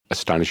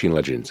Astonishing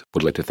Legends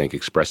would like to thank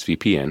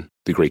ExpressVPN,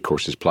 The Great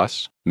Courses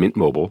Plus, Mint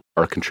Mobile,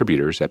 our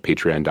contributors at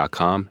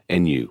patreon.com,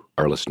 and you,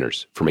 our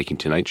listeners, for making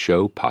tonight's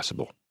show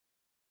possible.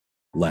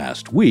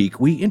 Last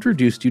week, we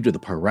introduced you to the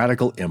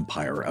piratical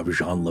empire of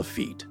Jean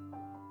Laffite,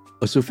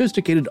 a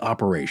sophisticated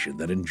operation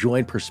that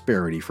enjoyed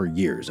prosperity for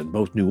years in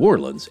both New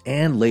Orleans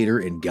and later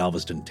in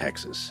Galveston,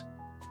 Texas.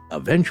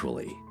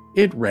 Eventually,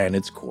 it ran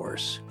its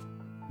course.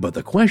 But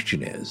the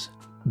question is,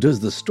 does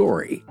the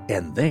story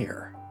end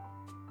there?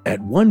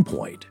 At one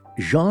point,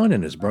 Jean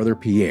and his brother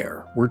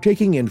Pierre were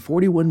taking in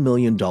 $41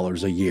 million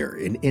a year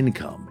in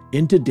income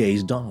in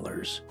today's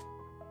dollars.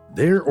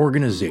 Their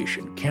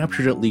organization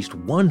captured at least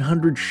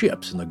 100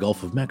 ships in the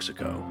Gulf of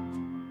Mexico.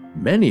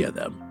 Many of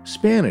them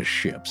Spanish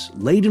ships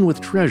laden with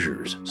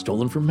treasures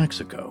stolen from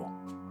Mexico.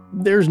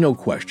 There's no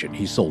question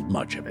he sold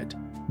much of it,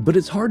 but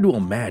it's hard to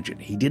imagine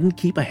he didn't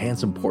keep a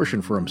handsome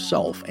portion for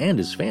himself and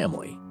his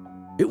family.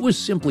 It was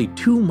simply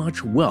too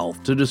much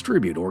wealth to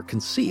distribute or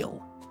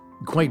conceal.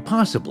 Quite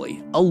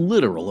possibly a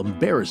literal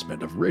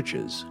embarrassment of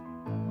riches.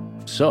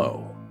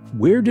 So,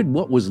 where did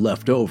what was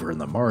left over in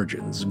the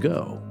margins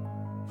go?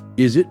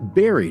 Is it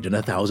buried in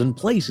 1,000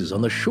 places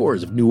on the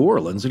shores of New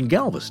Orleans and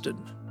Galveston?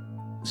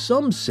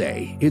 Some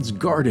say it's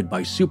guarded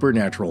by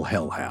supernatural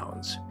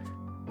hellhounds.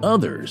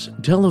 Others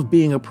tell of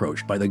being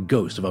approached by the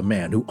ghost of a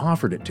man who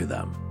offered it to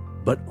them,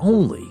 but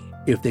only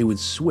if they would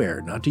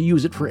swear not to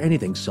use it for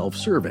anything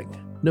self-serving,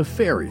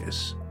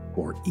 nefarious,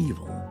 or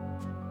evil.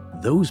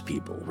 Those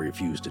people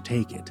refused to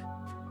take it.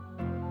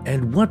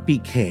 And what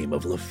became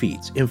of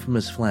Laffite's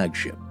infamous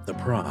flagship, the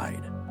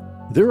Pride?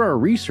 There are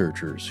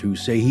researchers who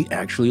say he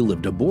actually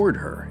lived aboard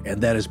her and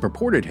that his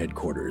purported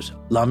headquarters,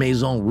 La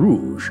Maison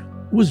Rouge,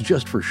 was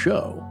just for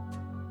show.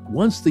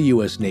 Once the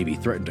U.S. Navy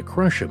threatened to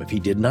crush him if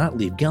he did not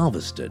leave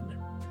Galveston,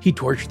 he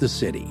torched the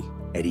city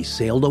and he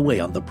sailed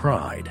away on the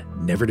Pride,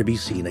 never to be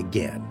seen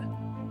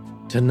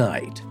again.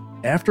 Tonight,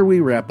 after we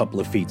wrap up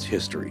Laffite's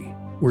history,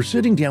 we're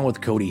sitting down with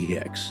Cody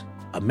Hicks,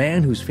 a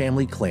man whose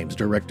family claims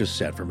direct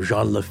descent from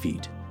Jean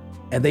Laffite,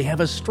 and they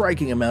have a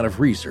striking amount of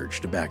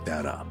research to back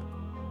that up.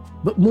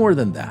 But more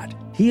than that,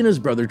 he and his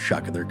brother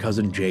Chuck and their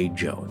cousin Jay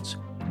Jones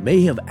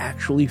may have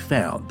actually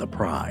found the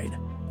Pride,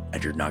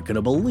 and you're not going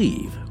to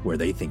believe where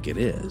they think it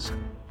is.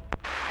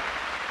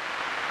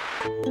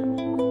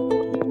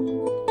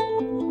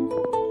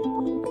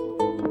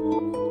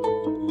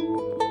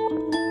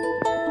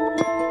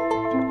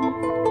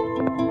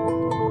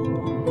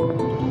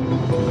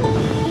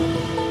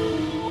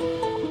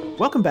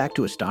 Welcome back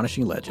to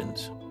Astonishing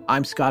Legends.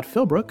 I'm Scott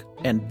Philbrook,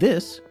 and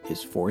this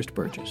is Forrest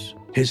Burgess.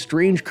 His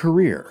strange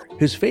career,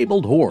 his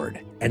fabled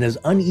hoard, and his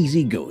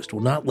uneasy ghost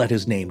will not let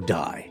his name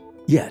die.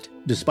 Yet,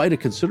 despite a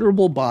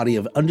considerable body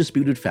of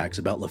undisputed facts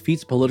about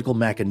Laffite's political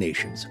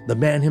machinations, the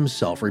man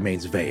himself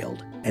remains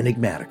veiled,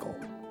 enigmatical.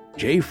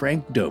 J.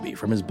 Frank Dobie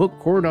from his book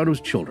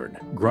Coronado's Children,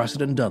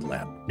 Grosset and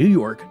Dunlap, New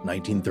York,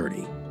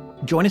 1930.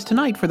 Join us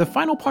tonight for the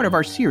final part of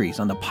our series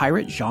on the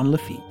pirate Jean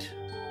Laffite.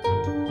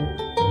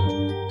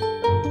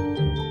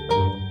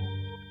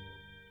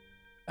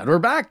 And we're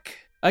back.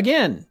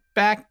 Again,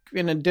 back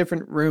in a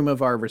different room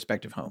of our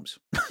respective homes.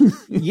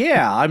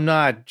 Yeah, I'm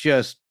not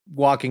just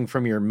walking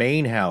from your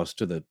main house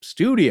to the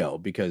studio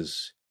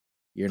because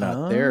you're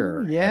not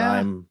there.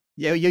 Yeah.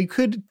 Yeah, you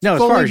could. No, as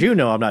far as you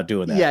know, I'm not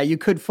doing that. Yeah, you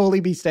could fully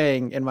be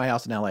staying in my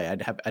house in LA.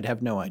 I'd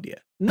have no idea.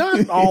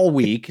 Not all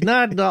week,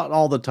 not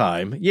all the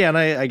time. Yeah, and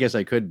I guess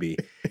I could be.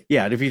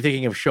 Yeah, and if you're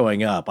thinking of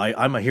showing up,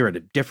 I'm here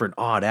at different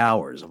odd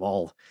hours of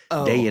all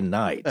day and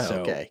night. So.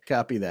 Okay,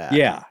 copy that.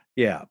 Yeah.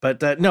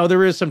 But no,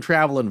 there is some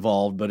travel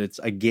involved, but it's,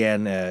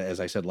 again,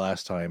 as I said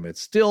last time,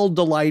 it's still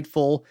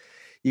delightful.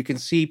 You can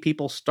see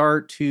people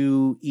start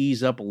to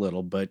ease up a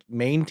little, but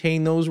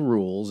maintain those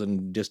rules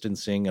and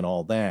distancing and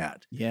all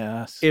that.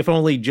 Yes. If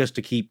only just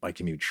to keep my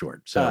commute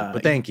short. So,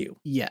 but thank you.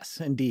 Yes,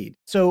 indeed.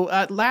 So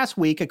last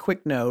week, a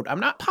quick note, I'm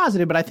not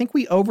positive, but I think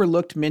we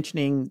overlooked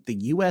mentioning the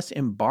U.S.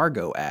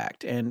 Embargo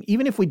Act. And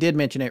even if we did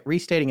mention it,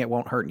 restating it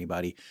won't hurt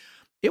anybody.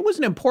 It was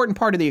an important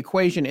part of the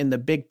equation in the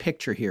big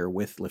picture here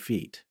with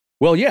Laffite.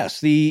 Well, yes,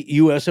 the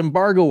U.S.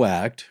 Embargo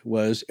Act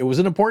was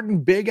an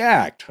important big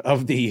act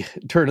of the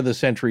turn of the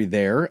century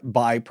there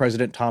by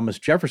President Thomas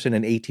Jefferson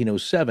in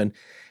 1807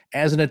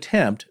 as an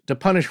attempt to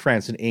punish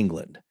France and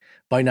England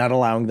by not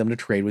allowing them to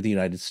trade with the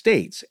United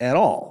States at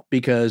all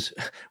because,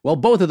 well,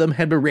 both of them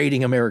had been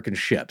raiding American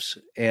ships,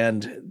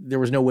 and there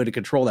was no way to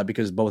control that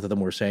because both of them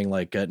were saying,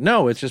 like,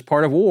 no, it's just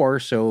part of war,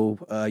 so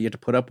you have to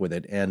put up with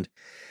it. And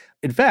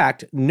in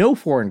fact, no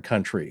foreign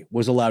country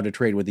was allowed to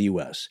trade with the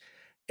U.S.,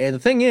 and the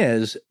thing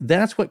is,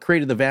 that's what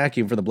created the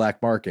vacuum for the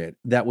black market.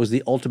 That was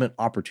the ultimate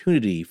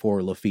opportunity for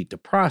Laffite to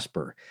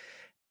prosper.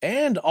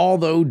 And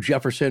although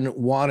Jefferson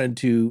wanted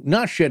to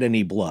not shed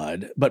any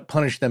blood, but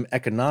punish them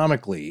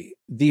economically,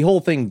 the whole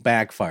thing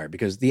backfired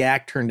because the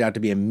act turned out to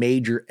be a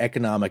major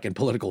economic and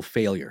political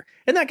failure.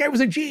 And that guy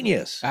was a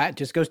genius. It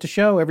just goes to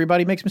show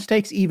everybody makes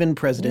mistakes, even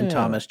President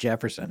Thomas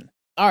Jefferson.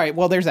 All right,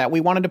 well, there's that. We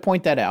wanted to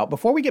point that out.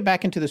 Before we get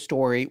back into the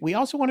story, we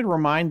also wanted to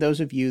remind those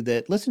of you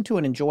that listen to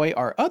and enjoy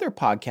our other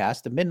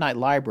podcast, The Midnight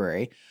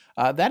Library.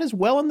 That is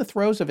well in the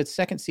throes of its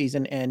second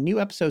season, and new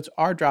episodes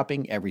are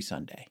dropping every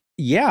Sunday.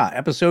 Yeah,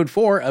 episode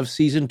 4 of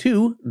season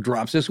 2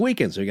 drops this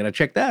weekend, so you're going to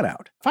check that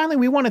out. Finally,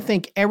 we want to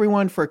thank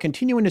everyone for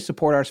continuing to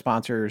support our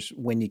sponsors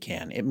when you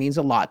can. It means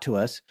a lot to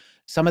us.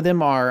 Some of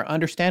them are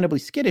understandably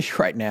skittish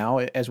right now,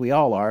 as we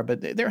all are,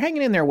 but they're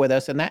hanging in there with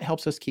us, and that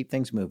helps us keep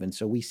things moving,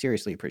 so we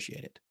seriously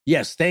appreciate it.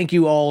 Yes, thank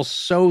you all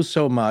so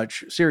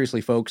much.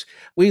 Seriously, folks,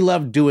 we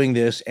love doing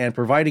this and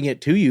providing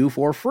it to you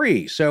for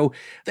free. So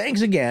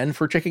thanks again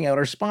for checking out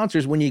our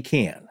sponsors when you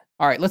can.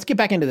 All right, let's get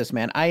back into this,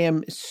 man. I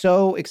am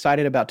so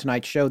excited about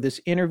tonight's show.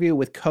 This interview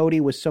with Cody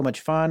was so much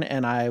fun,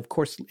 and I, of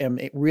course, am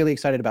really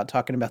excited about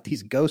talking about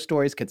these ghost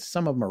stories because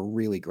some of them are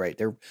really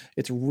great.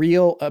 It's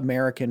real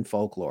American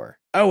folklore.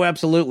 Oh,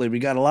 absolutely. We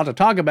got a lot to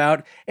talk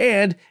about,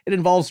 and it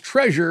involves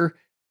treasure,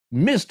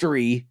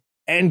 mystery,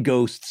 and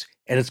ghosts,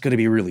 and it's going to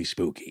be really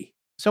spooky.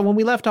 So when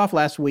we left off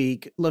last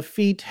week,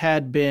 Laffite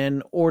had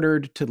been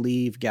ordered to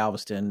leave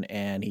Galveston,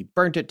 and he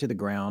burnt it to the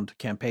ground.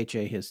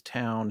 Campeche, his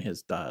town,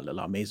 his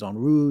La Maison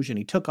Rouge, and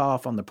he took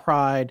off on the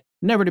Pride,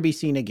 never to be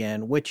seen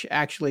again, which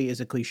actually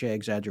is a cliche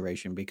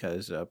exaggeration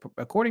because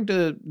according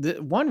to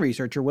one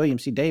researcher, William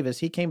C. Davis,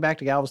 he came back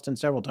to Galveston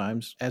several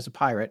times as a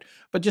pirate,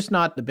 but just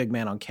not the big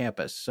man on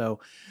campus. So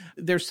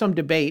there's some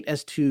debate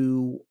as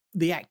to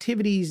the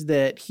activities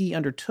that he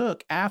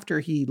undertook after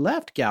he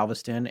left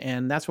Galveston,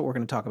 and that's what we're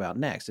going to talk about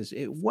next, is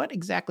what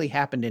exactly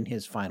happened in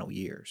his final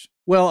years.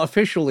 Well,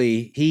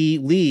 officially, he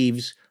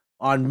leaves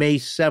on May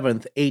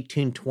 7th,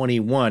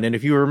 1821, and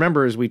if you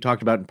remember, as we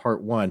talked about in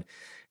part 1,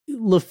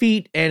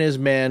 Laffite and his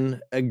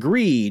men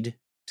agreed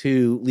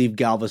to leave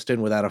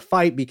Galveston without a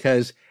fight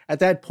because at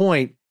that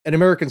point, an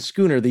American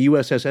schooner, the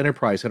USS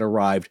Enterprise, had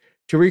arrived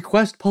to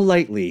request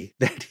politely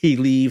that he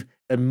leave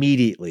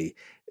immediately.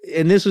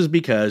 And this was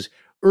because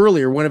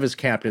earlier, one of his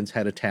captains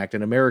had attacked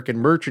an American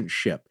merchant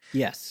ship.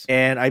 Yes.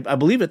 And I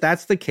believe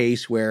that's the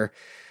case where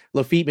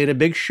Laffite made a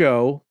big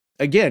show.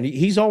 Again,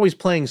 he's always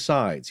playing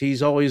sides.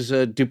 He's always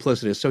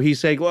duplicitous. So he's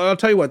saying, well, I'll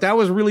tell you what, that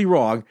was really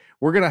wrong.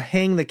 We're going to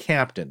hang the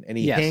captain. And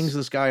he hangs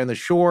this guy on the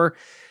shore.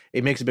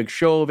 It makes a big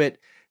show of it.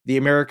 The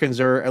Americans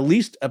are at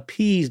least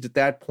appeased at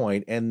that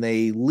point, and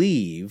they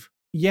leave.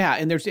 Yeah,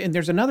 and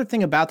there's another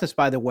thing about this,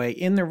 by the way,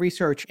 in the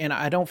research, and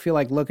I don't feel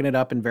like looking it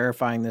up and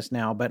verifying this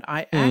now, but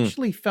I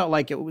actually felt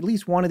like at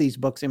least one of these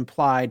books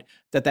implied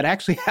that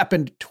actually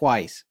happened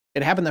twice.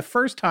 It happened the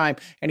first time,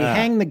 and he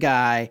hanged the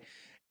guy,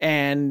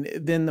 and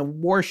then the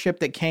warship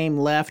that came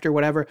left or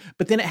whatever,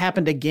 but then it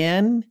happened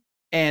again,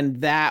 and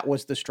that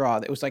was the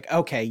straw. It was like,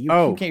 okay,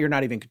 you're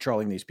not even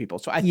controlling these people.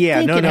 So I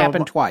think it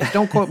happened twice.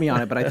 Don't quote me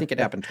on it, but I think it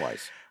happened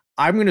twice.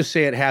 I'm going to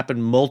say it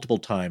happened multiple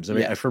times. I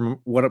mean, from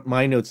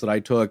my notes that I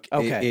took,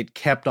 it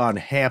kept on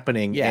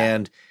happening. Yeah.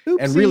 And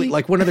really,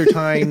 like one other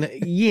time,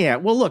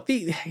 well, look,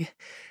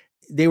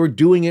 they were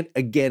doing it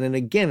again and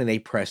again, and they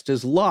pressed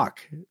his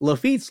luck.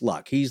 Laffite's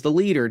luck. He's the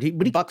leader.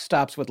 But buck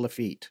stops with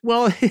Laffite.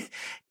 Well,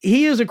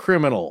 he is a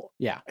criminal.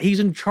 Yeah.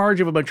 He's in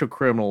charge of a bunch of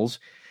criminals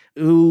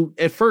who,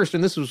 at first,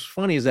 and this was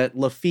funny, is that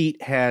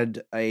Laffite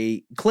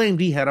claimed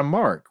he had a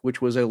mark,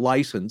 which was a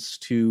license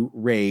to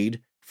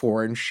raid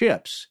foreign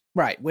ships.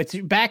 Right,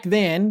 which back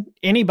then,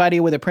 anybody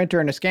with a printer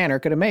and a scanner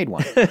could have made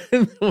one.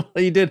 Well,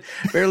 he did.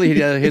 Barely he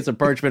hit some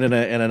parchment and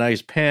a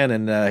nice pen,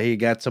 and he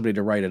got somebody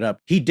to write it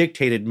up. He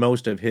dictated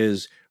most of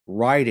his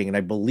writing, and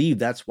I believe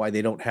that's why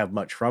they don't have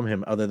much from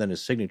him other than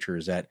his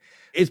signatures. That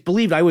it's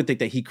believed, I would think,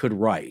 that he could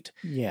write.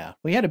 Yeah,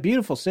 well, he had a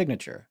beautiful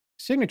signature.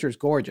 Signature's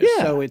gorgeous,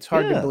 so it's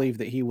hard to believe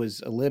that he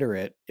was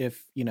illiterate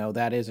if,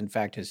 that is, in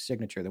fact, his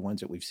signature, the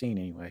ones that we've seen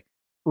anyway.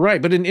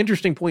 Right, but an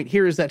interesting point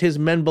here is that his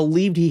men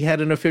believed he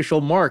had an official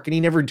mark, and he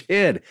never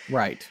did.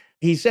 Right.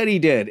 He said he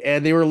did,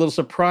 and they were a little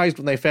surprised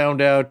when they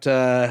found out.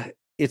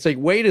 It's like,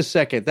 wait a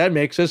second, that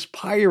makes us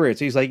pirates.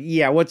 He's like,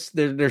 yeah,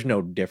 there's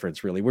no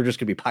difference, really. We're just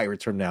going to be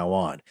pirates from now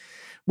on.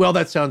 Well,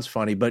 that sounds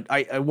funny, but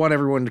I want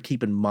everyone to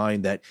keep in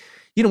mind that,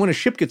 when a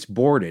ship gets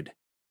boarded,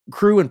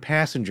 crew and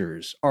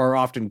passengers are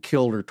often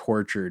killed or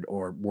tortured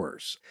or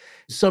worse.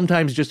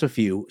 Sometimes just a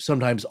few,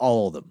 sometimes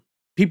all of them.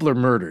 People are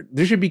murdered.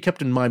 This should be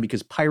kept in mind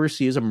because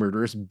piracy is a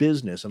murderous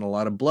business, and a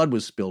lot of blood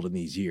was spilled in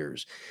these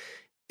years.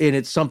 And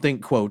it's something,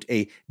 quote,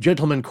 a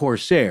gentleman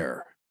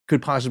corsair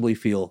could possibly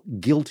feel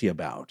guilty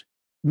about,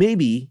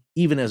 maybe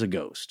even as a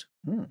ghost.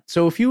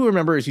 So if you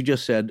remember, as you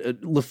just said,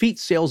 Laffite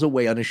sails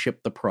away on his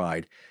ship, the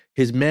Pride.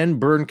 His men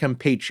burn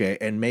Campeche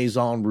and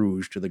Maison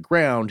Rouge to the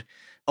ground,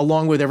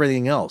 along with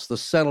everything else. The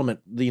settlement,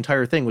 the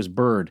entire thing was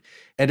burned.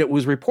 And it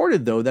was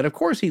reported, though, that, of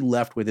course, he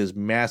left with his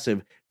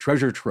massive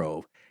treasure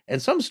trove.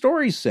 And some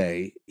stories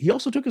say he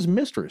also took his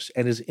mistress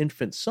and his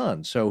infant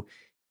son. So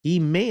he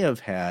may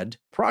have had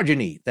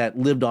progeny that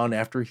lived on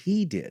after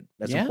he did.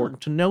 That's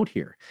important to note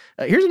here.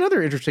 Here's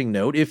another interesting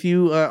note. If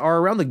you are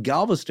around the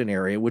Galveston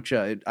area, which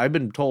I've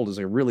been told is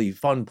a really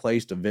fun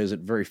place to visit,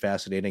 very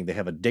fascinating. They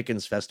have a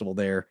Dickens festival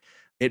there.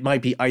 It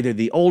might be either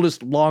the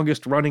oldest,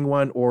 longest running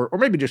one, or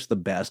maybe just the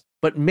best.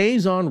 But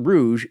Maison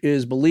Rouge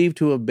is believed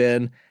to have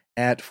been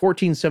at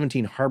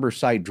 1417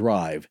 Harborside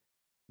Drive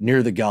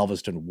near the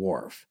Galveston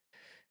Wharf.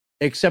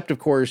 Except, of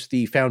course,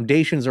 the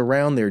foundations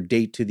around there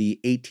date to the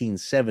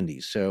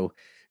 1870s. So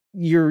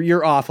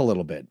you're off a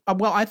little bit.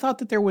 Well, I thought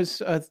that there was,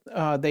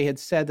 they had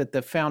said that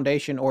the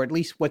foundation, or at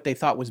least what they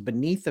thought was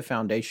beneath the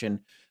foundation,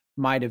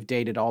 might have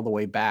dated all the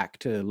way back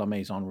to La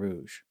Maison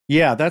Rouge.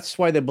 Yeah, that's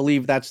why they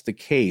believe that's the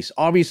case.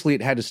 Obviously,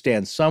 it had to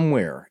stand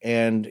somewhere.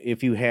 And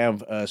if you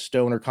have a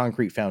stone or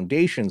concrete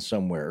foundation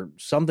somewhere,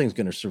 something's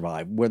going to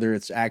survive. Whether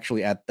it's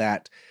actually at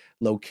that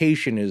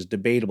location is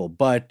debatable.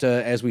 But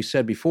as we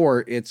said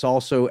before, it's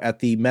also at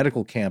the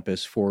medical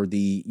campus for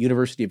the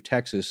University of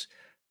Texas,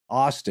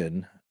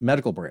 Austin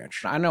medical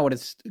branch. I know what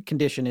its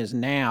condition is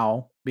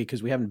now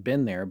because we haven't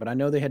been there, but I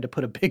know they had to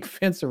put a big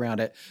fence around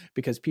it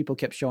because people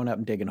kept showing up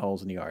and digging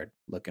holes in the yard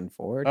looking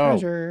for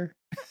treasure.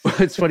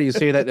 It's funny you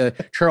say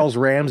that. Charles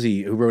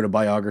Ramsey, who wrote a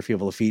biography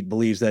of Laffite,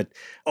 believes that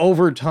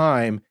over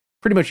time,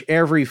 pretty much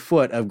every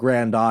foot of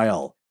Grand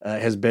Isle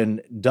has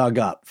been dug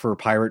up for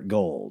pirate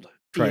gold.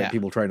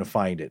 People trying to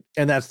find it.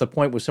 And that's the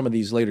point with some of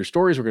these later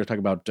stories we're going to talk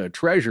about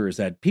treasure, is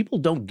that people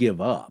don't give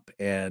up.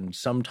 And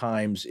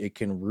sometimes it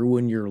can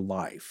ruin your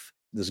life.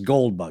 This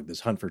gold bug, this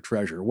hunt for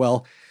treasure.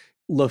 Well,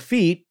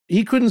 Laffite,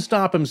 he couldn't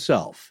stop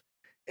himself.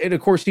 And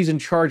of course, he's in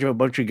charge of a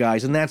bunch of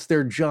guys, and that's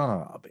their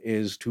job,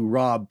 is to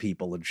rob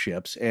people and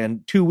ships.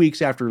 And 2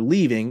 weeks after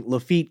leaving,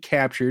 Laffite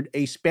captured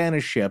a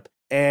Spanish ship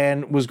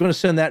and was going to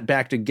send that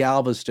back to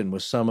Galveston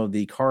with some of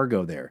the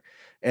cargo there.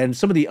 And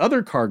some of the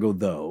other cargo,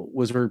 though,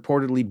 was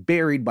reportedly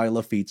buried by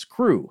Laffite's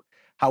crew.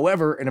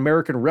 However, an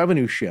American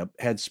revenue ship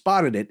had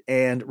spotted it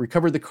and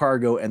recovered the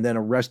cargo and then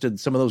arrested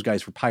some of those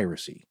guys for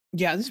piracy.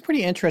 Yeah, this is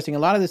pretty interesting. A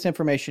lot of this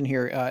information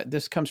here,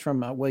 this comes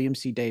from William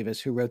C.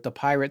 Davis, who wrote The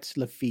Pirates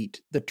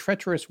Laffite, The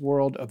Treacherous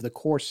World of the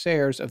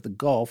Corsairs of the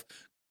Gulf,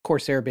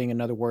 Corsair being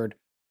another word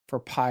for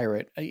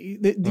pirate.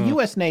 The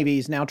U.S. Navy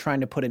is now trying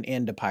to put an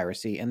end to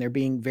piracy, and they're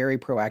being very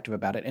proactive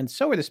about it. And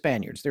so are the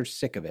Spaniards. They're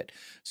sick of it.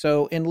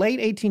 So in late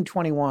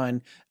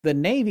 1821, the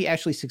Navy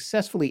actually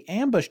successfully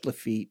ambushed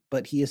Laffite,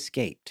 but he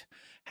escaped.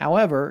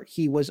 However,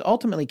 he was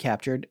ultimately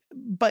captured,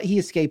 but he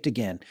escaped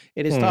again.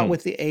 It is thought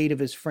with the aid of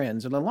his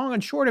friends. And the long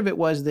and short of it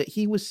was that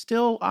he was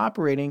still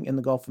operating in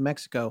the Gulf of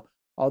Mexico.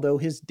 Although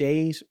his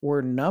days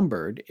were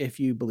numbered, if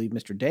you believe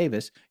Mr.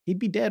 Davis, he'd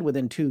be dead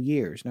within 2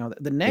 years. Now,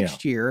 the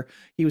next year,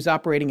 he was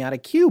operating out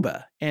of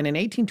Cuba. And in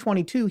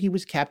 1822, he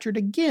was captured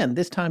again,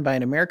 this time by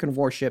an American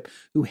warship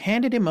who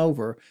handed him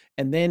over.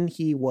 And then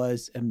he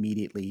was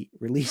immediately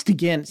released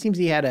again. It seems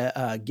he had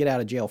a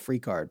get-out-of-jail-free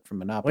card from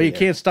Monopoly. Well, you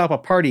can't stop a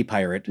party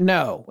pirate.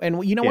 No.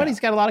 And you know what? He's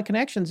got a lot of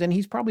connections, and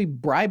he's probably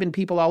bribing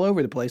people all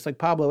over the place, like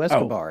Pablo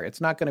Escobar. It's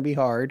not going to be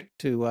hard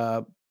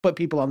to put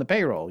people on the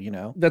payroll, you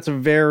know? That's a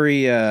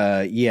very,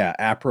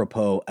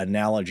 apropos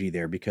analogy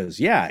there because,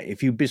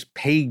 if you just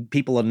pay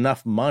people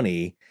enough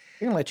money,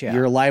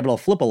 you're liable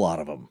to flip a lot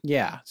of them.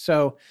 Yeah.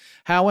 So,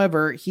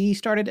 however, he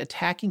started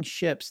attacking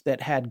ships that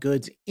had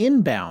goods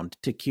inbound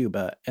to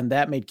Cuba, and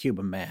that made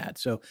Cuba mad.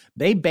 So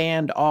they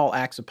banned all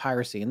acts of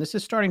piracy, and this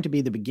is starting to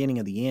be the beginning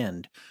of the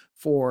end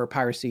for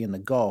piracy in the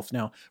Gulf.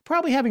 Now,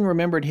 probably having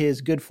remembered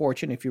his good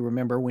fortune, if you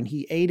remember, when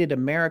he aided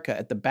America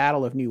at the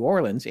Battle of New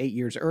Orleans 8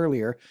 years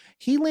earlier,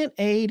 he lent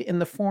aid in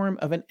the form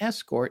of an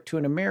escort to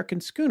an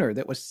American schooner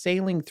that was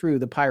sailing through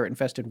the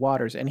pirate-infested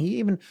waters, and he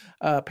even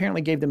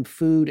apparently gave them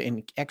food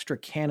and extra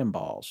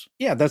cannonballs.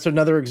 Yeah, that's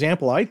another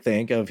example, I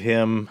think, of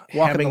him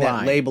having that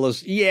line. label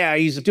as,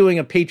 he's doing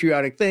a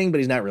patriotic thing, but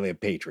he's not really a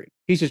patriot.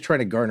 He's just trying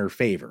to garner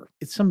favor.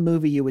 It's some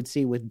movie you would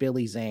see with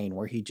Billy Zane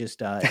where he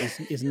just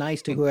is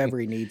nice to whoever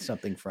he needs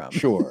something from.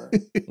 Sure.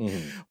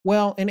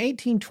 Well, in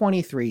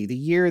 1823, the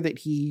year that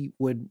he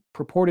would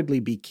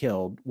purportedly be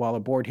killed while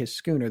aboard his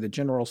schooner, the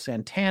General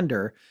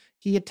Santander,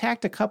 he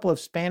attacked a couple of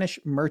Spanish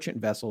merchant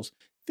vessels,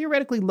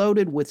 theoretically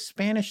loaded with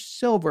Spanish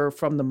silver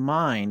from the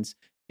mines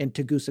in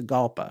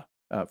Tegucigalpa.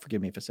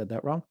 Forgive me if I said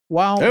that wrong.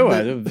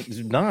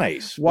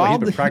 Nice. He's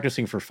been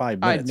practicing for 5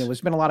 minutes. There's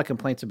been a lot of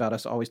complaints about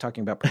us always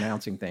talking about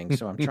pronouncing things,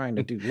 so I'm trying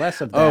to do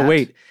less of that. Oh,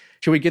 wait.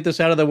 Should we get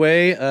this out of the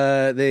way?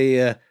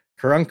 The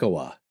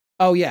Karankawa.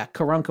 Oh, yeah,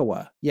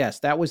 Karankawa. Yes,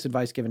 that was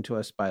advice given to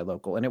us by a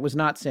local, and it was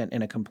not sent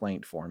in a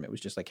complaint form. It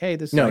was just like, hey,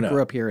 I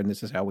grew up here, and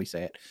this is how we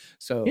say it.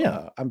 So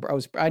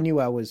I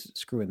knew I was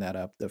screwing that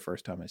up the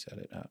first time I said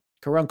it.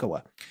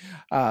 Karankawa.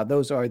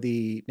 Those are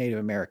the Native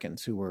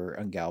Americans who were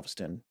on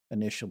Galveston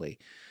initially.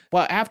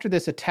 Well, after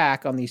this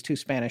attack on these two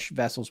Spanish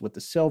vessels with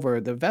the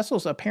silver, the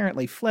vessels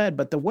apparently fled,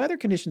 but the weather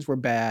conditions were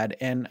bad.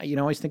 And, I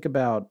always think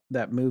about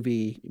that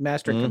movie,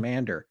 Master and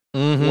Commander,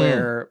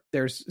 where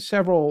there's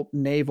several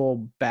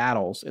naval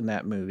battles in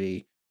that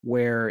movie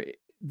where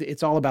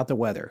it's all about the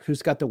weather.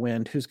 Who's got the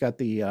wind? Who's got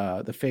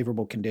the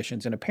favorable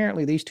conditions? And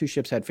apparently these two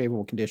ships had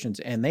favorable conditions,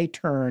 and they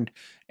turned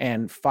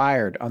and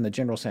fired on the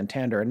General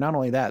Santander. And not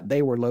only that,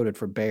 they were loaded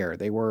for bear.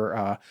 They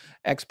were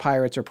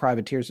ex-pirates or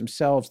privateers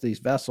themselves, these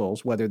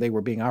vessels, whether they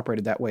were being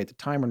operated that way at the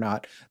time or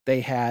not.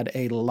 They had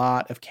a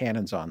lot of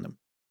cannons on them.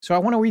 So I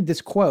want to read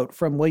this quote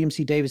from William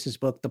C. Davis's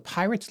book, The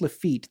Pirates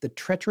Laffite, The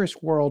Treacherous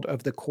World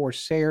of the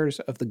Corsairs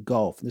of the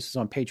Gulf. This is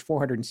on page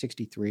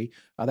 463.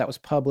 That was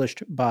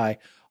published by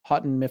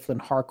Houghton Mifflin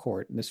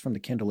Harcourt, and this is from the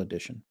Kindle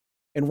edition.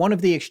 In one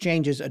of the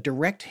exchanges, a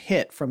direct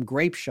hit from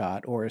grape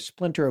shot or a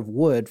splinter of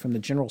wood from the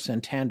General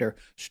Santander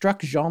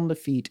struck Jean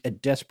Laffite a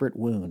desperate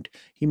wound.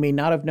 He may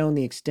not have known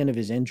the extent of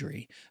his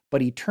injury,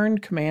 but he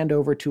turned command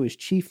over to his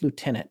chief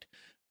lieutenant,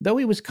 though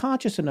he was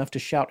conscious enough to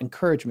shout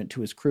encouragement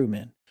to his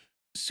crewmen.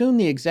 Soon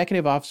the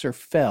executive officer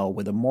fell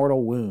with a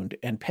mortal wound,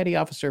 and Petty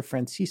Officer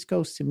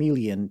Francisco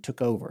Semelian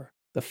took over.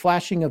 The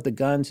flashing of the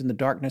guns in the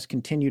darkness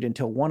continued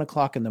until 1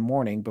 o'clock in the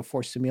morning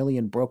before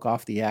Semelian broke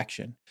off the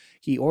action.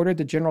 He ordered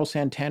the General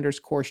Santander's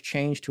course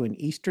changed to an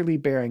easterly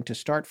bearing to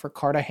start for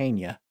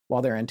Cartagena,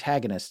 while their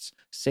antagonists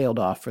sailed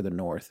off for the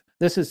north.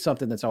 This is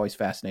something that's always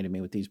fascinated me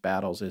with these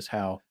battles, is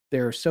how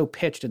they're so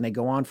pitched and they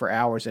go on for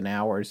hours and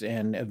hours,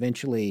 and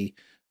eventually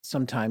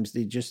sometimes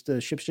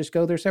the ships just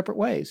go their separate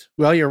ways.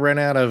 Well, you run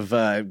out of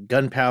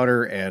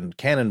gunpowder and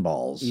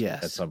cannonballs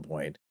Yes. at some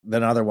point.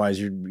 Then otherwise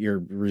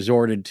you're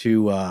resorted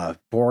to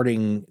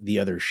boarding the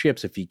other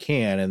ships if you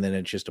can, and then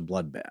it's just a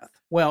bloodbath.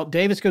 Well,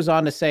 Davis goes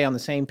on to say on the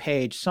same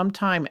page,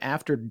 sometime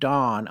after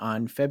dawn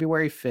on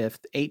February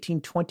 5th,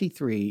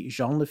 1823,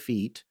 Jean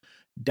Laffite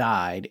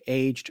died,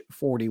 aged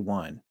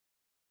 41.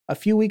 A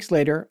few weeks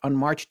later, on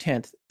March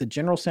 10th, the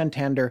General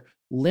Santander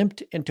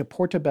limped into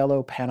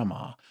Portobello,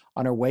 Panama,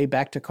 on her way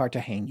back to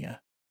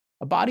Cartagena.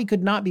 A body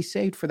could not be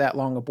saved for that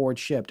long aboard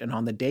ship, and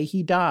on the day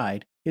he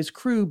died, his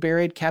crew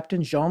buried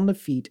Captain Jean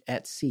Laffite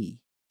at sea,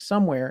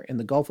 somewhere in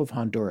the Gulf of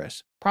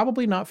Honduras,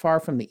 probably not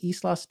far from the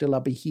Islas de la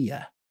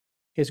Bahia.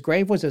 His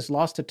grave was as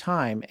lost to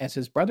time as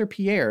his brother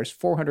Pierre's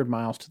 400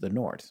 miles to the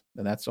north.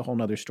 And that's a whole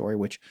nother story,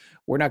 which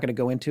we're not going to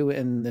go into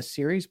in this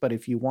series, but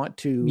if you want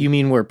to... You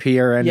mean where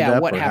Pierre ended up? Yeah,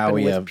 what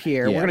happened with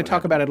Pierre. Yeah, we're going to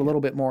talk about it a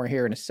little bit more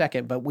here in a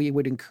second, but we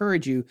would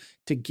encourage you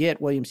to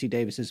get William C.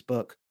 Davis's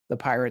book, The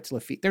Pirates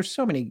Laffite. There's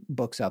so many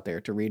books out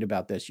there to read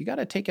about this. You got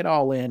to take it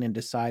all in and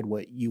decide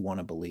what you want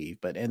to believe.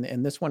 But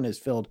and this one is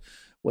filled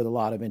with a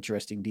lot of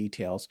interesting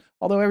details,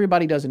 although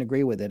everybody doesn't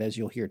agree with it, as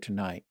you'll hear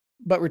tonight.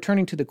 But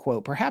returning to the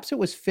quote, perhaps it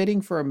was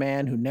fitting for a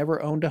man who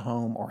never owned a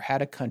home or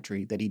had a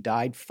country that he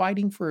died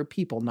fighting for a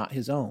people not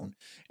his own,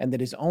 and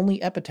that his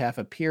only epitaph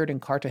appeared in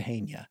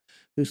Cartagena,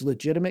 whose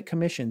legitimate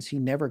commissions he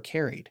never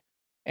carried,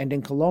 and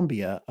in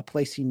Colombia, a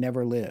place he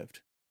never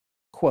lived.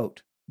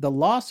 Quote, "The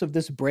loss of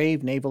this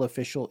brave naval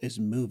official is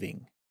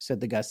moving,"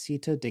 said the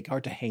Gaceta de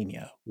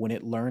Cartagena when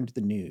it learned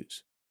the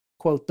news.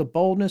 Quote, "The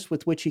boldness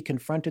with which he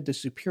confronted the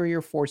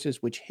superior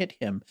forces which hit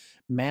him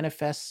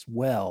manifests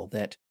well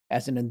that,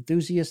 as an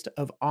enthusiast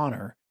of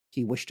honor,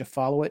 he wished to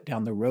follow it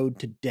down the road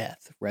to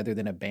death rather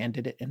than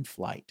abandon it in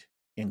flight."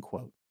 End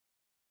quote.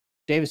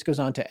 Davis goes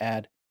on to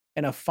add,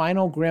 in a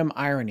final grim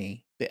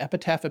irony, the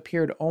epitaph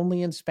appeared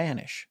only in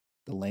Spanish,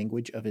 the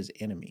language of his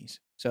enemies.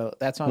 So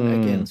that's on,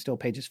 again, still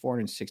pages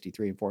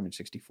 463 and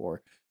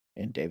 464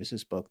 in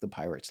Davis's book, The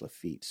Pirates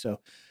Laffite.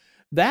 So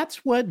that's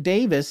what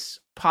Davis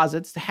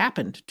posits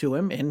happened to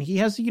him. And he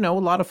has, a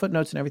lot of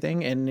footnotes and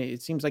everything. And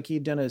it seems like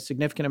he'd done a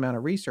significant amount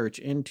of research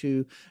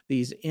into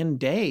these end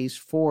days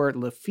for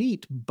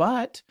Laffite,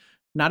 but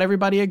not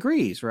everybody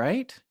agrees,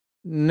 right?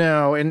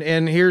 No,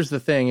 and here's the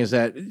thing is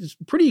that it's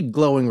pretty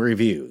glowing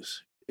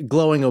reviews,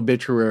 glowing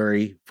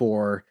obituary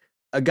for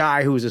a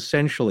guy who was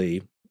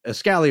essentially a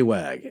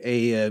scallywag,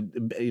 a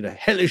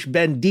hellish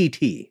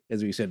banditti,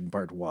 as we said in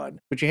part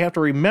 1. But you have to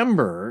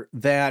remember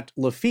that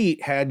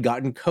Laffite had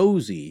gotten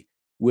cozy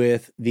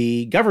with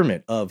the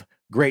government of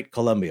Great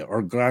Colombia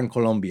or Gran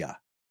Colombia.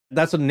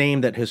 That's a name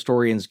that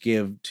historians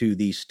give to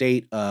the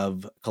state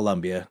of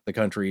Colombia, the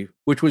country,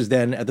 which was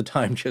then at the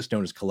time just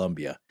known as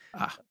Colombia.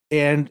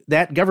 And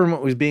that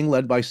government was being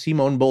led by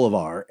Simón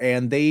Bolívar,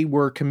 and they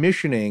were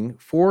commissioning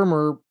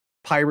former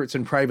pirates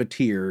and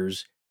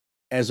privateers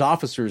as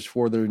officers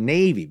for their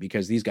Navy,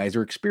 because these guys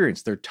are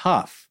experienced, they're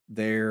tough,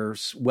 they're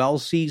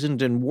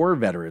well-seasoned and war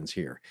veterans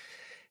here.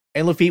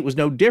 And Laffite was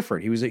no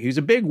different. He was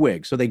a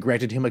bigwig, so they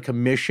granted him a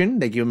commission.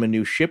 They gave him a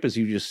new ship, as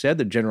you just said,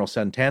 the General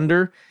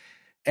Santander.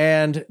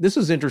 And this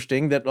is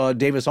interesting that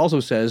Davis also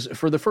says,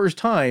 for the first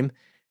time,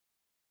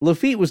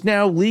 Laffite was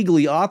now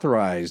legally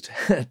authorized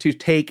to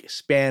take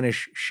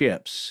Spanish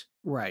ships.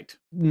 Right.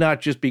 Not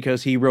just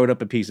because he wrote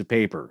up a piece of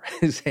paper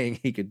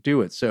saying he could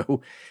do it.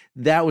 So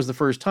that was the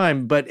first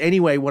time. But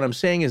anyway, what I'm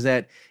saying is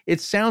that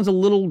it sounds a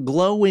little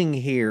glowing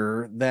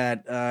here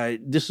that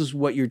this is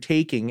what you're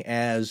taking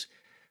as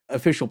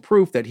official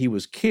proof that he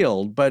was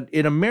killed. But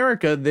in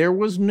America, there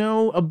was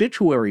no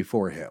obituary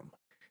for him.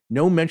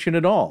 No mention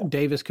at all.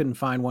 Davis couldn't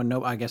find one.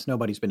 No, I guess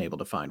nobody's been able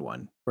to find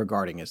one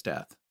regarding his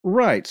death.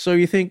 Right. So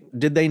you think,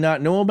 did they not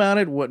know about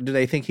it? What, do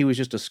they think he was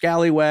just a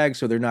scallywag,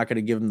 so they're not going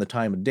to give him the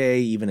time of day,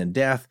 even in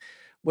death?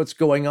 What's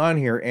going on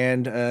here?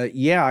 And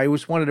I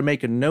always wanted to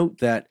make a note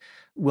that,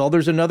 well,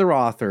 there's another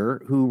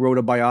author who wrote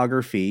a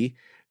biography,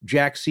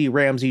 Jack C.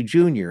 Ramsey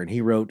Jr., and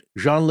he wrote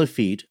Jean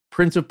Laffite,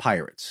 Prince of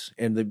Pirates.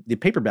 And the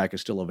paperback is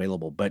still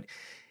available, but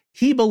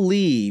He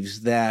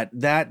believes that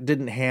that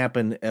didn't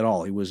happen at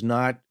all. He was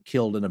not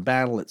killed in a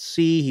battle at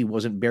sea. He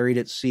wasn't buried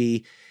at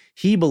sea.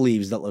 He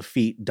believes that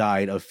Laffite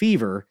died of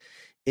fever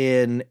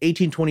in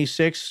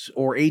 1826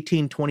 or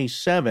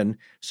 1827,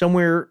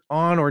 somewhere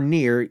on or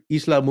near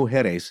Isla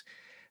Mujeres.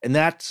 And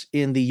that's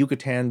in the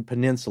Yucatan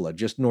Peninsula,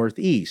 just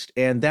northeast.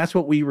 And that's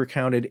what we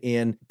recounted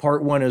in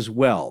part 1 as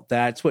well.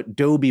 That's what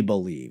Dobie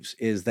believes,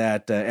 is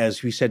that,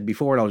 as we said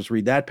before, and I'll just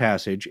read that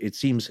passage, it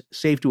seems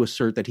safe to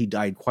assert that he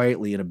died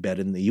quietly in a bed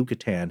in the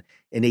Yucatan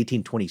in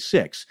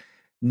 1826.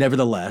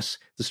 Nevertheless,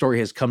 the story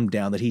has come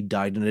down that he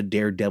died in a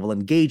daredevil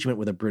engagement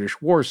with a British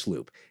war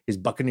sloop, his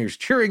buccaneers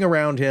cheering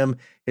around him,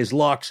 his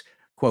locks,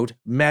 quote,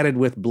 matted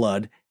with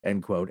blood,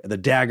 end quote, and the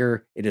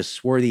dagger in his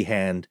swarthy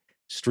hand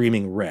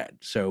streaming red.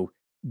 So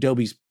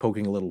Dobie's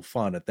poking a little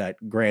fun at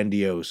that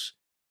grandiose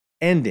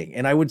ending.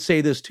 And I would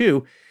say this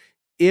too,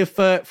 if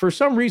for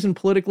some reason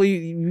politically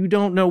you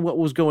don't know what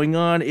was going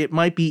on, it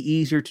might be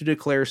easier to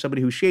declare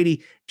somebody who's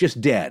shady just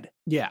dead.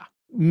 Yeah.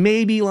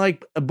 Maybe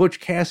like a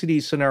Butch Cassidy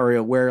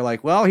scenario where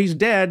like, well, he's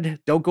dead,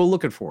 don't go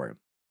looking for him.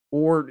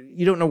 Or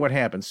you don't know what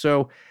happened.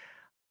 So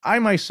I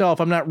myself,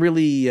 I'm not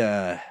really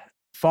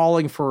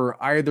falling for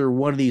either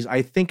one of these.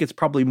 I think it's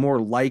probably more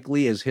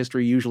likely, as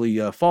history usually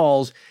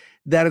falls,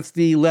 that it's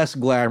the less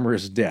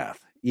glamorous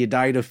death. You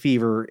died of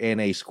fever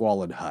in a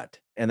squalid hut,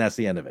 and that's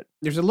the end of it.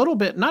 There's a little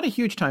bit, not a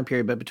huge time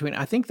period, but between,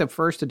 I think the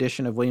first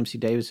edition of William C.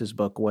 Davis's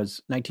book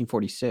was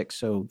 1946,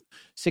 so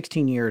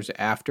 16 years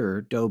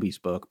after Dobie's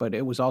book, but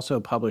it was also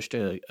published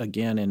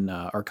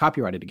again or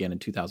copyrighted again in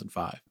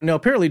 2005. Now,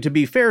 apparently, to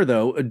be fair,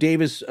 though,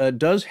 Davis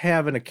does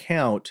have an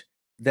account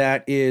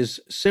that is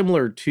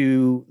similar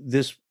to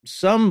this,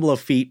 some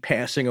Laffite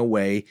passing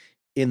away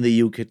in the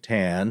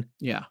Yucatan.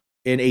 Yeah.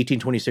 In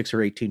 1826 or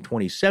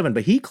 1827,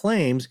 but he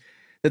claims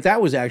that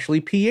that was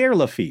actually Pierre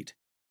Laffite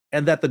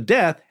and that the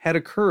death had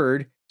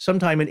occurred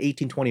sometime in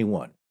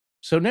 1821.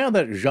 So now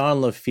that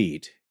Jean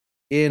Laffite,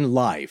 in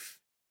life,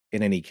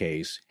 in any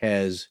case,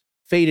 has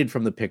faded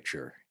from the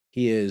picture,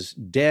 he is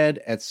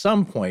dead at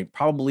some point,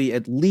 probably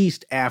at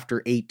least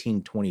after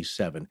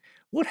 1827.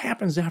 What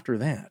happens after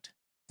that?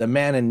 The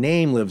man and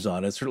name lives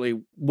on. And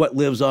certainly what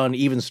lives on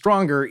even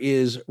stronger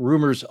is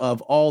rumors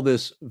of all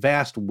this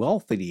vast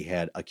wealth that he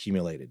had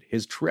accumulated,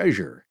 his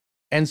treasure.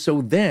 And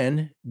so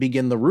then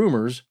begin the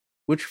rumors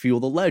which fuel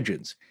the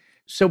legends.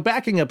 So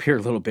backing up here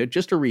a little bit,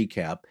 just to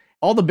recap,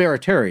 all the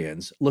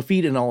Barratarians,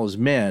 Laffite and all his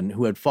men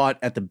who had fought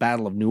at the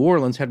Battle of New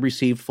Orleans had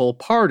received full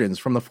pardons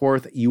from the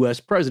 4th U.S.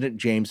 President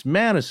James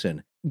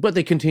Madison, but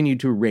they continued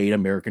to raid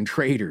American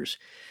traders.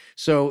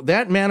 So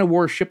that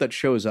man-of-war ship that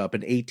shows up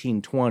in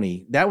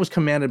 1820, that was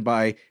commanded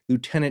by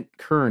Lieutenant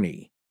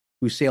Kearney,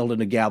 who sailed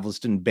into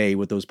Galveston Bay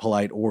with those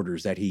polite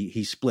orders that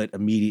he split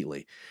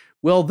immediately.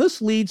 Well,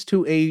 this leads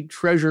to a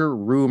treasure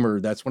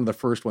rumor. That's one of the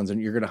first ones,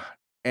 and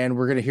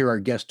we're gonna hear our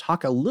guest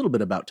talk a little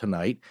bit about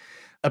tonight.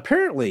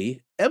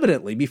 Apparently,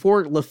 evidently,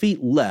 before Laffite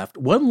left,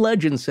 one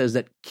legend says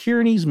that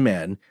Kearney's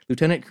men,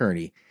 Lieutenant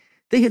Kearney,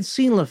 they had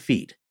seen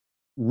Laffite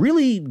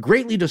really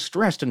greatly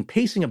distressed and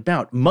pacing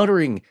about,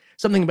 muttering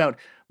something about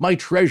my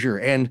treasure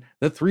and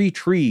the 3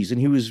 trees,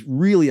 and he was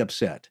really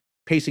upset,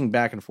 pacing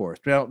back and forth.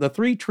 Now, the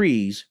 3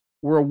 trees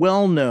were a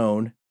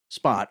well-known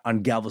spot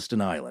on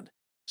Galveston Island.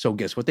 So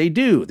guess what they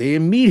do? They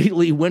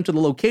immediately went to the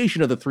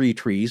location of the 3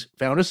 trees,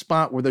 found a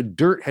spot where the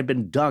dirt had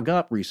been dug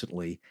up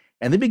recently,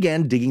 and they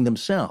began digging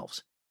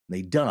themselves.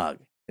 They dug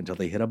until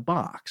they hit a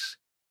box.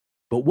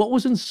 But what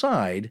was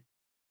inside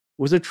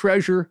was a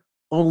treasure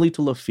only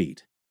to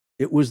Laffite.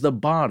 It was the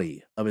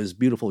body of his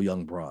beautiful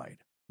young bride.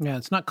 Yeah,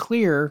 it's not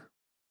clear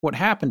what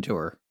happened to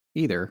her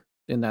either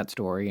in that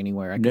story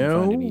anywhere. I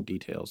couldn't find any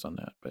details on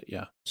that, but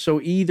yeah.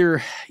 So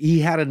either he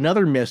had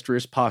another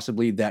mistress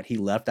possibly that he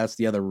left. That's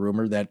the other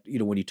rumor that,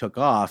 when he took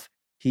off,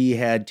 he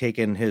had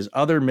taken his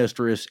other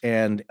mistress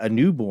and a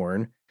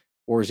newborn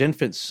or his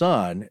infant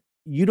son.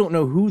 You don't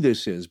know who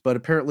this is, but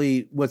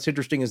apparently what's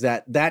interesting is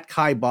that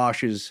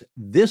kiboshes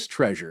this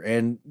treasure.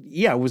 And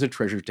yeah, it was a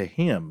treasure to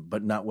him,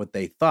 but not what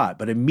they thought.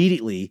 But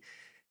immediately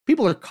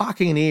people are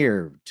cocking an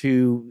ear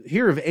to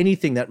hear of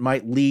anything that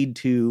might lead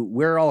to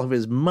where all of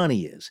his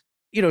money is.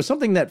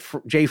 Something that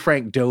J.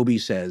 Frank Dobie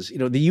says,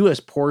 the U.S.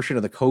 portion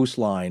of the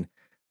coastline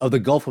of the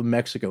Gulf of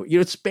Mexico,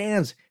 it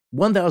spans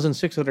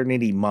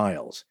 1,680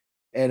 miles.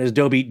 And as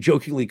Dobie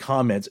jokingly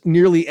comments,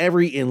 nearly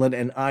every inland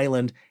and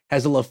island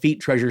has a Laffite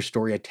treasure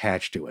story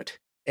attached to it.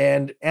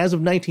 And as of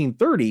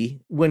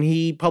 1930, when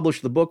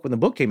the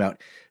book came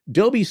out,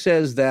 Dobie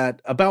says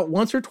that about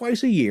once or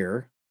twice a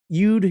year,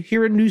 you'd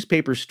hear a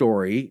newspaper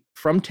story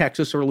from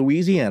Texas or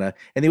Louisiana,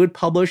 and they would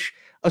publish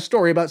a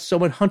story about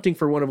someone hunting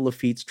for one of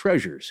Laffite's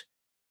treasures.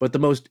 But the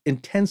most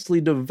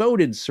intensely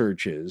devoted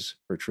searches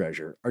for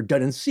treasure are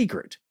done in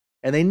secret,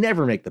 and they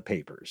never make the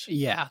papers.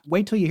 Yeah.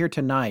 Wait till you hear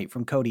tonight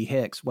from Cody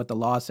Hicks what the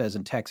law says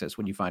in Texas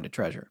when you find a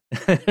treasure.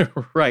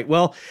 Right.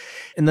 Well,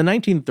 in the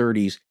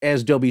 1930s,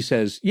 as Dobie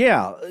says,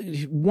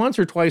 once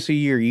or twice a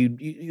year,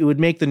 you would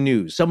make the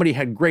news. Somebody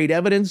had great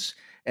evidence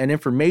and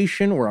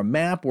information or a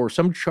map or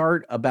some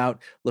chart about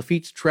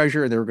Laffite's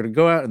treasure, and they were going to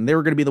go out and they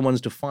were going to be the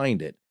ones to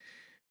find it.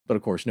 but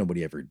of course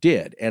nobody ever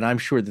did. And I'm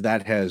sure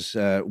that has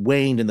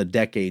waned in the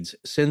decades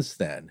since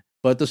then.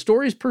 But the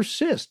stories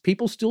persist.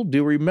 People still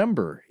do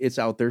remember it's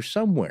out there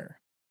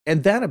somewhere.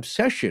 And that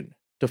obsession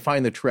to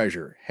find the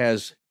treasure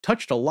has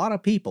touched a lot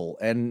of people,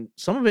 and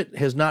some of it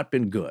has not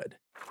been good.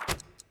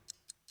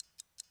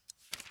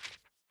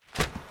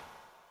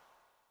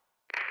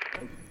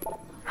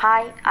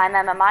 Hi, I'm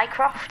Emma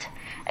Mycroft,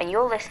 and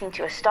you're listening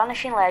to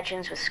Astonishing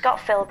Legends with Scott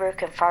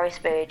Philbrook and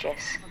Forrest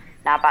Burgess.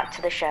 Now back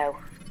to the show.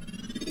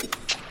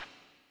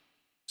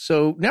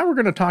 So now we're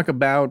going to talk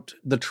about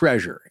the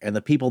treasure and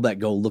the people that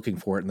go looking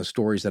for it and the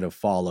stories that have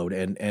followed.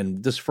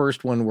 And this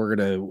first one we're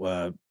going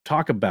to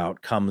talk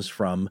about comes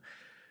from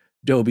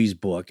Dobie's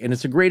book. And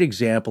it's a great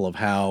example of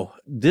how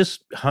this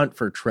hunt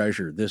for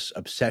treasure, this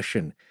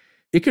obsession,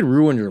 it can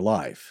ruin your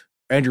life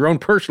and your own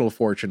personal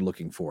fortune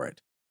looking for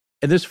it.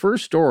 And this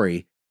first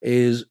story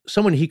is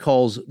someone he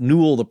calls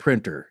Newell the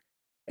Printer.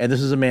 And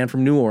this is a man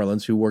from New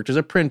Orleans who worked as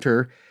a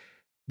printer,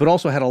 but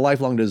also had a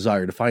lifelong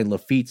desire to find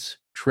Laffite's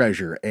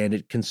treasure, and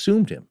it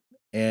consumed him,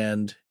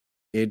 and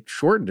it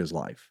shortened his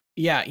life.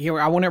 Yeah, here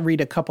I want to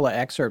read a couple of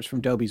excerpts from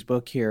Dobie's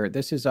book here.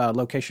 This is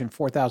location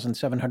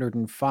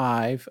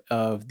 4705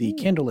 of the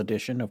Kindle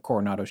edition of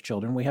Coronado's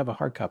Children. We have a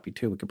hard copy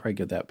too. We could probably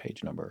get that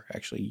page number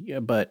actually.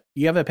 Yeah, but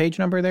you have a page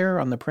number there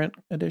on the print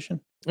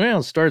edition? Well,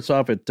 it starts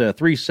off at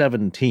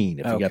 317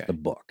 if you got the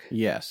book.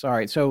 Yes. All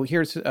right. So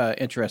here's an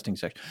interesting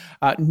section.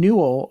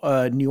 Newell,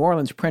 New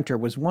Orleans printer,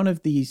 was one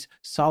of these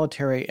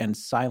solitary and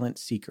silent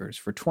seekers.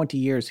 For 20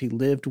 years, he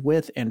lived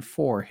with and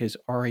for his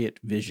aureate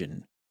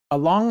vision.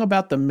 Along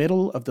about the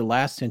middle of the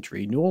last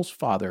century, Newell's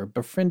father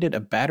befriended a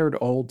battered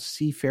old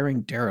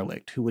seafaring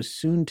derelict who was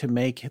soon to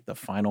make the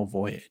final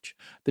voyage.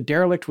 The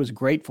derelict was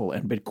grateful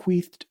and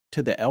bequeathed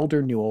to the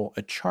elder Newell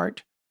a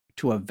chart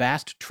to a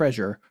vast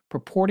treasure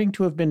purporting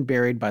to have been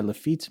buried by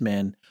Laffite's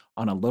men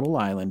on a little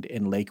island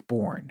in Lake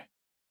Bourne.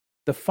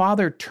 The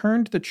father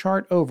turned the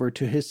chart over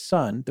to his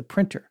son, the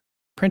printer.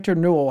 Printer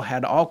Newell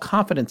had all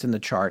confidence in the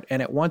chart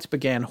and at once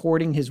began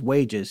hoarding his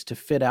wages to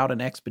fit out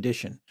an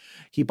expedition.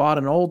 He bought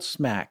an old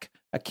smack,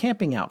 a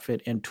camping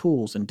outfit, and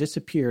tools and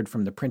disappeared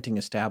from the printing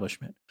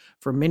establishment.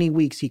 For many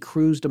weeks he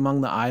cruised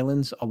among the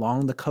islands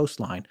along the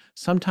coastline,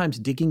 sometimes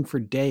digging for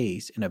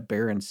days in a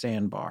barren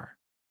sandbar.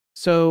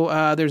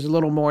 So there's a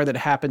little more that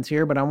happens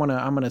here, but I'm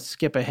gonna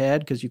skip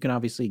ahead because you can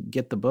obviously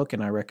get the book,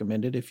 and I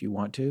recommend it if you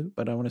want to,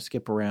 but I want to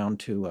skip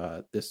around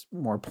to this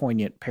more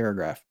poignant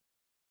paragraph.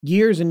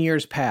 Years and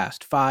years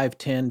passed, 5,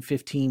 10,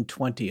 15,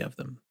 20 of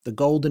them, the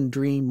golden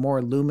dream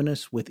more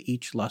luminous with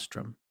each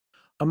lustrum.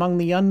 Among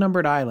the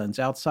unnumbered islands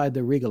outside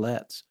the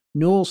Rigolets,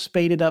 Newell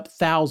spaded up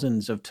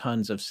thousands of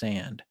tons of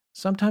sand.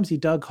 Sometimes he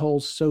dug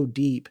holes so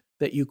deep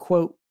that you,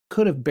 quote,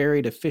 could have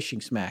buried a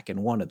fishing smack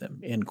in one of them,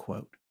 end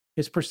quote.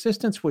 His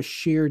persistence was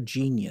sheer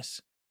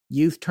genius.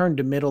 Youth turned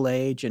to middle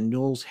age, and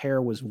Newell's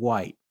hair was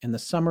white. In the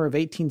summer of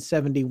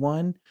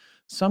 1871,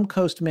 some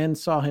coastmen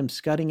saw him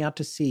scudding out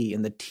to sea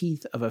in the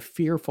teeth of a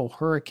fearful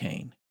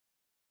hurricane.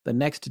 The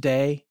next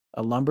day,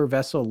 a lumber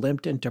vessel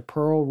limped into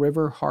Pearl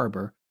River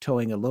Harbor,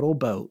 towing a little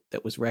boat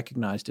that was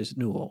recognized as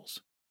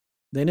Newell's.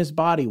 Then his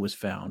body was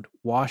found,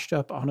 washed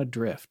up on a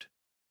drift.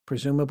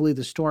 Presumably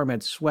the storm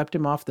had swept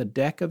him off the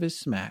deck of his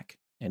smack,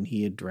 and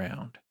he had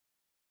drowned.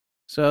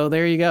 So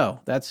there you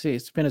go.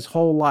 It's been his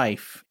whole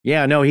life.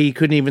 Yeah, no, he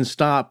couldn't even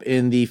stop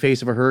in the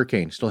face of a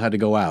hurricane. Still had to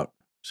go out.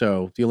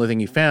 So the only thing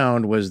he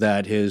found was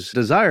that his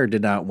desire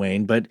did not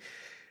wane. But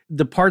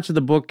the parts of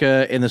the book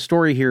and the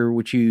story here,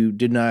 which you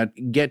did not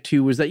get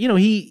to, was that,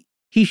 he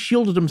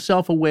shielded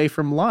himself away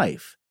from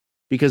life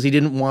because he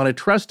didn't want to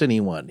trust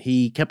anyone.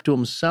 He kept to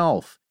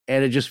himself,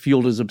 and it just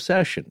fueled his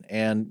obsession.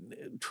 And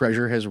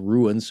treasure has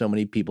ruined so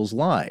many people's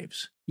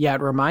lives. Yeah,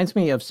 it reminds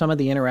me of some of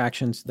the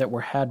interactions that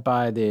were had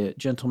by the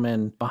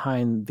gentleman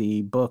behind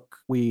the book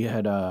we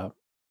had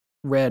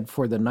read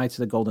for the Knights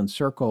of the Golden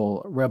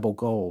Circle, Rebel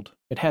Gold.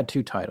 It had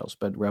 2 titles,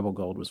 but Rebel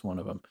Gold was one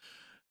of them,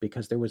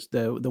 because there was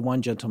the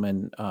one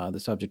gentleman, the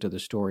subject of the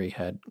story,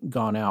 had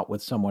gone out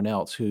with someone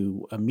else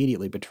who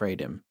immediately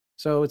betrayed him.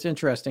 So it's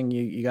interesting.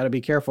 You got to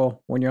be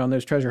careful when you're on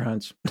those treasure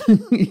hunts.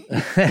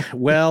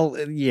 Well,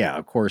 yeah,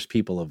 of course,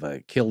 people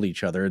have killed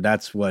each other.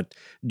 That's what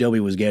Dobie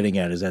was getting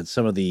at, is that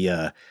some of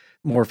the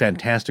more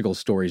fantastical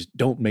stories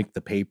don't make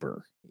the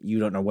paper. You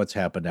don't know what's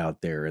happened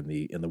out there in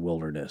the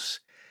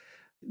wilderness.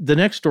 The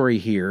next story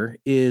here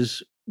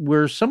is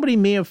where somebody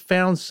may have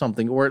found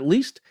something, or at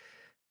least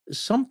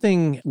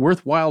something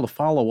worthwhile to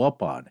follow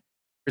up on.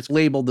 It's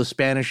labeled The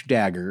Spanish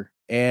Dagger,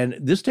 and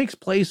this takes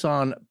place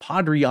on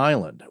Padre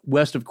Island,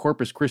 west of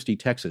Corpus Christi,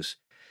 Texas.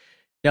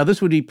 Now,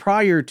 this would be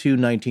prior to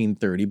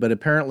 1930, but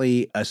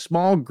apparently a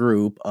small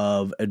group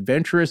of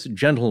adventurous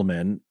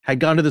gentlemen had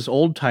gone to this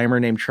old-timer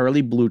named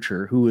Charlie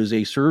Blucher, who is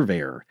a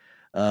surveyor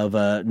of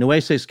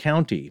Nueces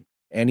County,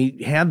 and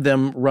he had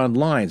them run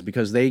lines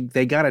because they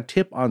got a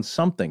tip on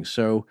something.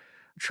 So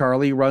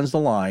Charlie runs the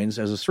lines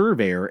as a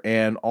surveyor,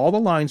 and all the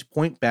lines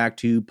point back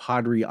to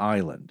Padre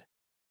Island.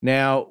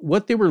 Now,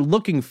 what they were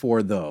looking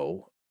for,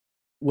 though,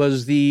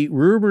 was the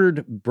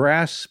rumored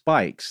brass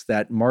spikes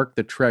that marked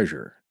the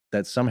treasure.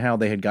 that somehow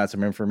they had got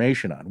some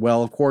information on.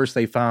 Well, of course,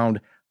 they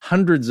found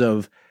hundreds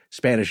of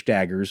Spanish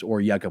daggers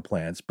or yucca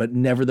plants, but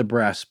never the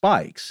brass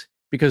spikes,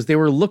 because they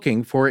were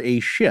looking for a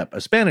ship,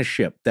 a Spanish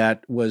ship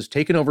that was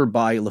taken over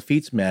by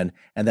Laffite's men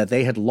and that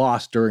they had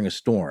lost during a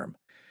storm.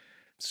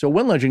 So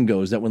one legend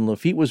goes that when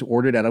Laffite was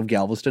ordered out of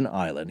Galveston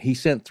Island, he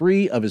sent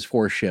 3 of his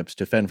 4 ships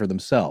to fend for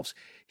themselves.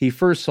 He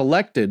first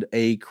selected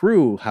a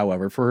crew,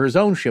 however, for his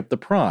own ship, the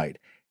Pride,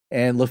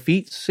 and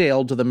Laffite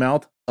sailed to the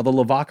mouth of the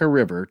Lavaca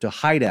River to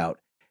hide out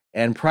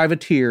and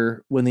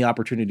privateer when the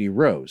opportunity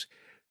arose.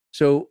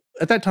 So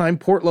at that time,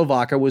 Port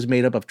Lavaca was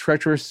made up of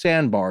treacherous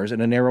sandbars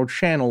and a narrow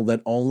channel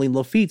that only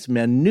Laffite's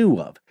men knew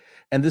of.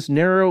 And this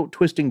narrow,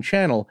 twisting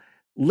channel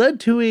led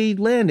to a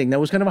landing that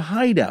was kind of a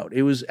hideout.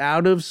 It was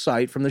out of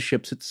sight from the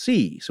ships at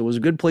sea, so it was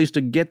a good place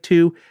to get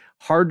to,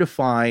 hard to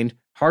find,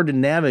 hard to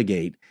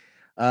navigate.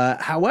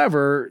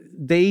 However,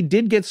 they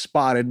did get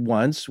spotted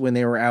once when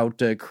they were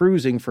out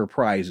cruising for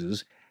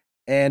prizes,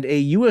 and a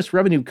U.S.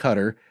 revenue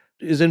cutter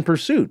is in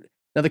pursuit.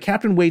 Now, the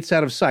captain waits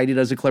out of sight. He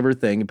does a clever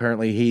thing.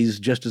 Apparently, he's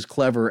just as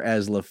clever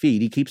as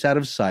Laffite. He keeps out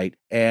of sight,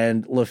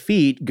 and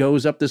Laffite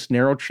goes up this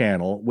narrow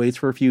channel, waits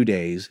for a few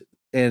days,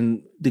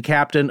 and the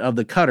captain of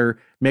the cutter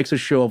makes a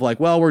show of like,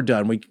 well, we're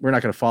done. We're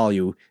not going to follow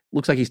you.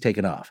 Looks like he's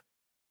taken off.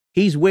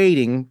 He's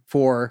waiting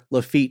for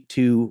Laffite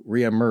to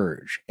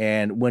reemerge,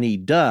 and when he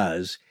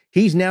does,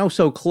 he's now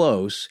so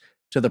close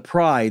to the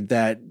Pride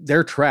that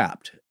they're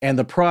trapped, and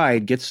the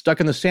Pride gets stuck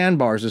in the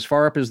sandbars as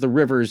far up as the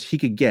river as he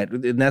could get,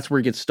 and that's where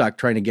he gets stuck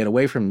trying to get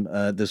away from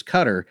this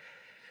cutter.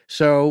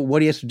 So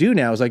what he has to do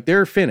now is like,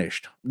 they're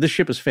finished. This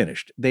ship is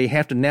finished. They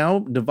have to now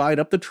divide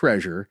up the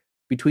treasure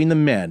between the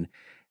men,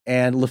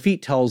 and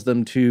Laffite tells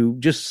them to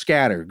just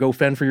scatter, go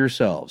fend for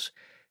yourselves.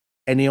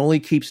 And he only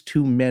keeps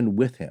 2 men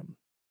with him.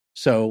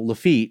 So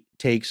Laffite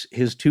takes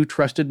his 2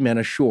 trusted men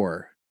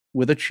ashore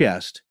with a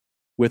chest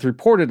with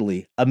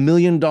reportedly $1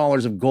 million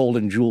of gold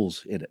and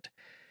jewels in it.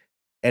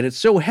 And it's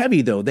so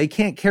heavy, though, they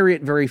can't carry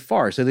it very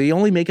far. So they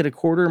only make it a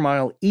quarter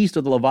mile east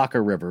of the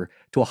Lavaca River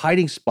to a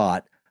hiding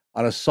spot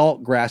on a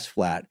salt grass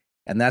flat,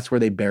 and that's where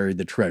they buried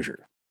the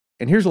treasure.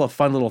 And here's a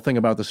fun little thing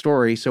about the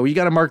story. So you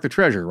got to mark the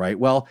treasure, right?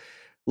 Well,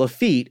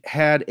 Laffite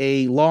had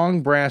a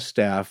long brass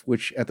staff,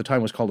 which at the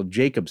time was called a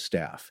Jacob's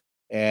staff.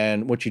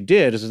 And what you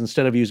did is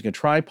instead of using a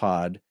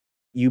tripod,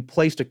 you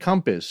placed a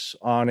compass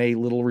on a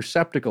little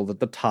receptacle at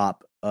the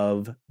top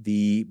of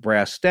the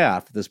brass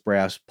staff, this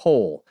brass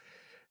pole.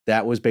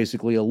 That was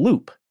basically a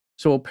loop.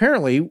 So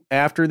apparently,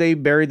 after they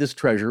buried this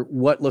treasure,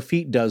 what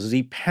Laffite does is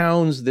he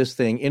pounds this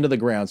thing into the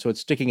ground so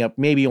it's sticking up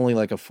maybe only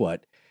like a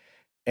foot.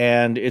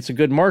 And it's a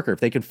good marker. If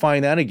they could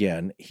find that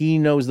again, he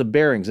knows the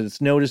bearings. And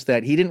it's noticed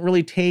that he didn't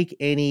really take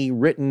any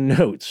written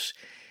notes.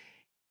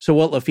 So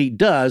what Laffite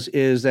does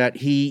is that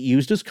he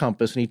used his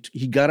compass, and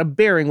he got a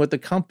bearing with the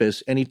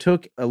compass, and he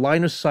took a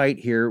line of sight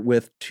here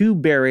with 2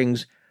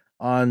 bearings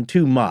on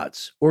 2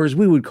 mottes, or as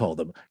we would call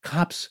them,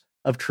 cops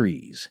of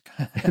trees.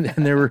 And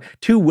there were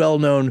 2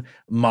 well-known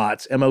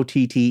mottes,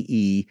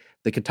 M-O-T-T-E,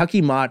 the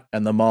Kentucky mott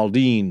and the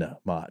Maldine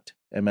mott,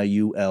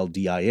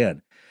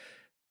 M-A-U-L-D-I-N.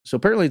 So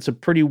apparently it's a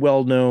pretty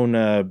well-known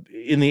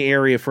in the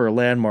area for a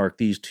landmark,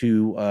 these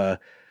 2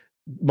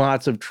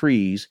 motts of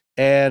trees.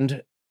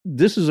 And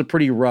this is a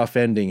pretty rough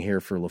ending here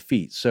for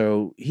Laffite.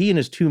 So he and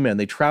his 2 men,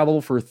 they travel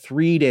for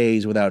 3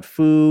 days without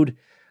food,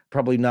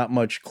 probably not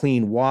much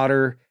clean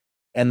water,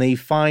 and they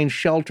find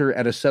shelter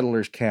at a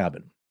settler's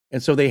cabin.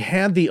 And so they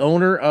had the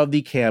owner of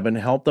the cabin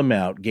help them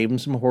out, gave them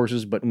some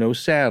horses, but no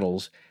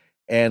saddles.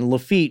 And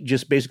Laffite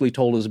just basically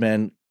told his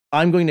men,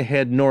 I'm going to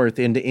head north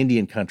into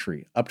Indian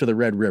country, up to the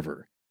Red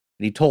River.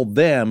 And he told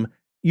them,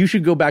 you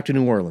should go back to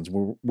New Orleans,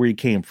 where you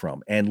came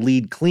from, and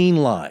lead clean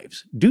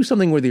lives. Do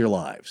something with your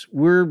lives.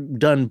 We're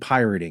done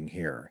pirating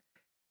here.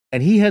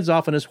 And he heads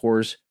off on his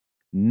horse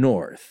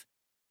north.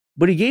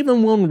 But he gave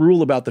them one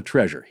rule about the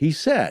treasure. He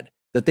said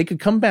that they could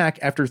come back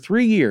after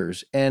 3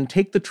 years and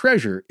take the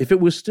treasure if it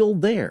was still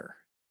there.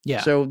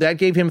 Yeah. So that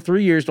gave him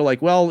 3 years to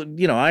like, well,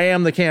 I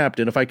am the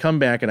captain. If I come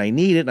back and I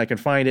need it and I can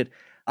find it,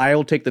 I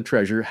will take the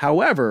treasure.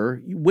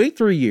 However, you wait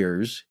 3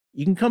 years,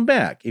 you can come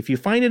back. If you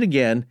find it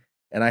again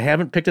and I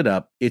haven't picked it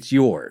up, it's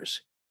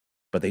yours.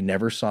 But they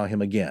never saw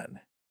him again.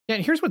 Yeah,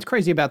 and here's what's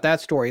crazy about that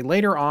story.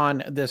 Later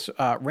on, this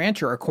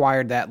rancher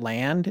acquired that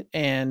land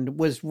and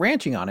was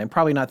ranching on it,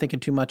 probably not thinking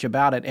too much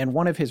about it. And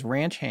one of his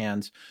ranch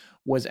hands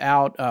was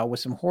out with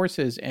some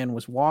horses and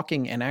was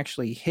walking and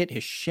actually hit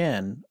his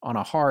shin on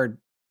a hard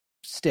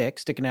stick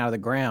sticking out of the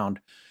ground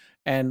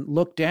and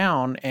looked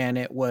down, and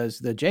it was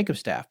the Jacob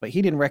staff, but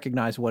he didn't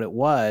recognize what it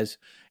was.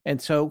 And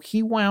so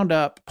he wound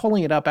up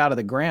pulling it up out of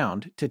the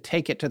ground to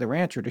take it to the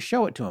rancher to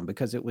show it to him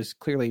because it was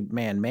clearly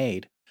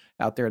man-made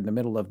out there in the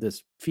middle of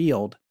this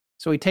field.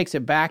 So he takes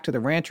it back to the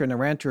rancher, and the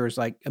rancher is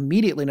like,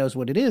 immediately knows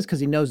what it is because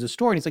he knows the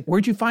story. And he's like,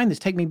 where'd you find this?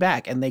 Take me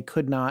back. And they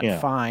could not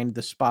find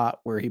the spot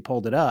where he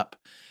pulled it up.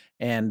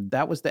 And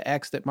that was the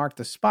X that marked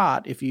the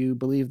spot, if you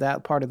believe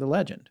that part of the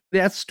legend.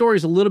 That story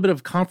is a little bit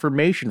of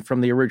confirmation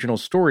from the original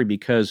story,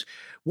 because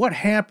what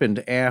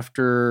happened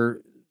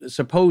after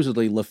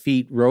supposedly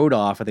Laffite rode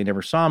off and they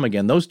never saw him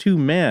again. Those two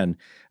men,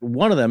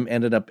 one of them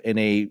ended up in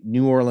a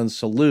New Orleans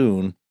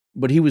saloon,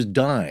 but he was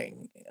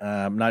dying.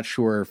 I'm not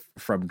sure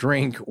from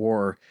drink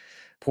or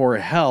poor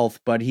health,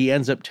 but he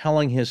ends up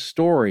telling his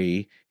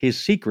story, his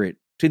secret,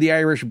 to the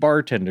Irish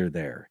bartender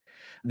there.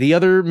 The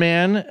other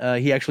man,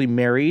 he actually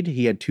married.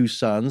 He had 2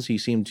 sons. He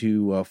seemed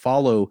to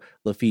follow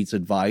Laffite's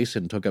advice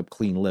and took up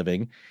clean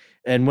living.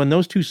 And when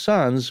those 2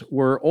 sons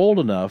were old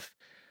enough,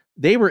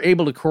 they were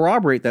able to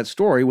corroborate that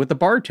story with the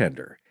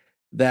bartender,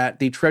 that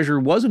the treasure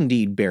was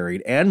indeed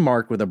buried and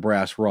marked with a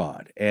brass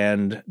rod.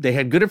 And they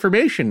had good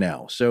information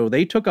now. So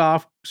they took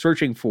off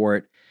searching for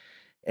it.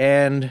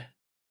 And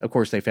of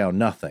course, they found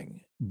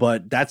nothing.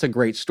 But that's a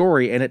great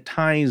story. And it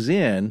ties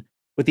in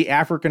with the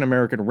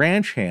African-American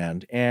ranch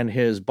hand and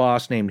his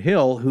boss named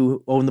Hill,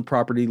 who owned the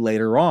property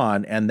later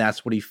on. And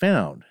that's what he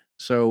found.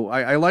 So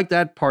I like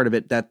that part of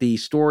it, that the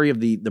story of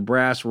the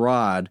brass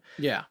rod,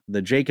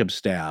 the Jacob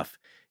staff,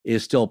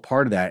 is still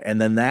part of that.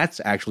 And then that's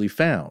actually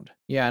found.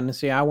 Yeah, and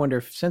see, I wonder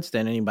if since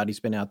then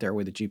anybody's been out there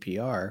with a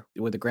GPR,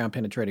 with a ground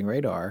penetrating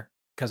radar.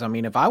 Because, I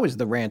mean, if I was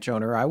the ranch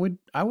owner, I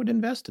would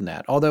invest in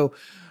that. Although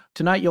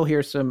tonight you'll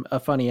hear a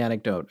funny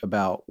anecdote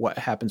about what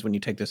happens when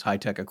you take this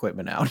high-tech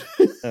equipment out.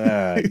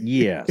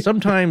 Yeah,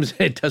 sometimes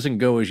it doesn't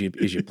go as you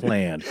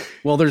planned.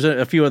 Well, there's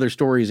a few other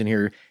stories in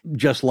here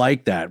just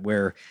like that,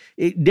 where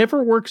it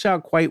never works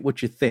out quite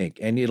what you think,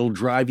 and it'll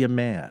drive you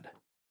mad.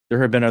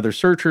 There have been other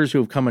searchers who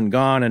have come and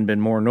gone and been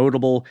more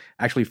notable,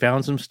 actually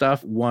found some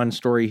stuff. One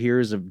story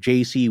here is of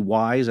J.C.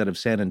 Wise out of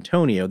San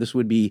Antonio. This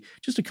would be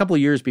just a couple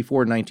of years before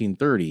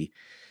 1930.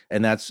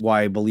 And that's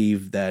why I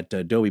believe that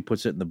Dobie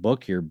puts it in the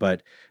book here.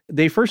 But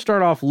they first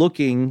start off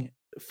looking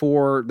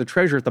for the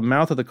treasure at the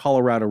mouth of the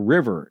Colorado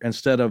River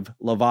instead of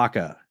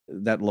Lavaca,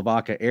 that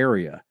Lavaca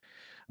area.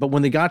 But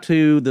when they got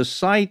to the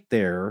site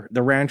there,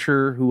 the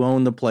rancher who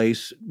owned the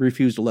place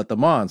refused to let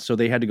them on. So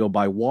they had to go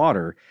by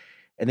water.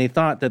 And they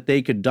thought that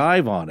they could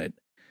dive on it.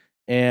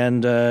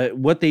 And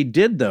what they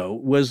did, though,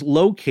 was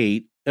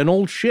locate an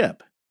old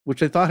ship, which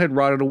they thought had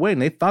rotted away. And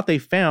they thought they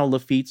found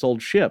Laffite's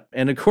old ship.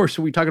 And, of course,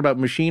 we talk about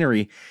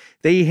machinery.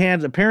 They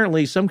had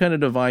apparently some kind of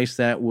device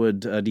that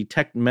would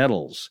detect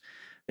metals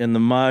in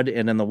the mud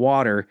and in the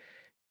water.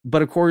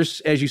 But, of course,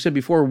 as you said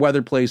before,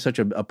 weather plays such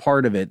a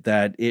part of it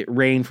that it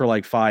rained for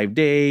like 5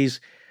 days.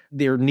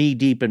 They're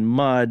knee-deep in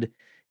mud.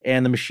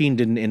 And the machine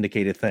didn't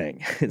indicate a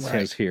thing, it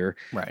says here.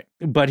 Right.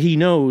 But he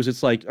knows,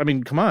 it's like, I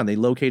mean, come on, they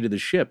located the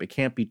ship. It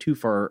can't be too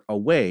far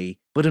away.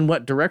 But in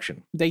what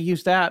direction? They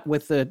used that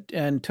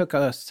and took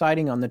a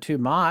sighting on the 2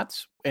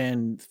 Motts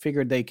and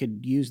figured they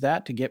could use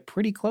that to get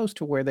pretty close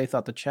to where they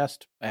thought the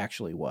chest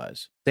actually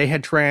was. They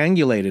had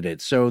triangulated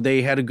it, so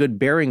they had a good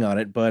bearing on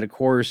it. But of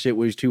course, it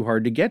was too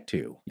hard to get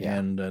to. Yeah.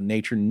 And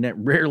nature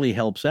rarely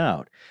helps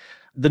out.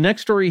 The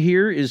next story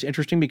here is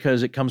interesting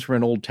because it comes from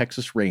an old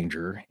Texas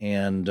Ranger,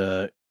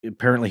 and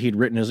apparently he'd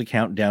written his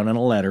account down in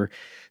a letter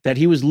that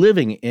he was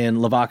living in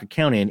Lavaca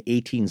County in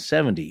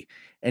 1870,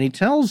 and he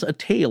tells a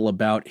tale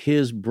about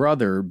his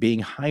brother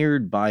being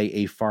hired by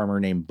a farmer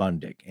named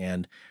Bundick.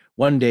 And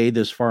one day,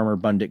 this farmer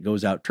Bundick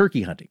goes out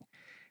turkey hunting,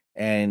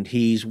 and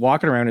he's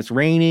walking around. It's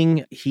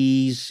raining.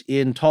 He's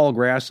in tall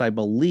grass, I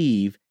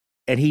believe,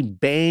 and he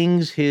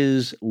bangs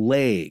his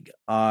leg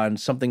on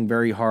something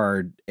very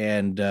hard.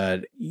 And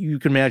you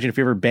can imagine if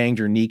you ever banged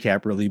your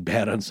kneecap really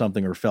bad on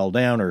something or fell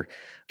down or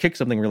kicked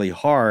something really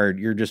hard,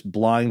 you're just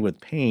blind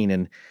with pain.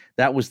 And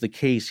that was the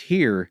case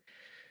here.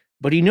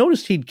 But he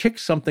noticed he'd kicked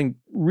something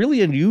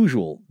really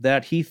unusual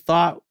that he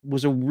thought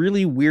was a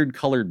really weird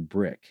colored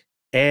brick.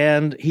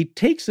 And he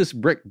takes this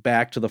brick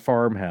back to the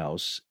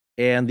farmhouse,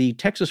 and the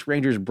Texas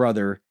Ranger's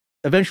brother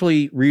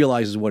eventually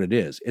realizes what it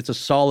is. It's a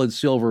solid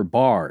silver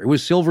bar. It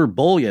was silver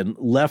bullion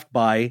left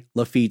by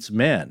Laffite's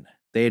men.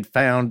 They had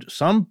found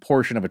some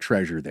portion of a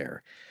treasure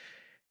there.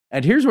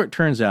 And here's what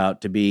turns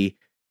out to be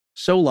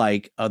so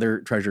like other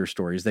treasure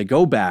stories. They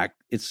go back.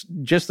 It's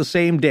just the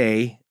same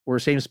day or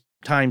same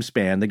time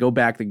span. They go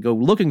back, they go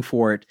looking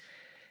for it,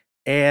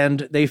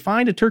 and they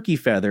find a turkey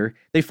feather.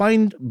 They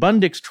find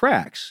Bundick's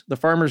tracks, the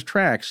farmer's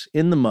tracks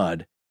in the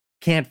mud.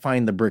 Can't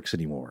find the bricks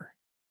anymore.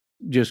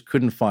 Just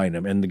couldn't find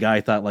them. And the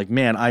guy thought, like,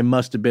 man, I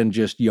must have been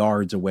just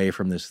yards away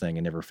from this thing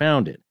and never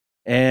found it.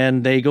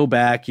 And they go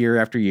back year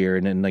after year,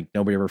 and then like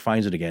nobody ever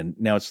finds it again.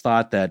 Now it's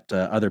thought that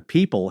other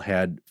people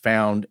had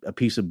found a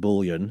piece of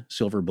bullion,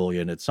 silver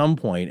bullion, at some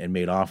point and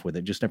made off with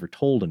it, just never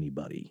told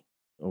anybody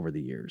over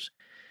the years.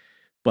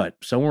 But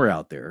somewhere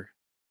out there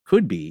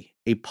could be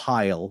a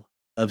pile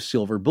of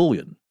silver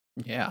bullion.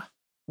 Yeah.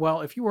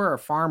 Well, if you were a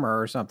farmer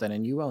or something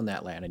and you own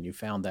that land and you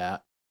found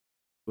that,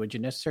 would you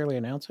necessarily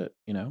announce it,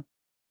 you know?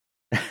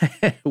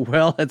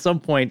 Well, at some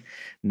point,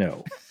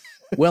 no.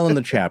 Well, in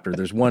the chapter,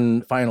 there's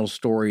one final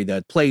story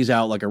that plays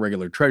out like a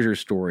regular treasure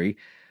story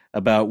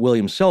about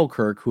William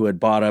Selkirk, who had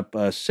bought up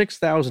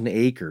 6,000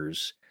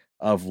 acres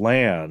of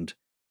land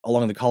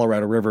along the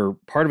Colorado River.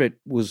 Part of it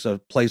was a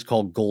place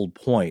called Gold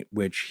Point,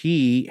 which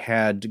he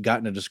had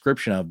gotten a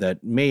description of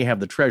that may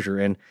have the treasure.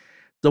 And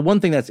the one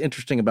thing that's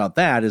interesting about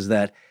that is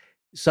that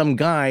some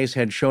guys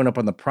had shown up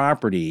on the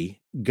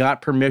property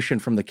got permission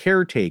from the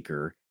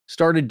caretaker,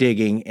 started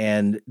digging,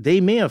 and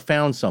they may have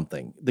found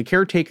something. The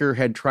caretaker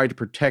had tried to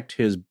protect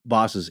his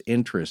boss's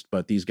interest,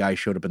 but these guys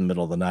showed up in the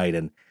middle of the night,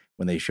 and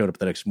when they showed up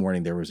the next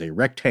morning, there was a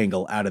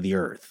rectangle out of the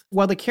earth.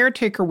 Well, the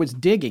caretaker was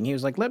digging. He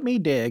was like, let me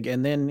dig.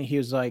 And then he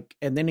was like,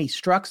 and then he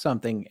struck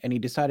something and he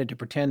decided to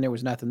pretend there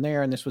was nothing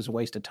there and this was a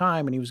waste of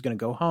time and he was going to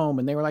go home.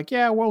 And they were like,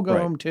 yeah, we'll go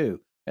home too.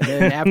 And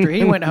then after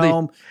he went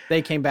home,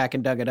 they came back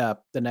and dug it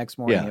up. The next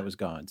morning, it was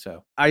gone.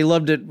 So I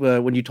loved it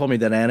when you told me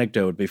that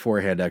anecdote before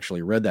I had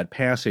actually read that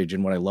passage.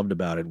 And what I loved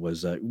about it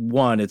was,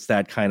 one, it's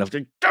that kind of,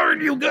 darn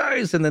you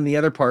guys. And then the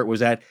other part was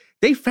that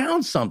they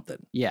found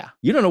something. Yeah.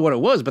 You don't know what it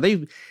was, but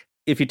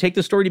if you take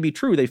the story to be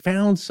true, they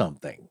found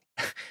something.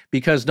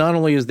 Because not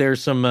only is there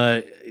some,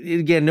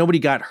 again, nobody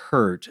got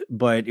hurt,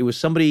 but it was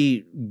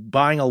somebody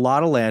buying a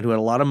lot of land who had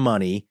a lot of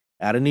money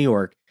out of New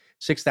York,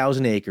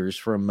 6,000 acres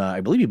from,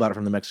 I believe he bought it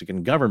from the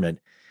Mexican government,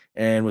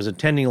 and was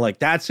intending like,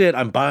 that's it,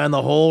 I'm buying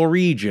the whole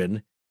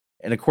region.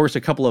 And of course,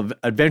 a couple of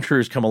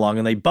adventurers come along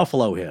and they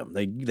buffalo him.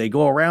 They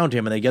go around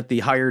him and they get the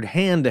hired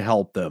hand to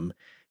help them,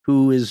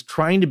 who is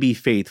trying to be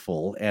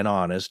faithful and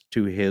honest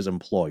to his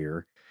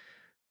employer.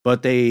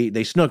 But they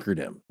snookered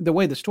him. The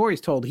way the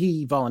story's told,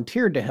 he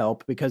volunteered to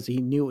help because he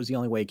knew it was the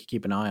only way he could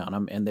keep an eye on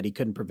him and that he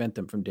couldn't prevent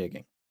them from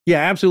digging. Yeah,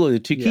 absolutely.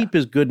 To keep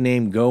his good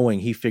name going,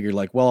 he figured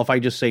like, well, if I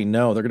just say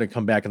no, they're going to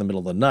come back in the middle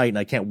of the night and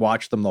I can't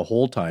watch them the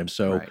whole time.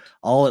 So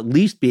I'll at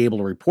least be able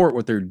to report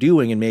what they're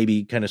doing and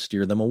maybe kind of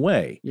steer them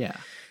away. Yeah.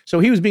 So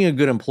he was being a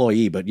good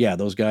employee, but yeah,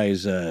 those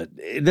guys,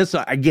 this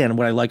again,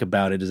 what I like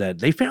about it is that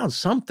they found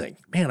something.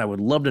 Man, I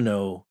would love to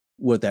know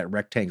what that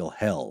rectangle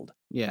held.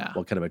 Yeah.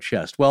 What kind of a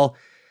chest? Well,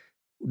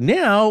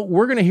 now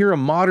we're going to hear a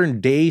modern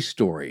day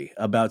story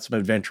about some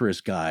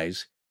adventurous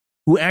guys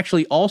who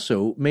actually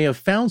also may have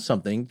found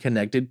something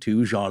connected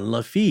to Jean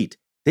Laffite.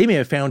 They may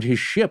have found his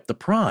ship, the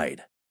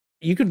Pride.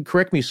 You can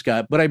correct me,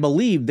 Scott, but I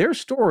believe their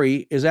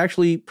story is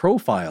actually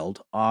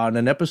profiled on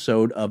an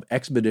episode of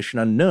Expedition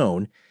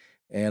Unknown.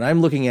 And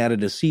I'm looking at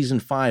it as season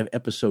 5,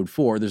 episode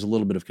 4. There's a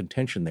little bit of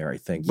contention there, I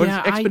think. But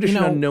it's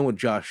Expedition Unknown with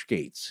Josh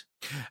Gates.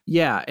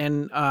 Yeah,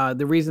 and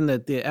the reason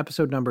that the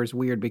episode number is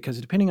weird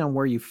because depending on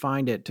where you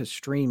find it to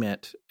stream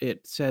it,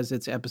 it says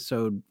it's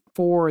episode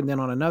 4, and then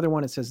on another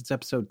one it says it's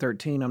episode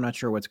 13. I'm not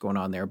sure what's going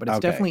on there, but it's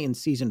definitely in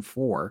season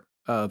 4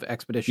 of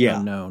Expedition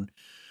Unknown,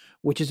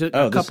 which is a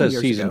couple this says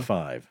years season ago.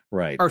 5,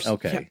 right? Or,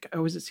 okay.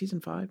 Yeah, is it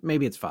season 5?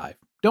 Maybe it's 5.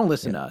 Don't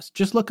listen to us.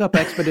 Just look up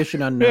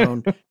Expedition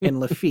Unknown in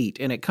Laffite,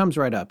 and it comes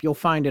right up. You'll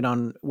find it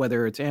on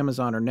whether it's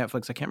Amazon or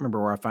Netflix. I can't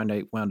remember where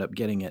I wound up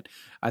getting it.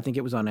 I think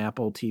it was on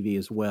Apple TV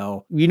as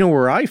well. You know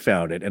where I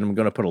found it, and I'm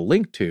going to put a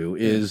link to,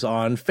 is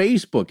on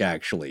Facebook,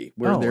 actually,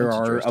 where there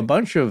are a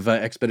bunch of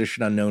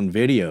Expedition Unknown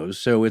videos.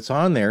 So it's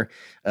on there.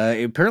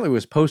 It apparently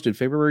was posted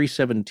February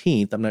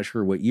 17th. I'm not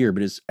sure what year,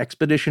 but it's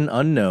Expedition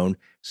Unknown,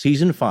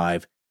 Season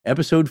 5,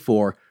 Episode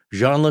 4,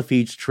 Jean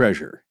Laffite's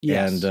Treasure.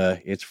 Yes.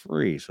 And it's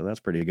free, so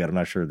that's pretty good. I'm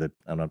not sure that,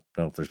 I don't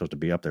know if they're supposed to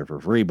be up there for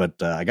free,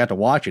 but I got to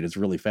watch it. It's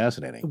really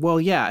fascinating. Well,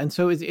 yeah, and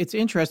so it's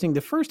interesting.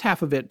 The first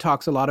half of it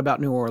talks a lot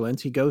about New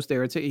Orleans. He goes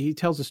there. He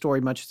tells the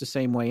story much the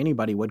same way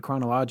anybody would,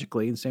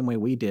 chronologically, the same way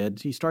we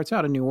did. He starts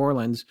out in New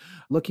Orleans,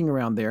 looking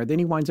around there. Then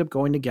he winds up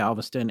going to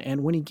Galveston,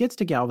 and when he gets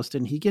to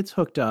Galveston, he gets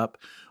hooked up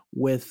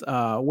with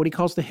what he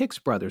calls the Hicks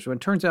brothers. Well, it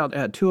turns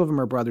out 2 of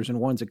them are brothers and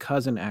one's a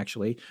cousin,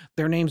 actually.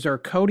 Their names are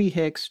Cody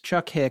Hicks,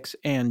 Chuck Hicks,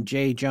 and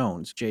Jay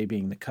Jones, Jay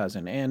being the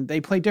cousin. And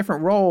they play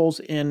different roles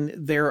in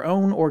their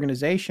own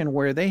organization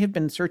where they have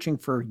been searching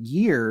for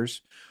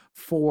years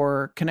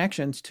for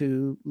connections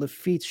to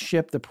Laffite's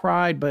ship, the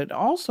Pride, but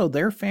also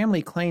their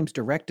family claims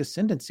direct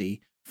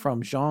descendancy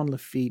from Jean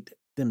Laffite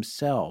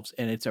themselves.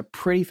 And it's a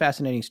pretty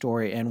fascinating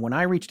story. And when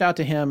I reached out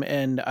to him,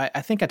 and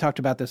I think I talked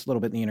about this a little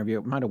bit in the interview,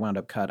 it might have wound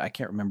up cut, I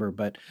can't remember,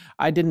 but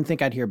I didn't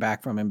think I'd hear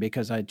back from him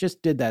because I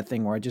just did that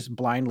thing where I just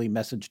blindly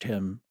messaged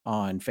him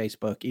on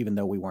Facebook, even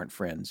though we weren't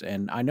friends.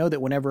 And I know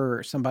that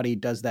whenever somebody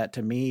does that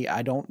to me,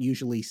 I don't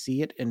usually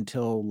see it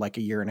until like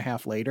a year and a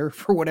half later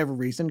for whatever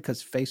reason,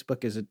 because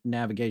Facebook is a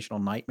navigational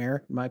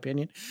nightmare, in my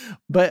opinion.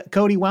 But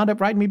Cody wound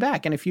up writing me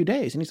back in a few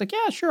days. And he's like,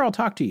 yeah, sure, I'll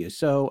talk to you.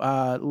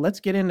 So let's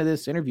get into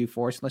this interview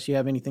for us, unless you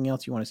have anything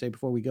else you want to say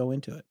before we go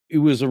into it. It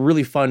was a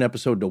really fun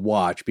episode to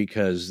watch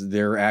because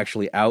they're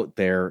actually out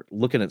there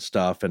looking at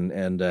stuff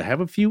and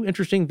have a few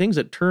interesting things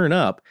that turn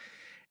up.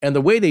 And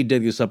the way they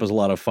dig this up is a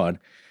lot of fun.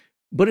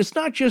 But it's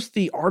not just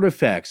the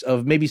artifacts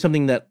of maybe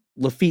something that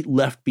Laffite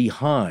left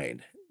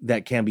behind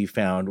that can be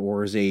found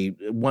or is a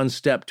one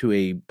step to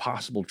a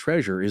possible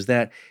treasure, is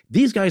that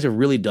these guys have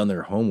really done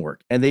their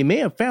homework. And they may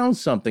have found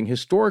something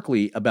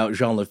historically about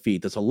Jean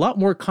Laffite that's a lot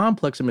more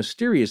complex and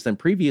mysterious than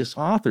previous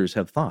authors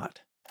have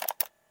thought.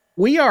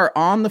 We are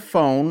on the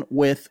phone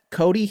with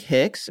Cody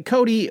Hicks.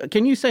 Cody,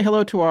 can you say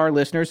hello to our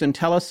listeners and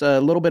tell us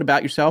a little bit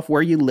about yourself,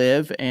 where you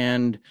live,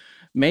 and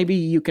maybe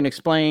you can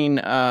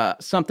explain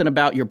something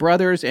about your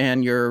brothers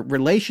and your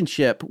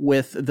relationship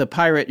with the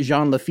pirate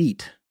Jean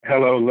Laffite.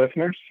 Hello,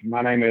 listeners.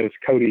 My name is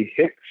Cody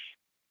Hicks.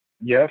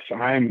 Yes,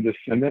 I am a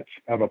descendant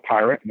of a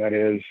pirate, that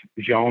is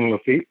Jean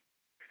Laffite.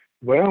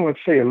 Well, let's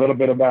see a little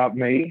bit about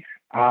me.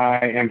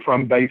 I am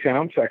from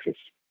Baytown, Texas.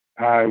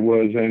 I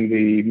was in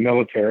the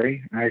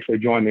military. I actually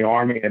joined the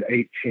Army at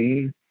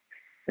 18,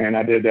 and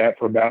I did that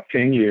for about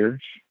 10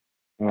 years.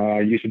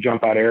 I used to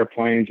jump out of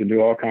airplanes and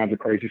do all kinds of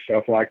crazy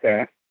stuff like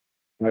that.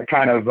 I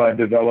kind of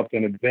developed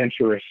an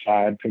adventurous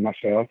side to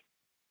myself.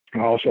 I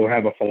also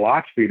have a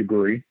philosophy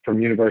degree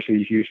from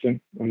University of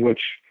Houston, which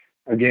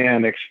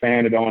again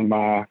expanded on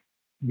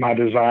my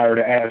desire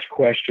to ask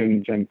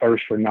questions and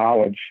thirst for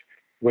knowledge,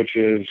 which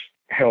has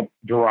helped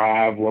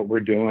drive what we're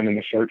doing in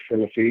the search for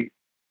Laffite.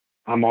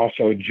 I'm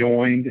also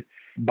joined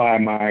by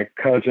my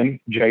cousin,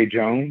 Jay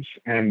Jones,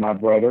 and my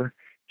brother,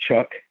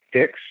 Chuck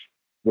Hicks.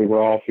 We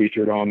were all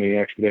featured on the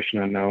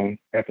Expedition Unknown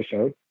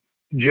episode.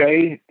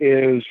 Jay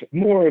is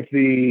more of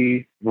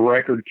the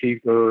record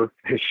keeper,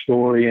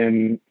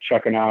 historian.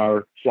 Chuck and I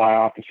are fly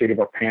off the seat of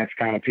our pants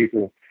kind of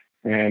people.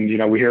 And,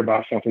 we hear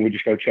about something, we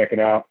just go check it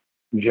out.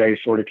 Jay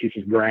sort of keeps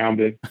us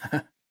grounded.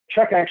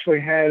 Chuck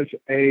actually has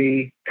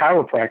a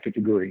chiropractic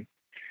degree,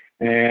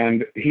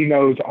 and he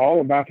knows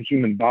all about the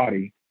human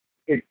body.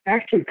 It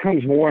actually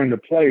comes more into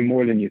play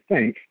more than you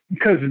think,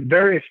 because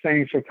various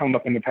things have come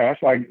up in the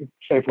past. Like,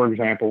 say, for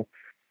example,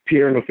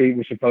 Pierre Laffite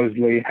was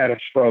supposedly had a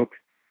stroke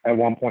at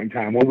one point in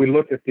time. Well, we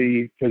looked at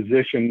the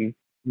physician,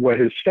 what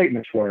his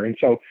statements were. And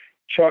so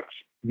Chuck's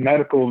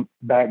medical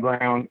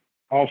background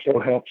also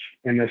helps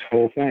in this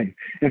whole thing.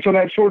 And so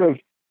that sort of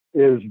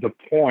is the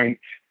point.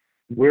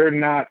 We're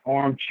not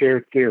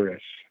armchair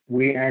theorists.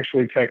 We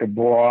actually take a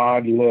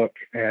broad look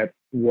at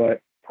what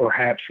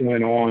perhaps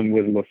went on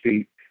with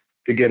Laffite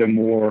to get a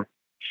more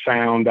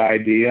sound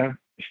idea,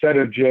 instead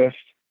of just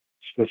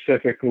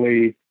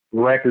specifically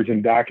records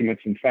and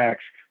documents and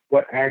facts,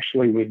 what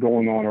actually was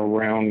going on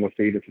around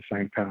Laffite at the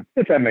same time,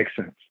 if that makes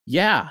sense.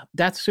 Yeah,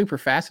 that's super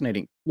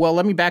fascinating. Well,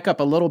 let me back up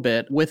a little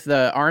bit. With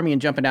the Army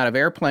and jumping out of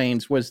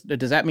airplanes,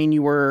 does that mean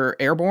you were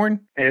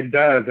airborne? It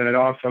does, and it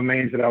also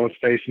means that I was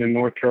stationed in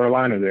North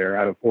Carolina there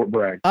out of Fort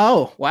Bragg.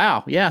 Oh,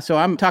 wow. Yeah, so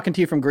I'm talking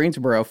to you from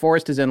Greensboro.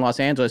 Forrest is in Los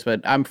Angeles,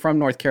 but I'm from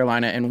North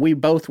Carolina, and we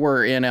both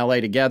were in LA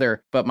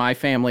together, but my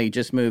family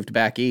just moved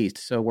back east,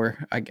 so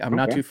I'm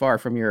not too far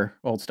from your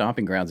old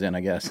stomping grounds then,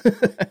 I guess.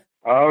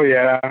 Oh,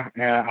 yeah.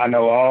 I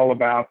know all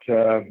about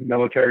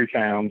military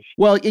towns.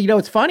 Well,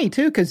 it's funny,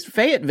 too, because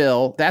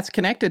Fayetteville, that's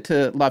connected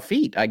to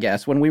Laffite, I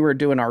guess, when we were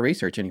doing our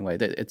research anyway.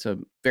 It's a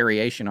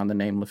variation on the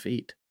name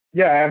Laffite.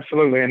 Yeah,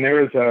 absolutely. And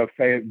there is a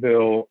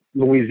Fayetteville,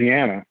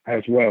 Louisiana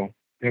as well.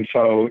 And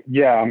so,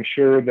 yeah, I'm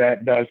sure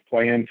that does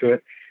play into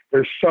it.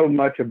 There's so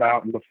much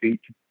about Laffite.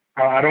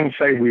 I don't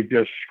say we've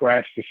just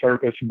scratched the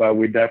surface, but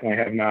we definitely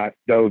have not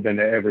dove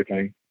into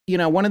everything.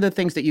 One of the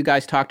things that you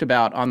guys talked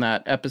about on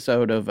that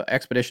episode of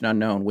Expedition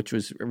Unknown, which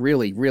was a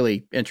really,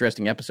 really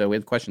interesting episode, we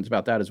have questions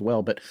about that as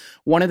well. But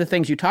one of the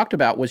things you talked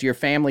about was your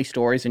family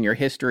stories and your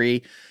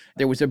history.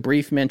 There was a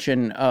brief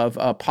mention of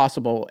a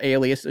possible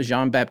alias,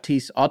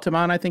 Jean-Baptiste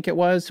Ottoman, I think it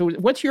was. So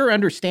what's your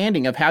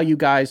understanding of how you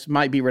guys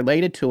might be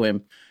related to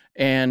him?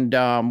 And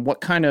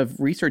what kind of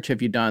research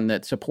have you done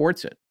that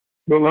supports it?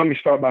 Well, let me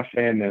start by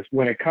saying this.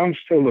 When it comes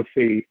to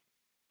Laffite,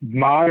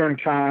 modern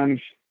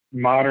times,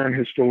 modern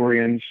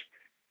historians,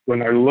 when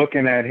they're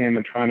looking at him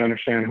and trying to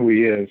understand who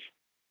he is,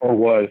 or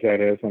was, that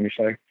is, let me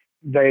say,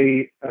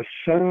 they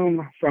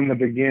assume from the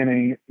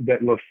beginning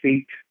that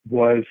Laffite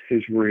was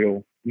his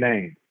real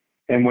name.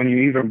 And when you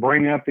even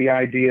bring up the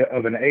idea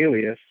of an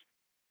alias,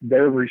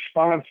 their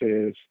response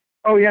is,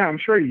 oh yeah, I'm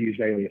sure he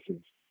used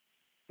aliases.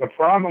 The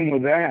problem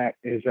with that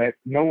is that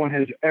no one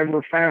has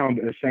ever found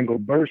a single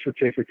birth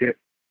certificate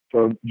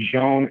for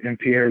Jean and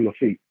Pierre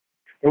Laffite.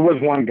 There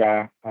was one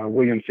guy,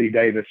 William C.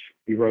 Davis,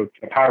 he wrote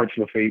Pirates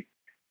Laffite,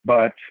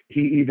 but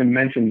he even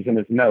mentions in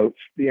his notes,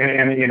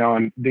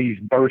 and these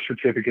birth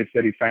certificates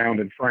that he found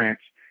in France,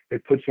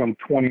 it puts them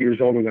 20 years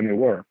older than they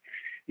were.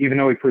 Even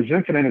though he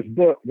presented in his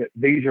book that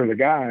these are the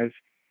guys,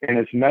 in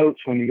his notes,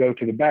 when you go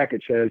to the back,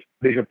 it says,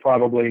 these are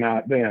probably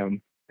not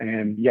them,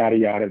 and yada,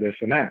 yada, this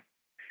and that.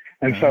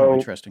 And so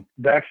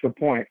that's the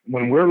point.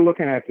 When we're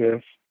looking at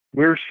this,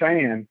 we're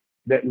saying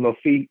that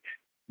Laffite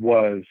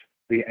was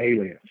the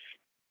alias.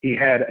 He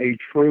had a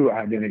true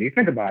identity.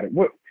 Think about it.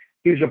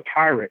 He's a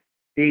pirate.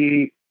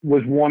 He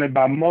was wanted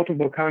by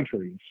multiple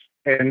countries,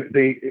 and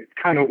the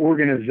kind of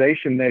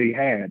organization that he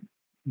had,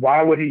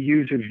 why would he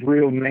use his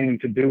real name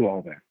to do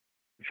all that?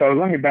 So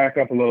let me back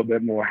up a little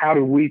bit more. How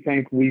do we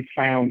think we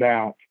found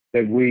out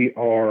that we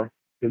are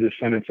the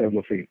descendants of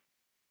Laffite?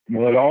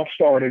 Well, it all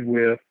started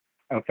with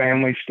a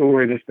family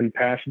story that's been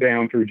passed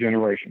down through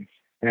generations.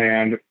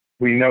 And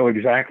we know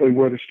exactly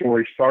where the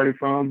story started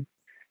from,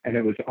 and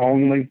it was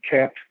only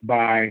kept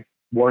by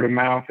word of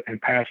mouth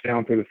and passed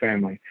down through the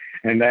family.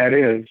 And that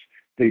is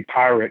the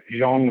pirate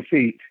Jean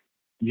Laffite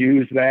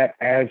used that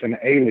as an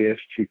alias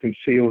to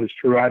conceal his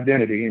true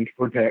identity and to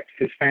protect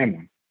his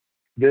family.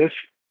 This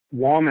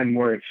woman,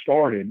 where it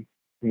started,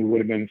 who would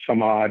have been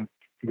some odd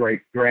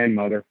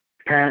great-grandmother,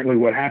 apparently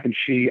what happened,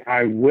 she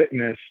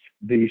eyewitnessed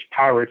these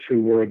pirates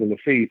who were the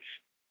Laffites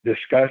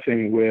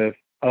discussing with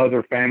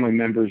other family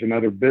members and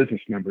other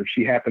business members.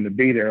 She happened to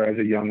be there as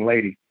a young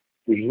lady.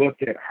 We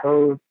looked at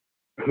her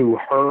who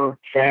her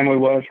family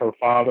was, her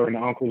father and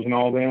uncles and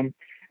all them,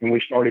 and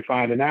we started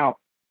finding out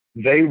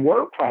they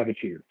were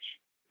privateers.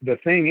 The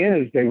thing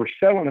is, they were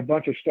selling a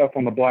bunch of stuff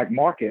on the black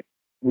market.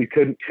 We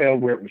couldn't tell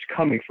where it was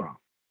coming from.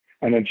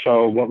 And then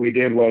so what we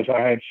did was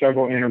I had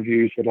several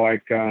interviews with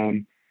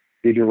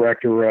the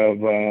director of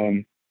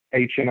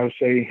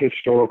HNOC,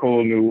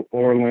 Historical New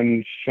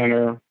Orleans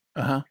Center.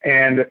 Uh-huh.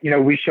 And,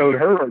 we showed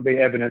her the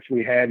evidence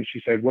we had, and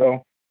she said,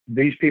 well,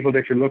 these people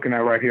that you're looking at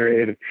right here,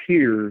 it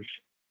appears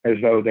as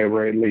though they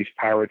were at least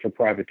pirates or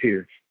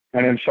privateers.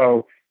 And then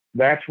so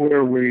that's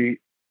where we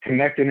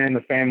connected in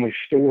the family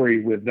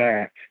story with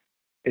that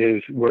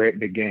is where it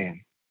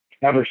began.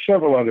 Now, there's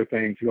several other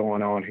things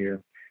going on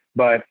here,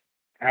 but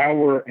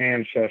our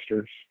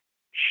ancestors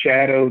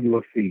shadowed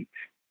Laffite.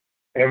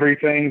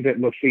 Everything that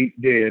Laffite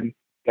did,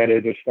 that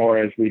is, as far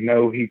as we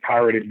know, he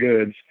pirated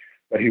goods,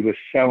 but he was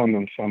selling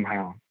them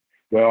somehow.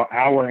 Well,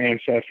 our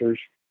ancestors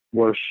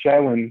were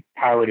selling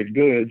pirated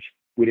goods.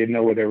 We didn't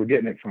know where they were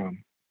getting it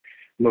from.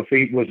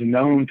 Laffite was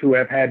known to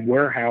have had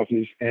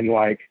warehouses in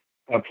like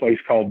a place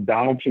called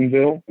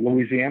Donaldsonville,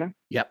 Louisiana.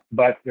 Yep.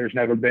 But there's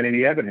never been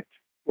any evidence.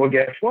 Well,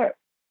 guess what?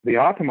 The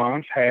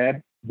Ottomans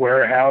had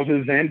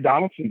warehouses in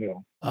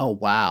Donaldsonville. Oh,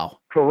 wow.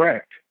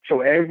 Correct.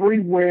 So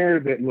everywhere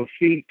that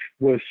Laffite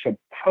was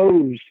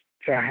supposed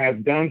to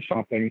have done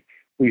something,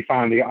 we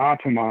find the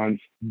Ottomans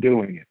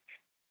doing it.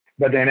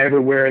 But then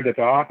everywhere that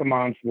the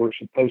Ottomans were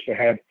supposed to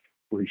have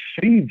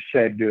received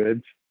said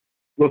goods,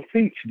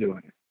 Laffite's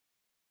doing it.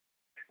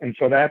 And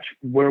so that's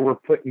where we're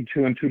putting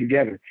two and two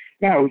together.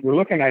 Now, we're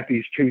looking at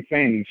these two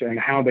things and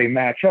how they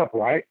match up,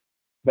 right?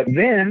 But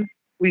then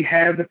we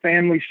have the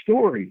family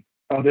story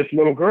of this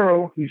little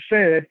girl who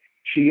said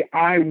she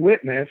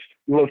eyewitnessed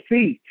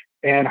Laffite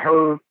and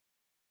her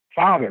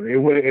father.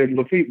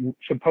 Laffite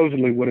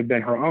supposedly would have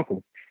been her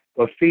uncle.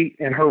 Laffite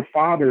and her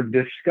father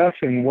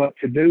discussing what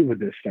to do with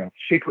this stuff,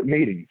 secret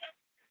meetings.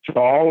 So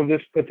all of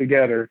this put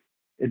together,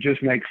 it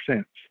just makes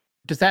sense.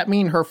 Does that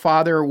mean her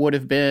father would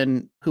have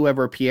been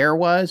whoever Pierre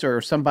was,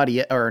 or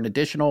somebody, or an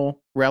additional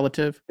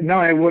relative?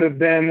 No, it would have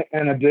been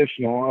an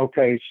additional.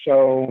 Okay,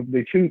 so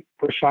the two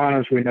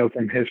personas we know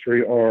from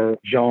history are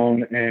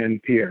Jean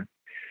and Pierre.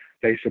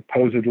 They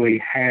supposedly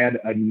had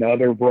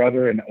another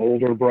brother, an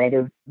older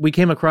brother. We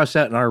came across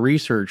that in our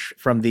research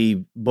from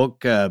the book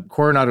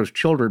Coronado's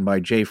Children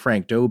by J.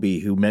 Frank Dobie,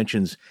 who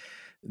mentions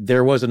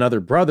there was another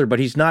brother, but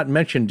he's not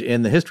mentioned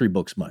in the history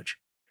books much.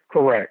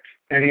 Correct.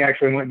 And he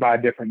actually went by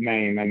a different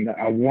name. And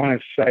I want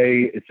to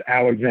say it's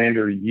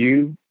Alexander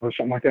Yu or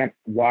something like that,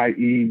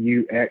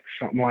 Y-E-U-X,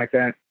 something like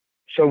that.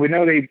 So we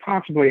know that he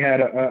possibly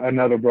had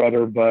another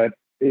brother, but,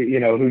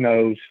 who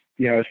knows,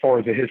 as far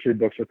as the history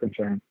books are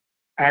concerned.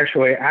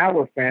 Actually,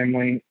 our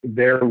family,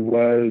 there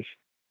was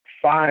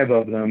 5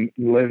 of them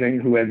living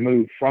who had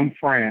moved from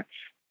France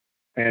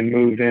and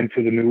moved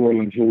into the New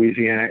Orleans,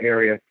 Louisiana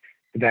area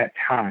at that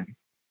time.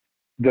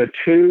 The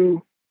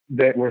 2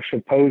 that were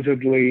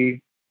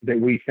supposedly that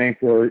we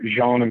think were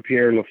Jean and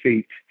Pierre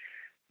Laffite,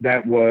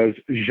 that was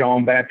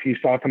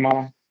Jean-Baptiste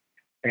Ottoman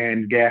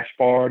and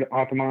Gaspard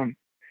Ottoman.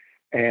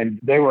 And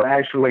they were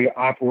actually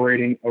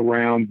operating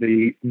around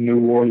the New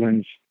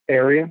Orleans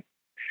area.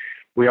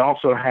 We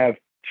also have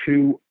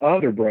 2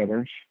 other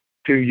brothers,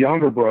 2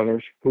 younger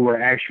brothers, who were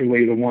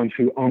actually the ones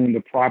who owned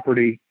the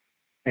property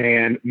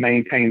and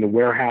maintained the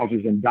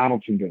warehouses in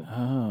Donaldsonville.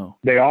 Oh.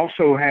 They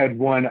also had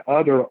one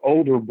other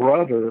older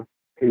brother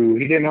who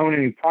he didn't own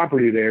any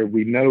property there.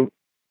 We know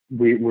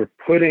we were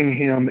putting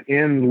him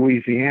in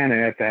Louisiana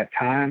at that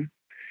time,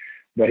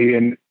 but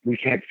we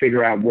can't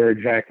figure out where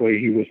exactly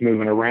he was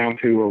moving around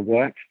to or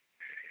what.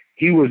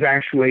 He was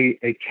actually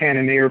a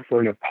cannoneer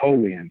for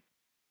Napoleon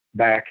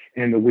back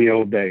in the wee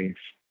old days.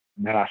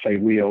 Now I say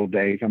wee old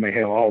days. I mean,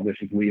 hell, all this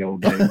is wee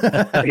old days.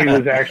 He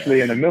was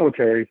actually in the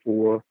military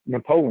for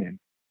Napoleon.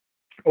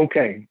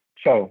 Okay,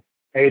 so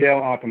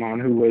Adele Ottoman,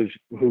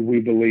 who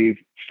we believe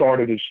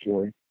started this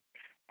story,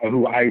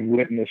 who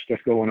eyewitnessed this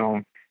going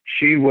on,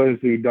 she was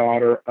the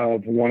daughter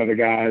of one of the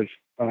guys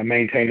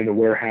maintaining the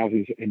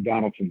warehouses in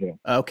Donaldsonville.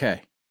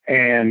 Okay.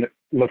 And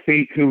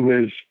Laffite, who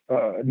was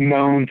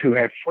known to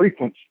have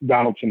frequented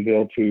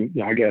Donaldsonville to,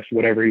 I guess,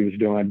 whatever he was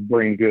doing,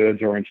 bring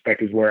goods or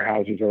inspect his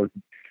warehouses or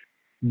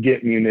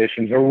get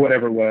munitions or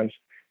whatever it was.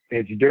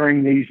 It's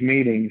during these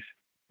meetings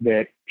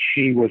that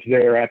she was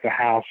there at the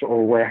house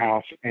or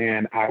warehouse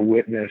and I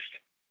witnessed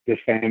this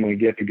family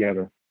get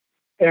together.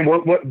 And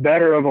what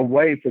better of a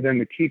way for them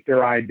to keep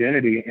their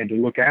identity and to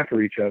look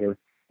after each other?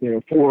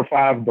 4 or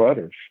 5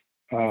 brothers.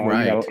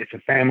 Right. It's a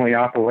family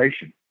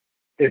operation.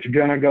 It's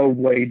going to go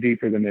way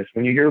deeper than this.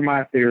 When you hear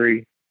my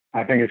theory,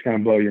 I think it's going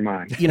to blow your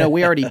mind.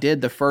 We already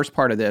did the first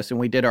part of this, and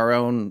we did our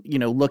own,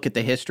 look at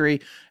the history.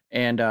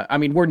 And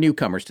we're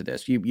newcomers to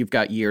this. You've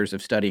got years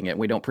of studying it.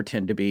 We don't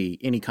pretend to be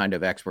any kind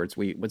of experts.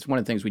 It's one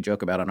of the things we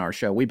joke about on our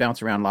show. We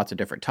bounce around lots of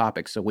different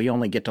topics, so we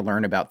only get to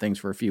learn about things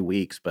for a few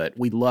weeks, but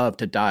we love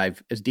to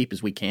dive as deep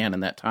as we can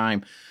in that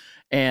time.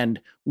 And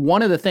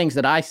one of the things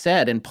that I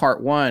said in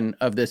part 1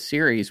 of this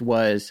series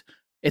was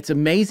It's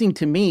amazing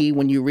to me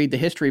when you read the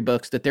history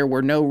books that there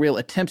were no real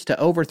attempts to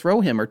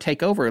overthrow him or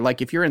take over.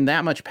 Like if you're in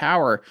that much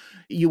power,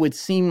 you would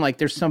seem like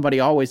there's somebody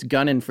always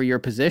gunning for your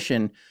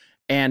position.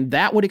 And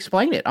that would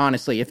explain it,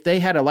 honestly. If they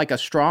had a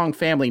strong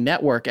family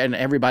network and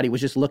everybody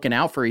was just looking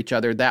out for each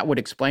other, that would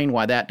explain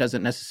why that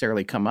doesn't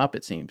necessarily come up,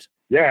 it seems.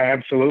 Yeah,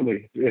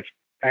 absolutely. It's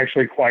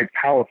actually quite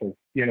powerful,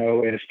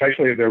 and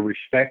especially if they're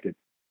respected.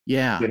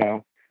 Yeah.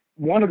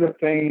 One of the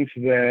things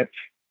that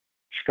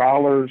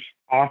scholars,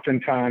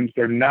 oftentimes,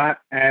 they're not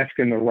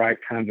asking the right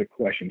kinds of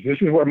questions. This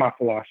is where my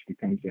philosophy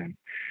comes in.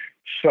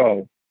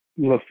 So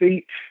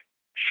Laffite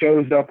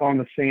shows up on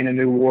the scene in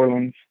New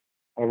Orleans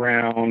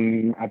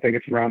I think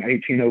it's around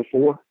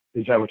 1804.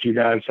 Is that what you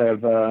guys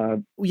have?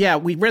 Yeah,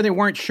 we really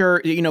weren't sure,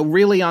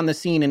 really on the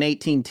scene in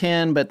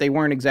 1810, but they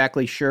weren't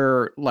exactly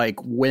sure,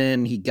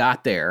 when he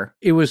got there.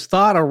 It was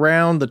thought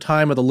around the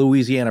time of the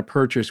Louisiana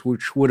Purchase,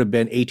 which would have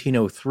been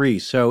 1803.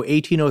 So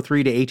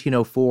 1803 to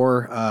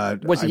 1804.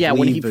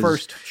 When he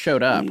first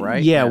showed up,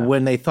 right? Yeah,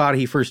 when they thought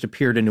he first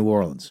appeared in New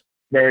Orleans.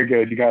 Very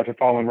good. You guys are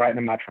falling right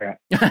into my trap.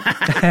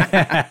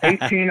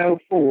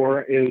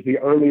 1804 is the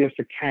earliest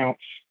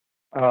accounts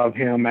of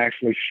him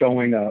actually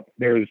showing up.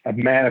 There's a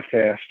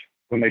manifest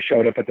when they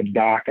showed up at the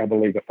dock, I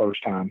believe, the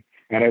first time.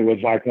 And it was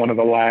like one of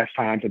the last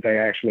times that they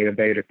actually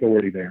obeyed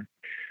authority there.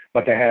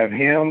 But they have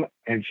him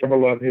and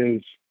several of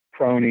his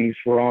cronies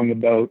were on the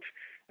boat,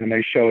 and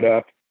they showed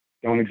up.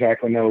 Don't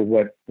exactly know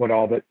what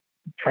all that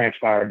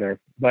transpired there.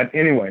 But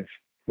anyways,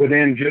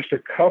 within just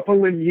a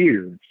couple of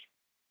years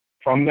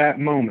from that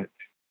moment,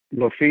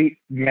 Laffite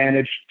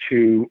managed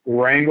to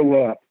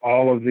wrangle up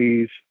all of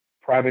these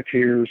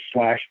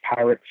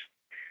privateers/pirates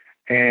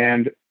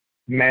and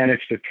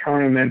managed to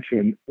turn them into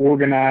an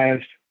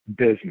organized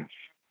business.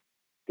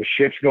 The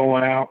ships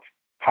going out,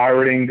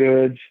 pirating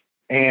goods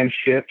and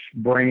ships,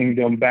 bringing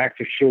them back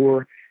to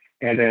shore.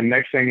 And then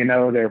next thing you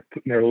know, they're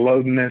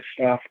loading this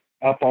stuff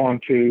up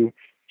onto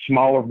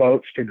smaller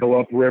boats to go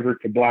upriver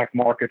to black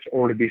markets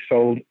or to be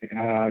sold,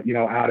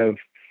 out of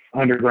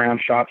underground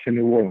shops in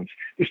New Orleans.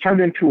 It's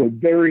turned into a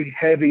very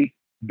heavy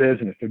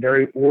business, a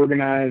very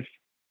organized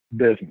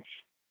business.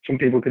 Some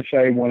people could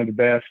say one of the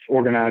best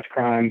organized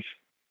crimes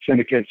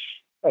syndicates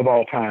of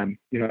all time,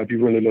 if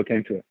you really look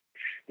into it.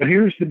 But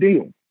here's the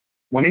deal.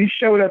 When he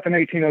showed up in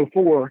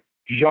 1804,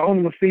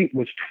 Jean Laffite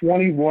was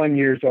 21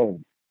 years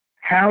old.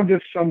 How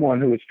does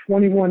someone who is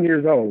 21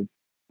 years old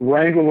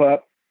wrangle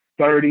up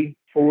 30,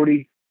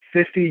 40,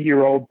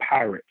 50-year-old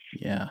pirates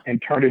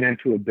and turn it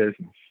into a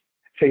business?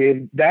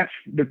 See, that's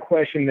the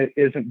question that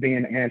isn't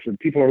being answered.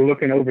 People are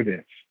looking over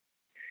this.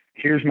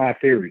 Here's my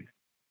theory.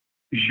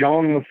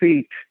 Jean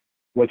Laffite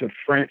was a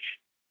French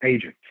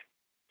agent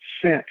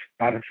sent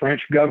by the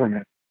French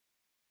government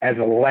as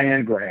a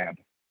land grab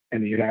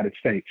in the United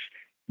States.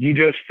 You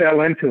just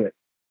fell into it.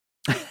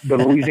 The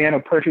Louisiana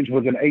Purchase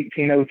was in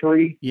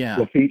 1803.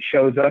 Laffite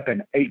shows up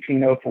in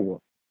 1804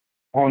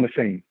 on the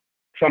scene,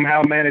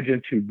 somehow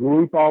managing to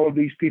group all of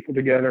these people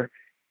together,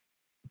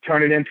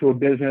 turn it into a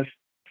business,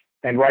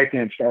 and right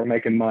then start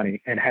making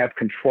money and have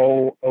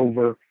control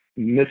over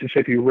the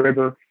Mississippi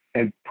River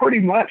and pretty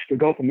much the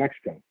Gulf of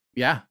Mexico.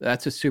 Yeah,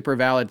 that's a super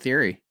valid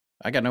theory.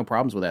 I got no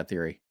problems with that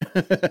theory.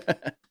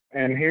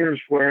 And here's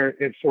where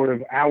it's sort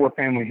of our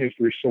family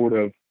history sort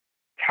of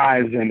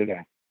ties into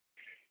that.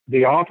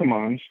 The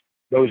Ottomans,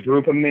 those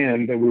group of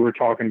men that we were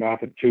talking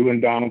about, the two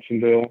in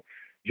Donaldsonville,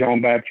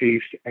 Jean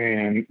Baptiste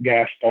and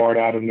Gaspard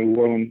out of New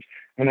Orleans.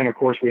 And then, of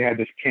course, we had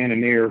this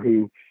cannoneer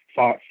who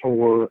fought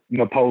for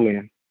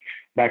Napoleon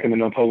back in the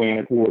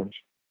Napoleonic Wars.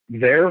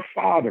 Their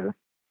father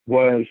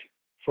was,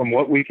 from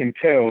what we can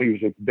tell, he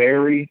was a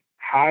very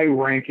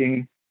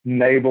high-ranking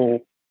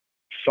naval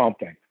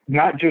something.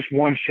 Not just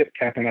one ship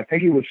captain. I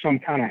think he was some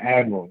kind of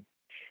admiral,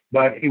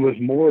 but he was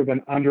more of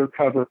an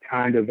undercover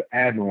kind of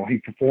admiral. He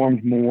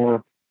performed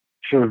more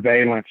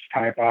surveillance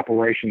type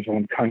operations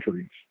on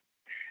countries.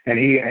 And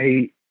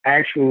he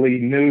actually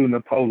knew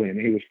Napoleon.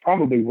 He was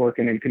probably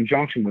working in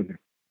conjunction with him.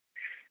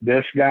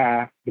 This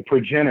guy, the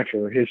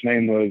progenitor, his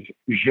name was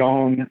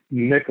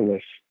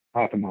Jean-Nicolas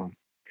Ottoman.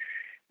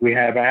 We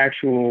have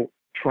actual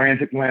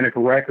transatlantic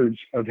records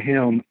of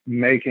him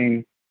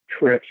making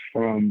trips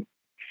from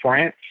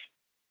France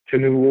to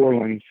New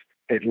Orleans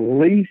at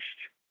least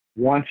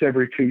once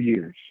every 2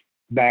 years,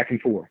 back and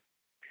forth.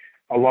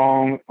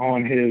 Along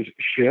on his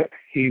ship,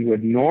 he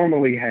would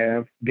normally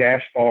have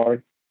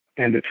Gaspard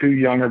and the two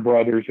younger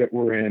brothers that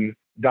were in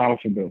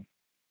Donaldsonville.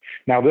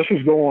 Now, this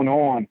was going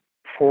on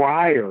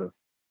prior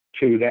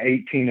to the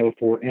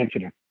 1804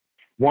 incident.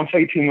 Once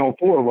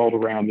 1804 rolled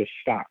around, this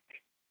stopped.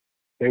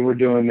 They were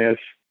doing this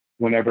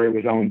whenever it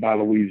was owned by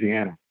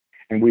Louisiana.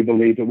 And we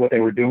believe that what they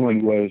were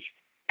doing was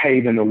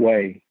paving the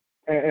way.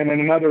 And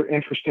another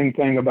interesting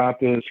thing about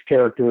this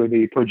character,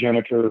 the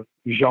progenitor,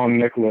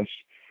 Jean-Nicolas,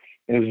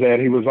 is that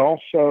he was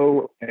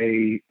also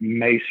a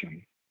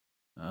Mason.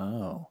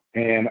 Oh.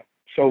 And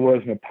so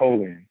was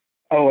Napoleon.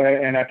 Oh,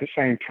 and at the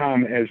same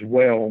time as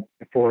well,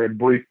 for a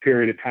brief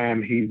period of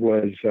time, he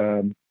was,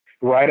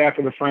 right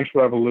after the French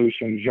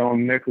Revolution,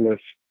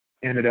 Jean-Nicolas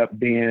ended up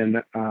being,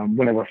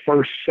 when they were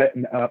first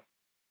setting up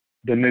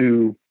the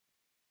new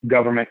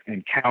government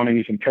and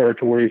counties and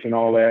territories and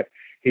all that.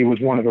 He was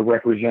one of the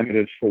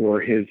representatives for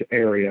his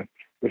area,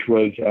 which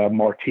was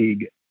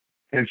Martigues.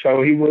 And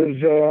so he was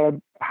a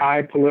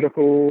high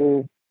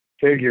political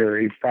figure.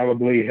 He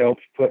probably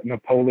helped put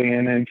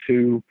Napoleon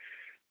into,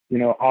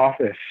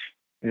 office.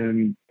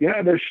 And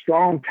there's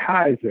strong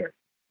ties there.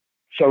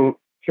 So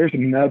here's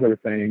another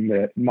thing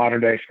that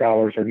modern day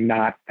scholars are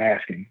not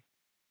asking.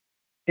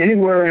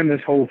 Anywhere in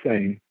this whole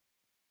thing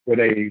where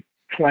they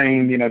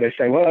claim, they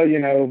say, well,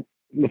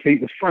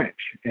 Laffite was French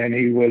and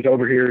he was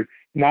over here.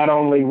 Not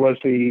only was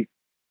he,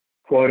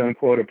 quote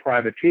unquote, a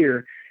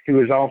privateer, he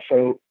was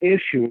also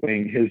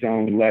issuing his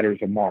own letters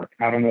of marque.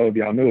 I don't know if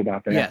y'all knew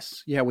about that.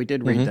 Yes. Yeah, we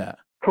did read that.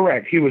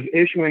 Correct. He was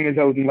issuing his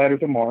own letters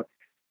of marque.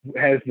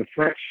 Has the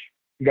French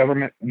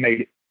government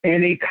made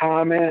any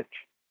comment,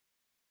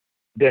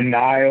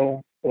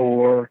 denial,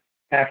 or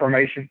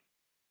affirmation?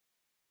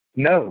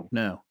 No,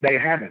 they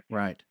haven't.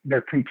 Right.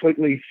 They're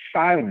completely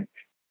silent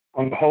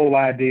on the whole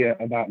idea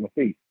about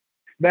Laffite.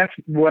 That's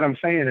what I'm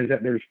saying, is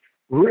that there's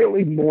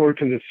really more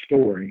to this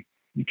story.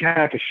 You kind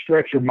of have to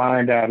stretch your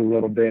mind out a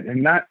little bit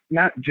and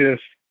not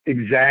just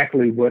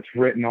exactly what's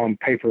written on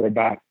paper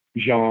about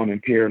Jean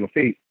and Pierre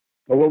Laffite,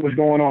 but what was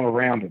going on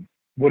around him,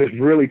 what is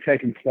really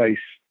taking place.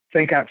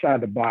 Think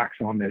outside the box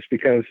on this,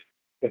 because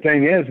the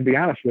thing is, to be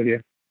honest with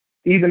you,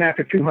 even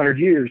after 200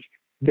 years,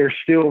 they're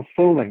still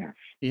fooling us.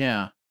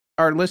 Yeah.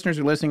 Our listeners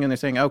are listening and they're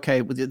saying,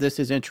 okay, this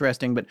is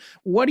interesting, but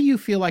what do you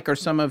feel like are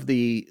some of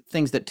the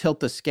things that tilt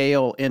the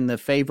scale in the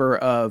favor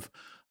of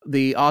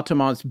the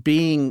Ottomans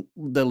being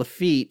the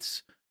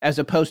Laffites as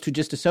opposed to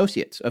just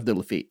associates of the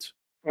Laffites?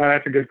 Well,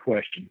 that's a good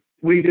question.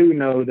 We do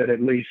know that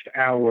at least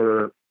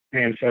our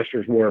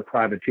ancestors were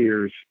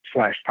privateers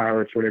 /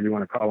 pirates, whatever you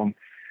want to call them,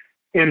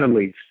 in the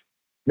least.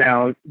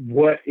 Now,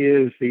 what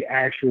is the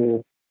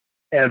actual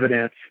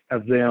evidence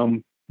of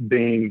them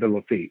being the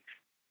Laffites?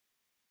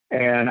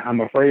 And I'm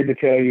afraid to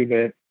tell you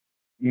that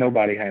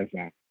nobody has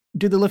that.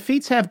 Do the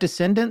Laffites have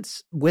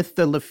descendants with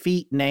the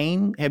Laffite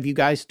name? Have you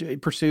guys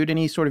pursued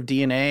any sort of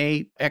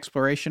DNA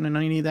exploration in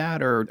any of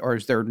that, or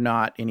is there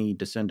not any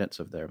descendants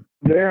of them?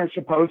 There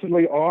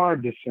supposedly are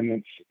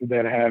descendants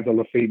that have the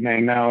Laffite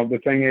name. Now, the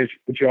thing is,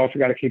 what you also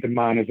got to keep in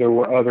mind is there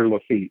were other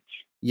Laffites.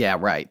 Yeah,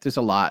 right. There's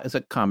a lot. It's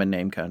a common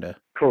name, kind of.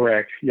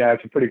 Correct. Yeah,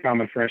 it's a pretty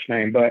common French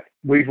name, but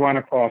we've run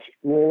across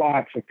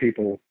lots of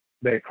people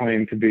that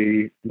claim to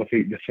be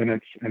Laffite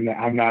descendants, and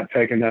I'm not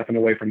taking nothing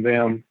away from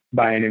them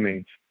by any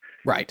means.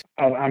 Right.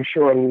 I'm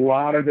sure a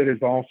lot of it is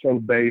also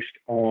based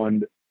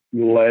on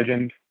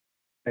legend,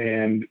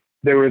 and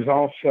there is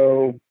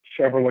also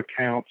several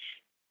accounts,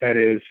 that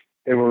is,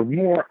 they were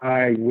more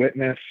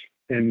eyewitness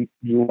and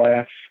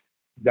less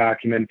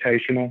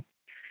documentational,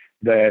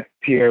 that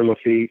Pierre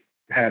Laffite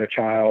had a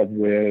child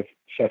with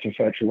such and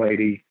such a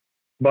lady,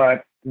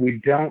 but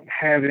we don't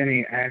have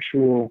any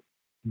actual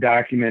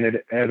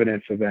documented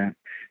evidence of that.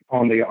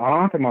 On the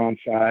Ottoman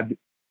side,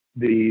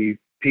 the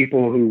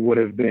people who would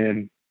have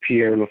been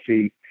Pierre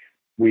Laffite,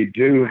 we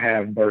do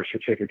have birth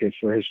certificates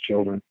for his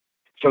children.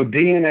 So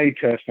DNA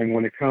testing,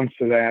 when it comes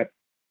to that,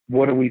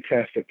 what do we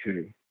test it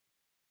to?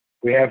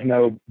 We have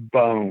no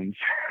bones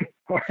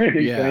or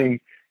anything,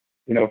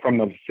 from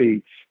the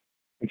Laffites.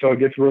 And so it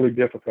gets really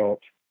difficult.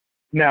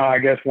 Now, I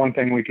guess one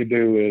thing we could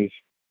do is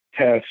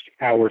test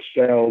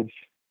ourselves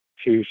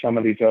to some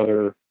of these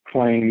other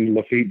claimed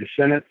Laffite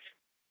descendants.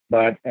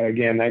 But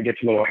again, that gets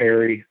a little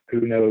hairy.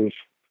 Who knows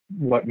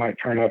what might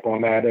turn up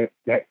on that?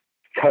 That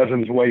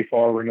cousin's way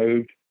far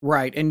removed.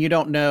 Right. And you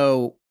don't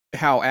know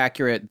how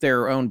accurate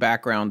their own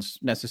backgrounds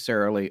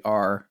necessarily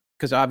are.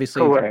 Because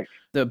obviously,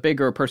 the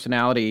bigger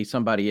personality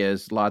somebody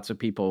is, lots of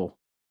people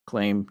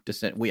claim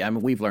descent.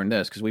 We've learned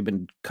this because we've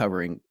been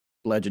covering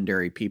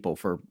legendary people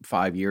for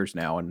 5 years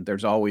now. And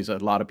there's always a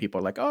lot of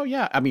people like, oh,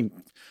 yeah. I mean,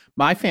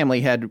 my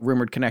family had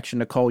rumored connection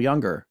to Cole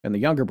Younger and the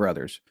Younger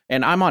brothers.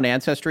 And I'm on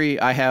Ancestry.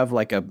 I have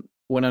like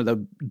one of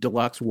the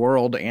deluxe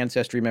world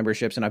Ancestry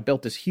memberships, and I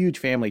built this huge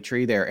family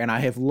tree there. And I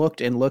have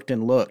looked and looked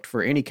and looked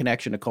for any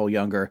connection to Cole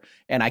Younger,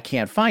 and I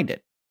can't find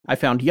it. I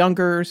found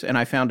Youngers and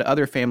I found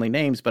other family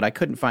names, but I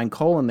couldn't find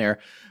Cole in there.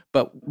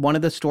 But one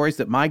of the stories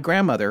that my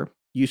grandmother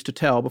used to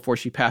tell before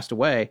she passed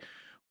away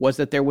was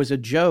that there was a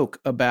joke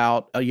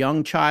about a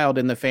young child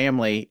in the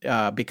family,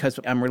 because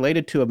I'm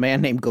related to a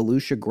man named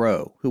Galusha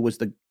Grow, who was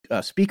the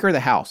Speaker of the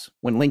House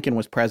when Lincoln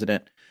was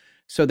president.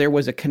 So there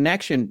was a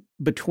connection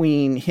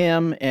between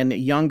him and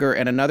Younger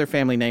and another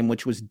family name,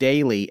 which was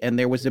Daly. And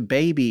there was a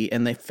baby,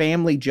 and the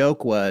family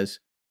joke was,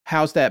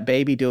 how's that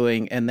baby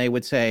doing? And they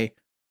would say,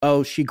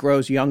 oh, she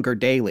grows younger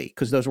daily,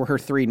 because those were her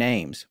three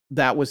names.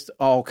 That was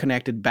all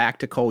connected back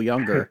to Cole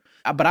Younger.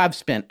 But I've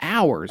spent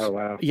hours. Oh,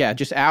 wow. Yeah,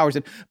 just hours.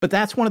 But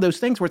that's one of those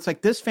things where it's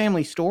like this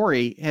family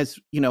story has,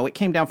 it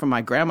came down from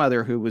my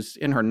grandmother, who was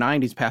in her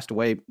 90s, passed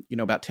away,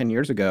 about 10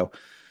 years ago.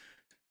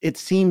 It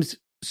seems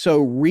so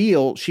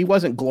real. She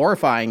wasn't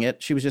glorifying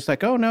it. She was just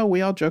like, oh, no,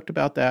 we all joked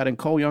about that. And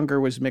Cole Younger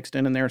was mixed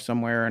in there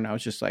somewhere. And I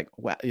was just like,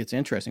 wow, it's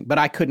interesting. But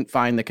I couldn't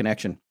find the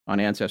connection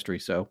on Ancestry.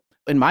 So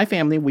In my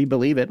family, we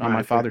believe it on my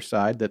Okay. father's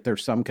side that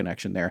there's some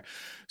connection there.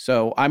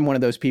 So I'm one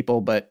of those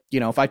people, but,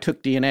 if I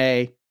took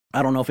DNA,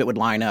 I don't know if it would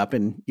line up,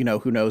 and,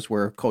 who knows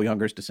where Cole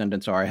Younger's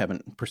descendants are. I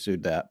haven't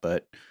pursued that,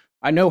 but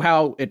I know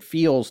how it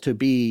feels to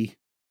be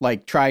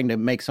like trying to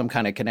make some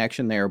kind of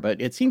connection there.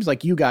 But it seems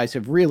like you guys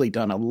have really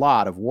done a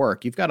lot of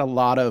work. You've got a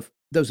lot of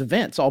those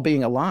events all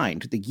being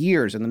aligned, the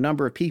years and the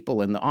number of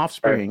people and the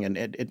offspring, and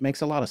it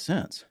makes a lot of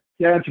sense.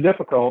 Yeah, it's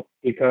difficult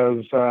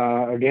because,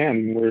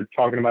 again, we're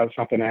talking about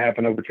something that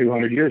happened over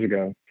 200 years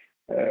ago,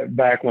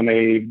 back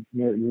when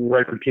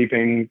record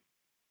keeping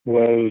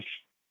was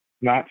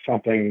not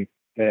something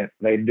that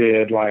they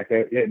did. Like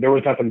there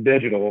was nothing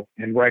digital,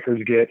 and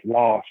records get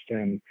lost,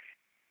 and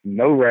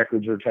no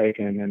records are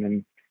taken. And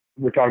then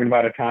we're talking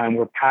about a time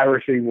where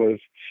piracy was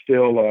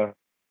still a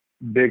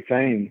big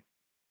thing,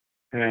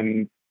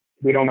 and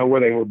we don't know where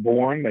they were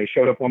born. They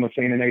showed up on the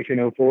scene in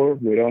 1804.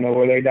 We don't know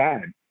where they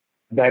died.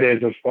 That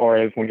is as far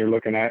as when you're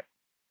looking at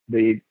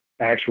the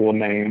actual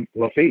name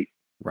Laffite.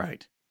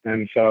 Right.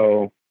 And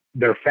so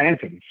they're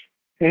phantoms.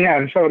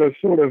 And so to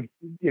sort of,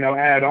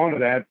 add on to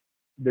that,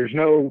 there's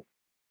no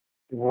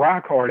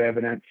rock hard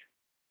evidence.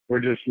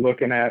 We're just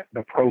looking at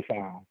the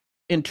profile.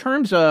 In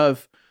terms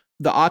of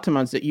the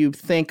Ottomans that you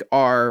think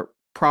are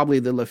probably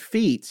the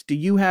Laffites, do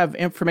you have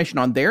information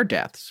on their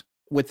deaths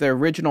with their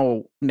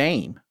original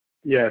name?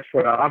 Yes,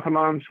 for the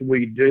Ottomans,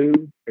 we do,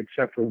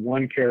 except for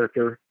one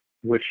character,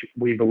 which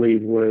we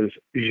believe was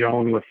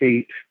Jean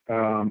Laffite,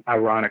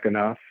 ironic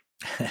enough.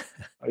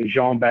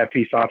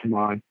 Jean-Baptiste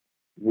Ottoman,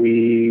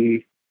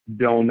 we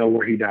don't know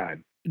where he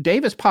died.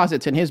 Davis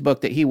posits in his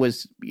book that he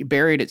was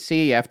buried at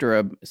sea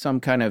after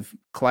some kind of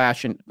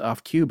clash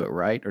off Cuba,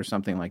 right? Or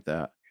something like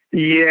that.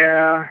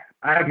 Yeah,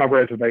 I have my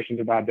reservations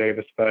about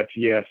Davis, but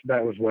yes,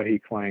 that was what he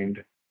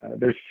claimed.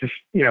 There's just,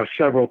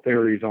 several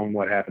theories on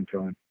what happened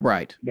to him.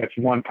 Right. That's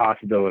one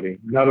possibility.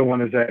 Another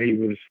one is that he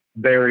was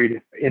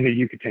buried in the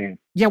Yucatan.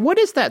 Yeah, what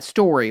is that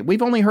story?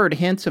 We've only heard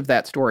hints of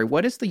that story.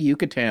 What is the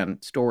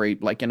Yucatan story,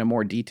 like in a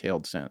more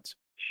detailed sense?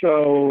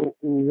 So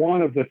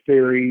one of the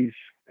theories,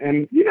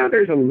 and,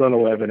 there's a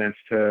little evidence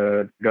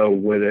to go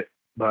with it,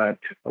 but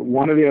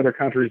one of the other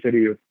countries that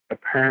he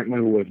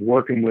apparently was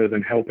working with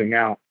and helping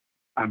out,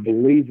 I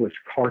believe, was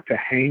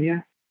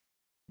Cartagena.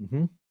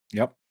 Mm-hmm.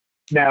 Yep.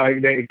 Now,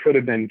 it could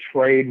have been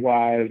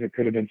trade-wise. It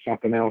could have been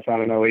something else. I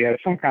don't know. He had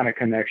some kind of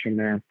connection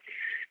there.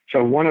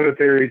 So one of the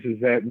theories is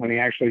that when he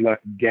actually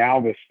left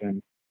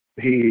Galveston,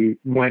 he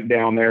went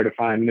down there to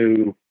find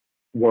new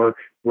work,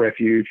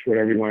 refuge,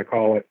 whatever you want to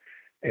call it.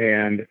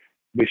 And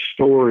the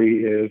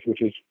story is,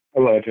 which is a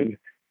legend,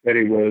 that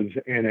he was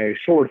in a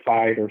sword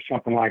fight or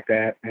something like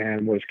that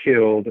and was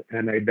killed,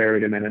 and they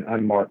buried him in an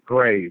unmarked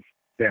grave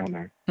down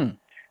there.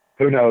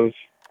 Who knows?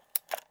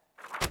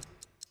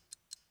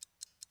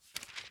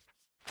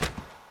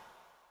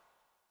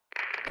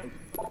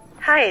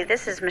 Hi,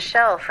 this is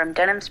Michelle from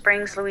Denham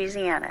Springs,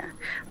 Louisiana.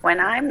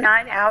 When I'm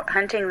not out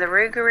hunting the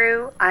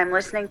Rougarou, I'm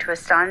listening to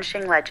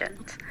Astonishing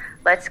Legends.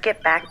 Let's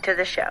get back to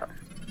the show.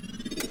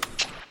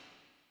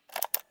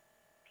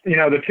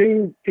 The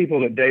two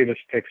people that Davis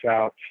picks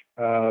out,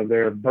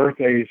 their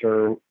birthdays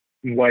are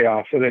way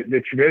off. So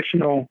the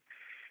traditional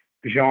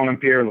Jean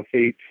and Pierre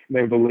Lafitte,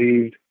 they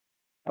believed,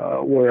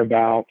 were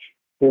about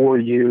 4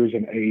 years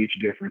in age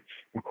difference,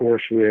 of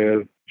course,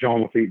 with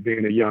Jean Lafitte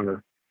being the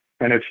younger.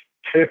 And it's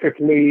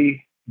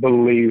typically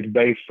believed,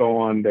 based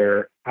on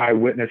their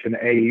eyewitness and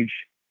age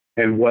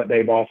and what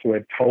they've also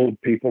had told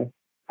people,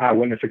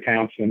 eyewitness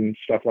accounts and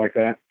stuff like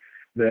that,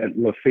 that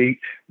Lafitte,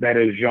 that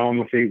is Jean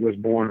Lafitte, was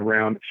born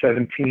around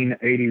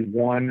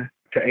 1781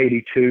 to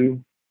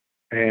 82,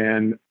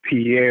 and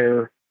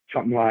Pierre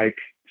something like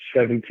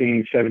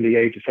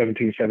 1778 to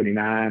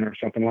 1779 or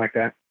something like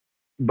that.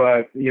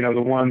 But,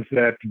 the ones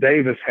that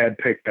Davis had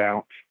picked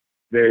out,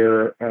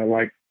 they're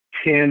like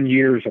 10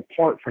 years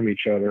apart from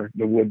each other,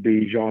 the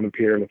would-be Jean and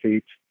Pierre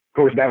Lafitte. Of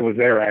course, that was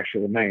their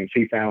actual names.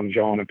 He found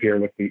Jean and Pierre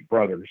Lafitte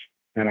brothers,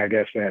 and I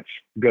guess that's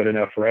good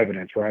enough for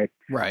evidence, right?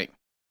 Right.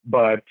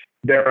 But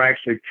they're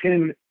actually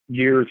 10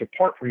 years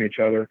apart from each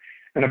other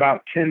and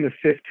about 10 to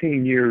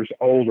 15 years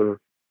older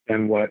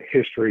than what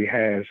history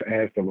has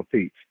as the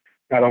Laffittes.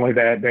 Not only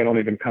that, they don't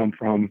even come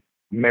from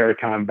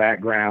maritime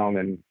background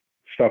and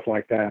stuff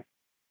like that.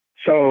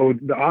 So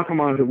the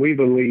Ottomans that we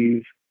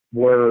believe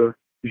were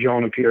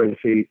Jean and Pierre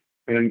Lafitte.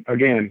 And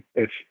again,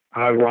 it's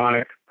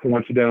ironic,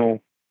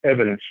 coincidental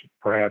evidence,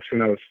 perhaps, who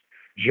knows.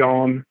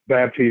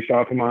 Jean-Baptiste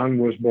Ottoman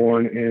was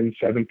born in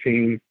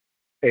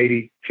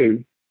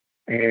 1782,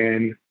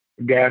 and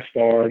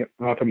Gaspard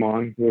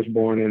Ottoman was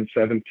born in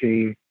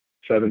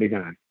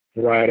 1779,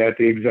 right at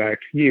the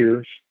exact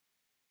years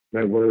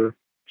that were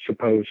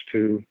supposed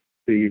to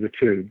be the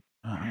two.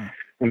 Uh-huh.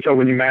 And so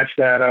when you match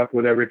that up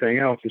with everything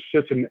else, it's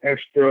just an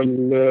extra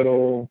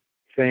little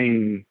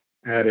thing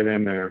added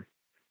in there.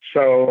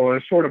 So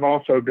it sort of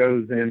also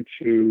goes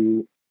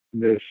into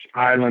this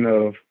island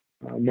of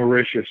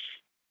Mauritius,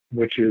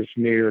 which is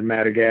near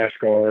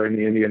Madagascar in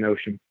the Indian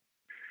Ocean.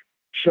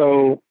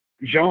 So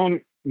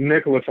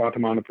Jean-Nicolas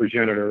Ottoman, the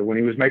progenitor, when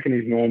he was making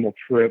these normal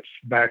trips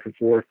back and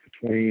forth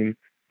between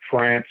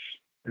France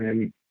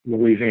in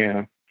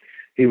Louisiana.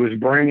 He was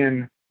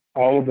bringing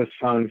all of the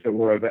sons that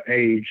were of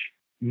age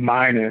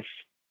minus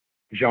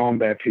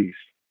Jean-Baptiste.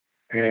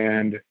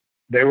 And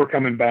they were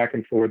coming back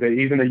and forth,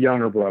 even the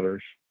younger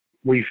brothers.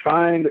 We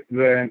find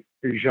that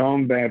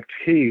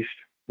Jean-Baptiste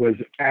was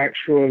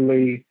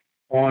actually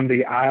on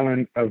the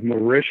island of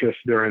Mauritius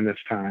during this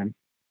time,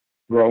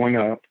 growing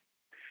up,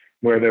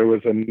 where there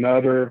was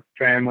another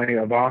family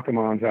of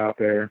Ottomans out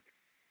there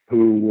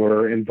who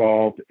were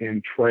involved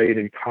in trade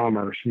and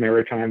commerce,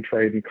 maritime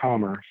trade and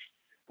commerce,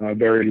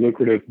 very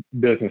lucrative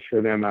business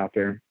for them out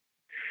there.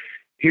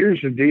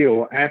 Here's the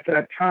deal. At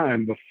that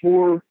time,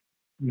 before,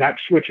 not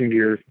switching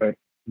gears, but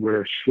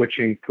we're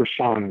switching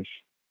personas.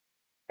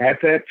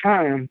 At that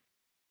time,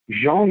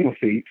 Jean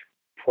Laffite,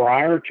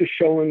 prior to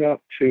showing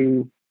up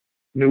to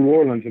New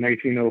Orleans in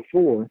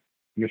 1804, and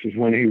this is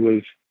when he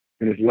was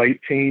in his late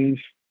teens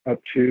up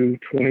to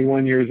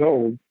 21 years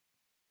old,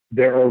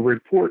 there are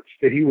reports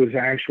that he was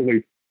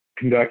actually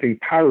conducting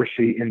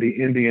piracy in the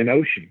Indian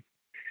Ocean.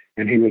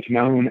 And he was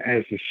known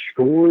as the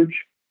scourge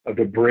of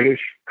the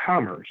British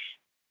commerce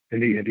in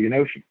the Indian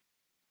Ocean.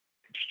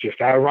 It's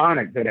just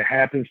ironic that it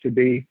happens to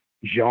be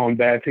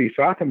Jean-Baptiste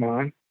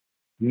Ottoman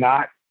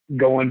not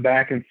going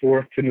back and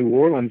forth to New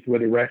Orleans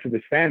with the rest of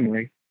his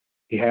family.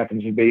 He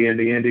happens to be in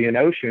the Indian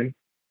Ocean,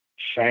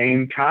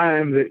 same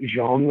time that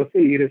Jean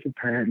Laffite is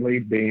apparently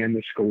being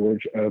the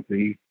scourge of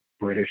the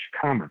British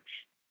commerce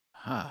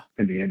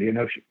in the Indian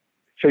Ocean.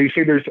 So you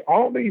see, there's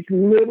all these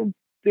little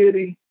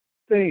bitty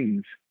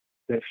things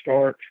that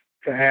start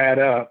to add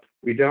up.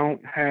 We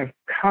don't have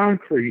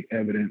concrete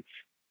evidence,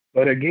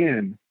 but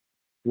again,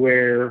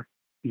 where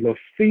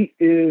Laffite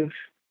is,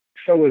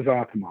 so is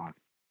Ottoman.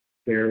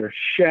 They're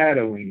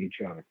shadowing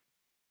each other.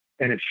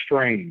 And it's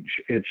strange.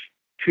 It's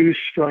too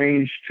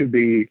strange to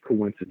be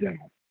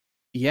coincidental.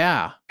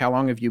 Yeah. How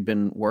long have you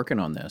been working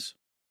on this?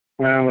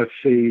 Well, let's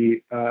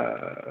see.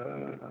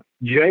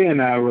 Jay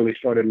and I really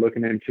started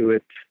looking into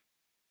it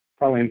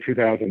probably in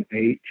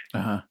 2008.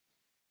 Uh-huh.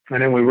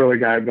 And then we really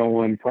got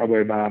going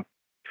probably about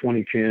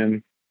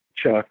 2010.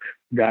 Chuck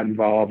got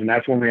involved. And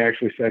that's when we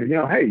actually said,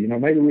 hey,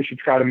 maybe we should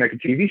try to make a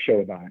TV show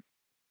about it.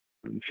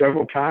 And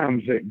several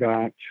times it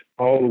got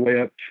all the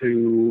way up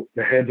to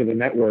the heads of the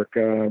network.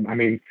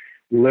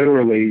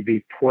 Literally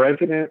the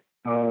president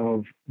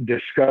of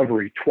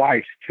Discovery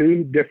twice,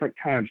 two different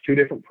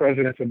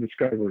presidents of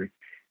Discovery.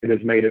 It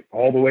has made it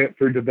all the way up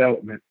through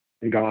development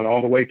and gone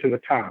all the way to the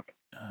top.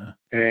 Uh-huh.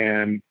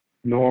 And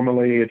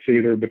normally it's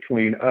either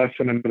between us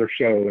and another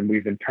show, and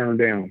we've been turned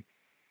down.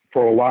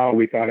 For a while,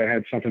 we thought it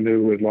had something to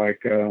do with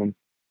Laffite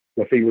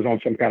was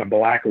on some kind of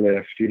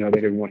blacklist. They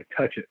didn't want to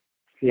touch it.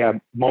 Yeah,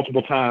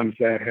 multiple times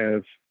that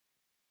has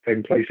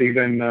taken place.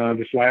 Even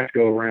this last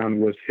go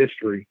around was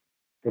history.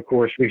 Of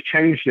course, we've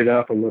changed it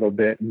up a little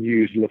bit and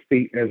used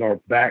Laffite as our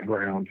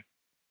background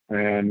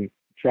and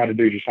try to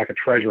do just like a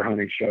treasure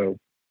hunting show.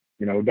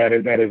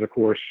 That is, of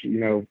course,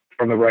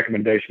 from the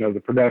recommendation of the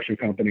production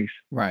companies.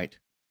 Right.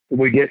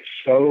 We get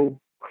so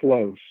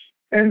close.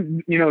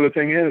 And, the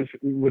thing is,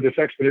 with this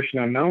Expedition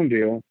Unknown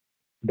deal,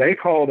 they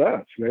called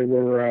us. They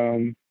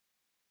were,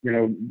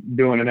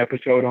 doing an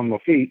episode on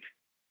Laffite.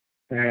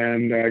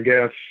 And I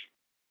guess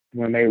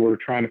when they were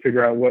trying to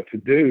figure out what to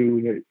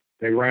do,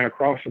 they ran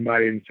across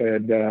somebody and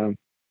said,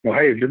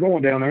 hey, if you're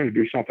going down there to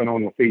do something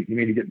on Laffite, you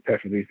need to get in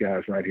touch with these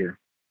guys right here.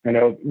 And,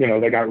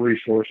 they got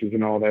resources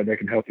and all that. They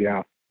can help you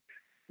out.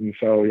 And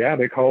so, yeah,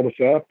 they called us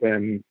up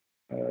and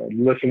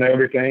listened to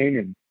everything.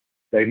 And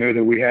they knew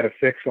that we had a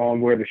fix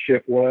on where the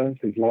ship was,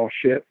 his lost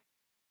ship.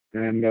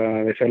 And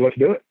they said, let's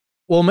do it.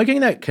 Well,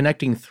 making that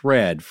connecting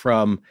thread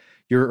from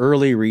your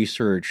early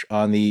research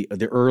on the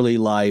early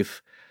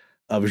life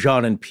of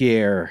Jean and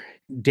Pierre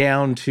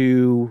down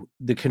to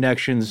the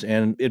connections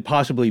and it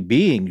possibly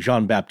being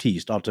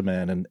Jean-Baptiste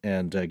Ottoman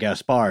and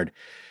Gaspard,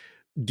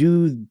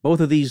 do both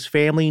of these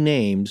family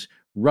names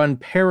run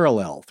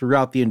parallel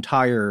throughout the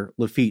entire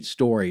Laffite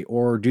story,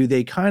 or do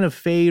they kind of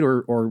fade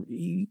or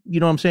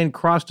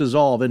cross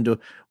dissolve into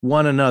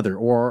one another,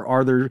 or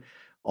are there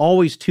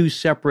always two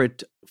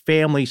separate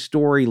family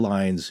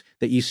storylines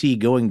that you see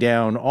going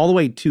down all the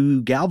way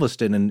to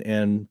Galveston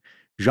and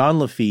Jean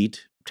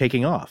Laffite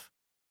taking off?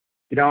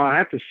 I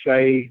have to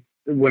say,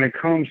 when it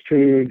comes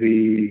to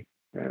the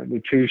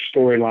two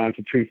storylines,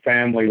 the two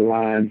family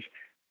lines,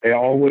 they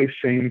always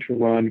seem to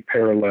run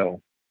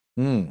parallel.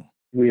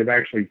 We have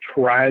actually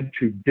tried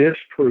to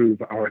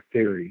disprove our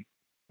theory.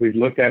 We've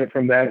looked at it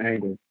from that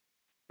angle,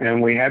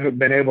 and we haven't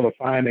been able to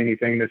find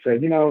anything that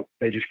says,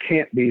 they just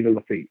can't be the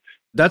Laffites.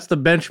 That's the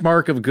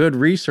benchmark of good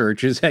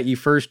research, is that you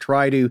first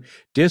try to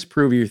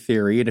disprove your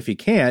theory, and if you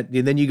can't,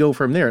 then you go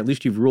from there. At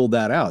least you've ruled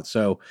that out.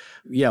 So,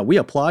 yeah, we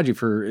applaud you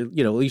for, at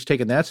least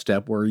taking that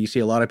step where you see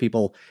a lot of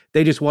people,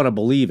 they just want to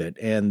believe it,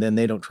 and then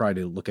they don't try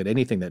to look at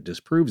anything that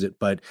disproves it.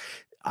 But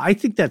I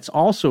think that's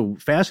also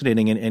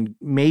fascinating and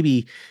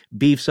maybe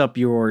beefs up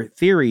your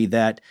theory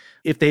that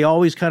if they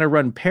always kind of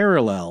run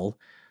parallel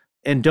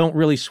and don't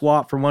really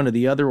swap from one to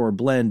the other or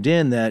blend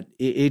in, that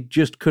it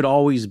just could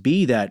always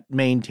be that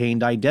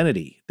maintained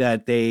identity,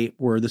 that they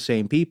were the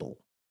same people.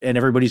 And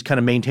everybody's kind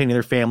of maintaining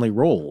their family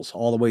roles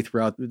all the way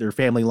throughout their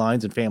family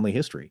lines and family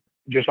history.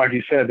 Just like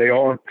you said, they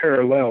are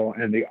parallel.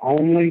 And the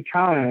only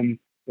time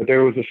that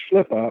there was a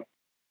slip up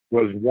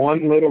was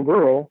one little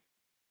girl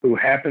who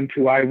happened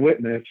to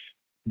eyewitness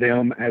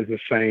them as the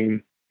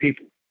same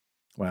people.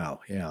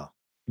 Wow. Yeah.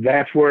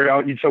 That's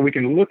where, so we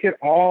can look at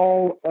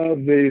all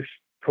of these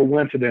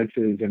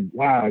coincidences and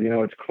wow,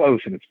 it's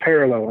close and it's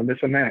parallel and this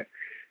and that.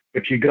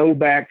 But you go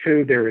back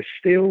to, there is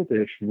still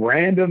this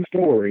random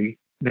story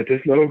that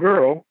this little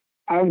girl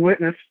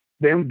eyewitnessed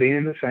them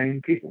being the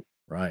same people.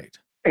 Right.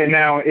 And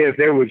now if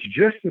there was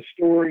just a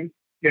story,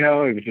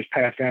 it was just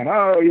passed down,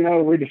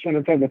 we're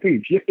descendants of the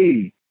Laffite,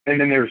 yippee. And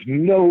then there's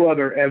no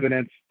other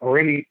evidence or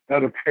any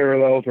other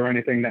parallels or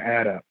anything to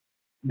add up.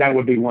 That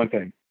would be one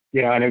thing.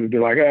 And it would be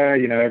like,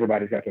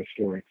 everybody's got their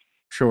story.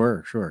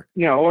 Sure.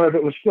 Or if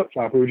it was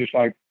flip-flop, we were just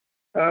like,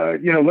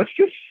 let's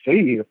just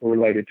see if we're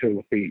related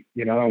to Laffite,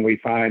 and we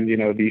find,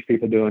 these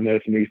people doing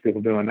this and these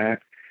people doing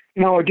that.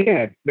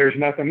 Again, there's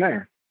nothing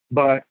there.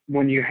 But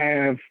when you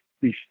have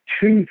these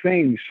two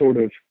things sort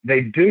of,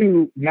 they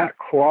do not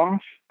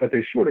cross, but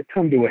they sort of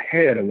come to a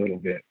head a little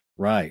bit.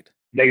 Right.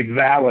 They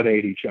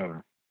validate each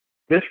other.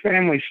 This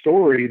family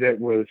story that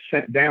was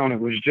sent down, it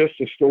was just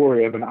a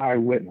story of an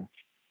eyewitness.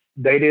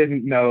 They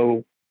didn't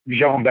know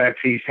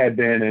Jean-Baptiste had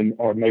been in,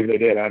 or maybe they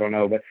did, I don't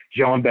know, but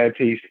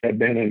Jean-Baptiste had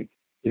been in,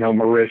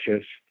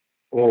 Mauritius,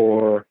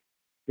 or,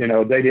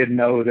 they didn't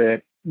know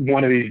that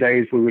one of these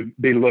days we would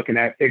be looking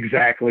at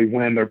exactly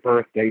when their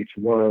birth dates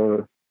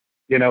were.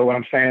 You know what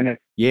I'm saying?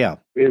 Yeah.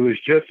 It was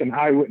just an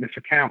eyewitness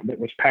account that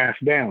was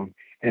passed down.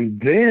 And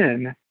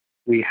then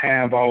we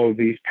have all of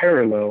these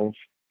parallels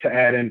to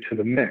add into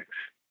the mix.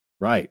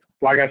 Right.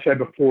 Like I said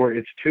before,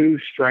 it's too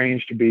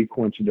strange to be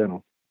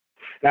coincidental.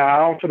 Now, I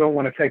also don't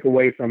want to take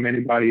away from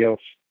anybody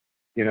else,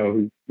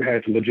 who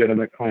has a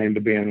legitimate claim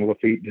to being a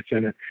Laffite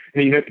descendant.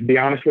 And, to be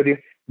honest with you,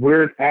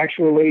 we're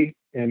actually,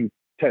 in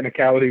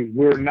technicality,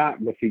 we're not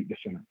Laffite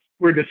descendants.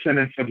 We're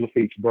descendants of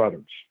Laffite's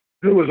brothers,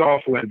 who was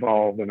also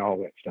involved in all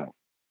that stuff.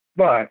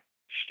 But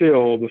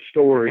still, the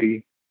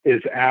story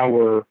is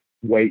our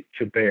weight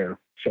to bear,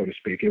 so to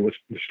speak.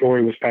 The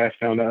story was passed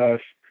down to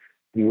us,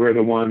 and we're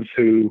the ones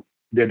who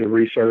did the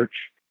research.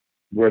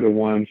 We're the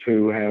ones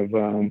who have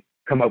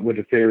come up with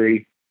the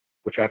theory,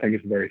 which I think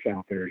is a very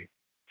sound theory.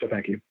 So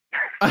thank you.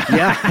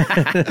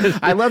 Yeah.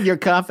 I love your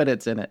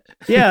confidence in it.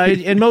 Yeah.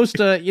 And most,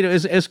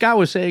 as Scott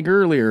was saying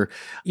earlier,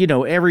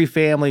 every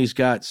family's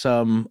got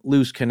some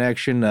loose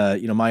connection.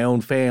 My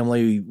own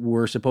family,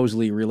 we're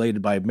supposedly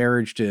related by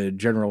marriage to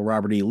General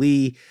Robert E.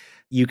 Lee.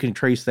 You can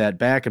trace that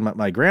back, and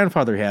my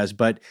grandfather has,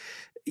 but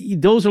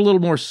those are a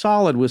little more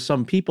solid with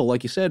some people,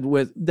 like you said,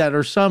 that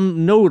are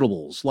some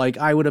notables. Like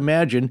I would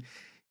imagine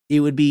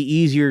it would be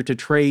easier to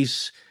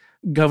trace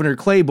Governor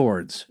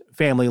Claiborne's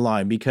family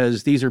line,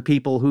 because these are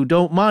people who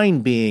don't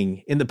mind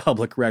being in the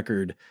public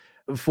record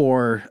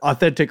for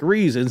authentic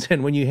reasons.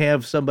 And when you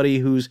have somebody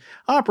who's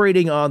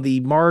operating on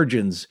the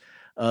margins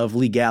of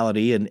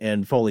legality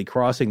and fully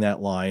crossing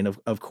that line,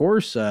 of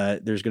course,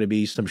 there's going to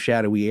be some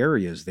shadowy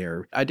areas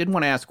there. I did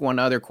want to ask one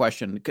other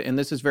question, and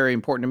this is very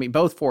important to me.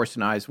 Both Forrest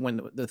and I, is one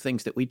of the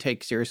things that we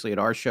take seriously at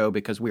our show,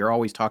 because we are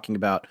always talking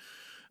about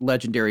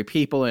legendary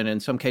people, and in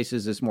some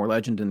cases it's more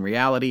legend than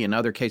reality. In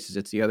other cases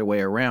it's the other way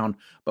around.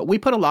 But we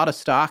put a lot of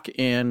stock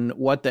in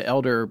what the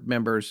elder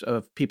members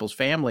of people's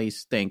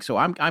families think. So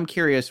I'm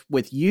curious,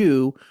 with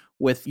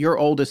your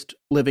oldest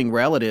living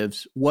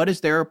relatives, what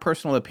is their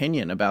personal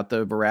opinion about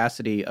the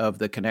veracity of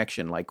the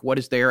connection? Like, what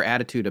is their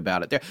attitude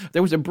about it?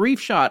 There was a brief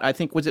shot, I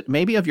think, was it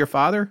maybe of your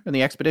father in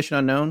the Expedition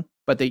Unknown?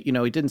 But he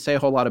didn't say a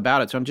whole lot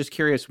about it. So I'm just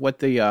curious what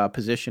the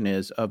position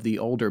is of the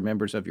older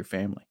members of your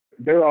family.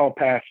 They're all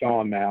passed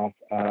on now.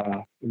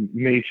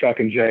 Me, Chuck,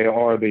 and Jay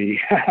are the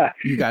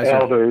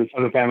elders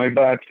of the family,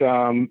 but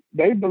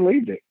they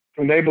believed it.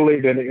 And they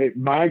believed it.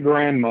 My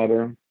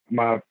grandmother,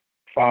 my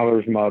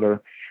father's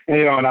mother, and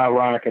and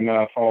ironic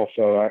enough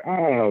also, I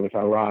don't know if it's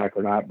ironic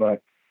or not,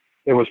 but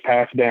it was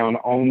passed down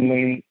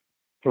only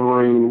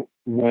through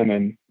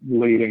women,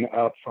 leading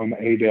up from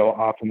Adel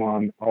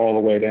Optimon all the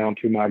way down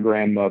to my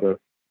grandmother,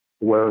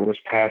 where it was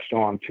passed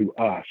on to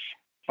us.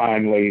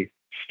 Finally,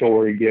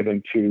 story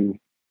given to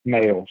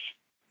males.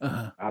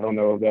 Uh-huh. I don't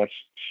know if that's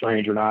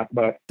strange or not,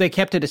 but they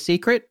kept it a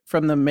secret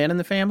from the men in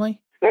the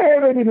family? They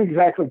didn't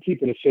exactly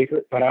keep it a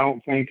secret, but I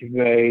don't think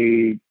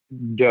they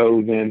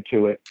dove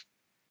into it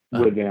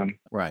with them.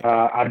 Right.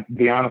 I'll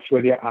be honest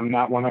with you, I'm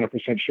not 100%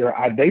 sure.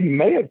 They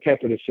may have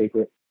kept it a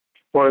secret,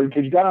 because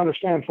you got to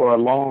understand, for a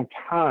long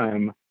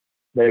time,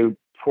 they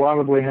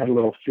probably had a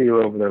little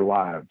fear over their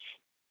lives.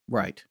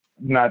 Right.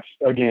 Not,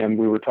 again,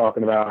 we were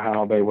talking about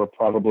how they were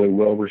probably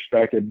well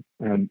respected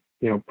and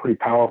pretty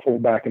powerful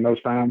back in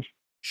those times.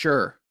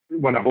 Sure.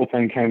 When the whole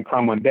thing came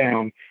crumbling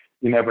down,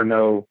 you never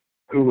know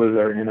who was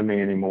their enemy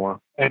anymore.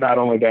 And not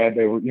only that,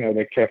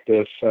 they kept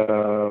this,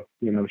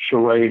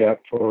 charade up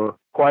for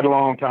quite a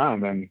long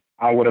time. And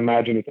I would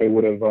imagine that they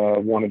would have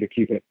wanted to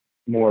keep it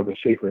more of a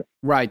secret.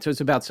 Right. So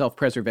it's about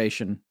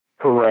self-preservation.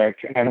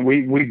 Correct. And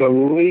we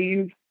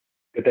believe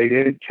that they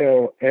didn't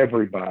tell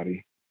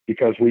everybody,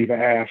 because we've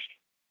asked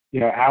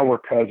our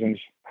cousins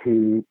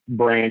who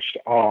branched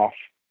off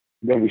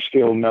that we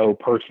still know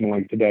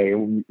personally today.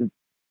 We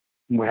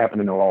happen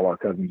to know all our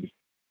cousins.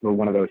 We're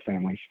one of those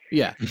families.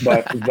 Yeah.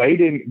 But they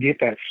didn't get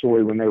that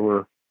story when they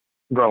were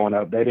growing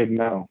up. They didn't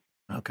know.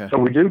 Okay. So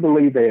we do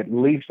believe they at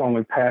least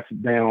only pass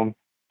it down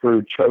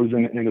through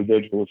chosen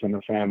individuals in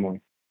the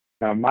family.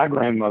 Now, my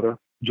grandmother,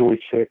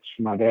 Joyce Hicks,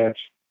 my dad's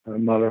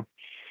mother,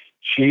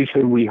 she's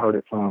who we heard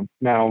it from.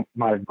 Now,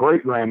 my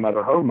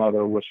great-grandmother, her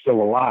mother, was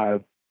still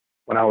alive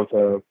when I was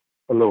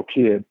a little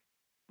kid,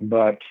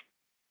 but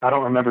I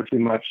don't remember too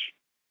much.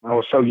 I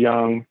was so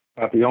young.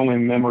 The only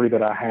memory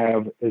that I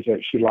have is that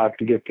she liked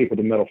to give people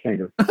the middle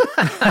finger. But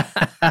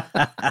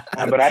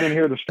I didn't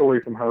hear the story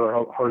from her.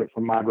 I heard it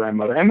from my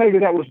grandmother. And maybe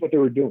that was what they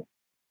were doing,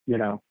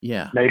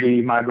 Yeah.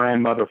 Maybe my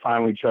grandmother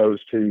finally chose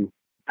to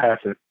pass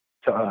it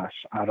to us.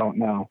 I don't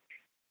know.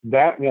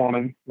 That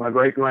woman, my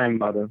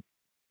great-grandmother,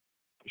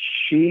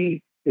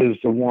 she is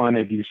the one,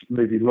 if you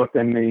looked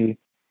in the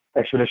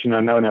Expedition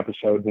Unknown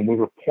episode, when we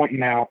were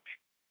pointing out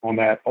on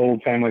that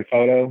old family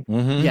photo.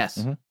 Mm-hmm. Yes.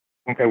 Mm-hmm.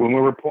 Okay, when we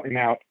were pointing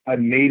out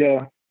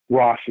Anita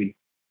Rossi,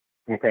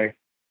 okay,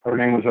 her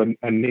name was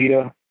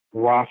Anita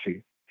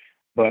Rossi,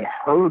 but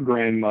her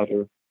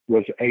grandmother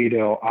was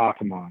Adele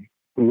Ackerman,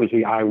 who was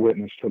the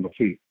eyewitness to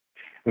Laffite.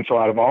 And so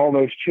out of all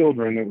those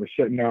children that were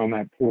sitting there on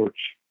that porch,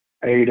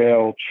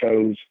 Adele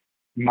chose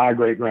my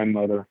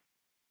great-grandmother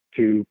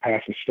to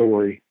pass the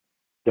story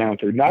down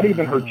to, not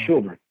even her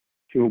children,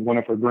 to one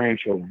of her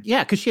grandchildren.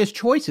 Yeah, because she has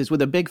choices.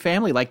 With a big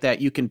family like that,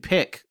 you can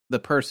pick the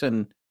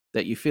person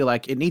that you feel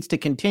like it needs to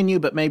continue,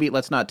 but maybe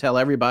let's not tell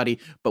everybody,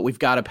 but we've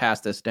got to pass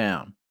this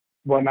down.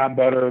 Well, not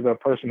better the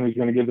person who's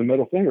going to give the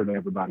middle finger to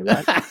everybody,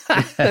 right?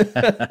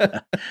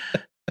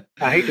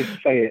 I hate to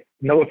say it,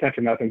 no offense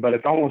or nothing, but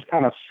it's almost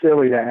kind of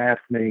silly to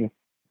ask me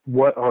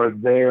what are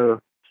their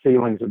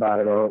feelings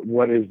about it or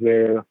what is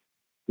their,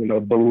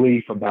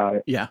 belief about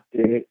it. Yeah.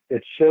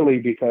 It's silly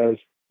because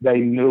they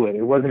knew it.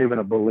 It wasn't even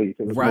a belief.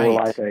 It was more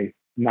like a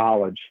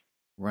knowledge.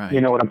 Right. You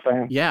know what I'm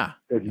saying? Yeah.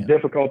 It's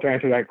difficult to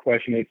answer that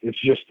question.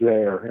 It's just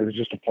there. It was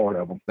just a part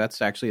of them.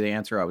 That's actually the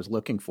answer I was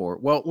looking for.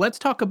 Well, let's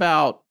talk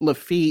about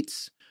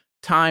Laffite's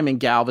time in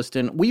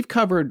Galveston. We've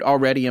covered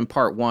already in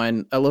part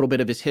one a little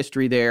bit of his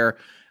history there,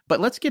 but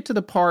let's get to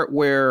the part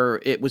where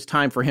it was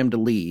time for him to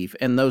leave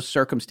and those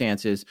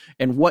circumstances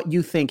and what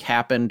you think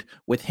happened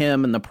with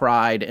him and the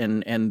Pride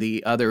and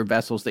the other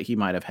vessels that he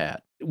might have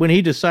had. When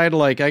he decided,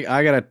 I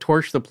got to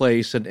torch the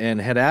place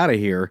and head out of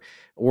here,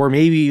 or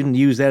maybe even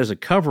use that as a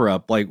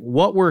cover-up,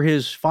 what were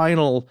his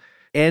final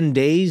end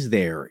days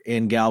there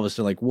in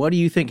Galveston? What do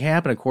you think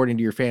happened according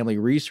to your family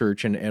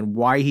research and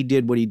why he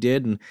did what he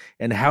did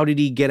and how did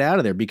he get out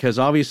of there? Because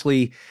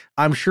obviously,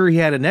 I'm sure he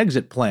had an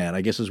exit plan,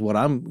 I guess is what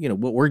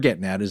what we're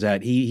getting at, is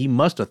that he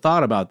must have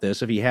thought about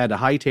this if he had to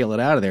hightail it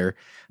out of there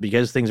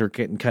because things are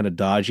getting kind of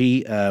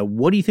dodgy.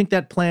 What do you think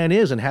that plan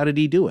is and how did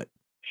he do it?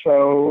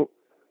 So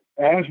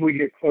as we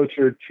get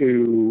closer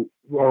to,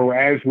 or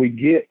as we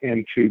get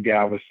into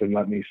Galveston,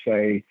 let me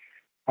say,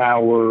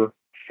 our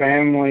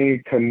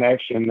family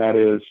connection that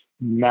is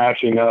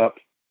matching up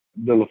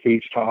the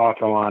Laffites to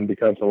Ackerman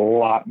becomes a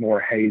lot more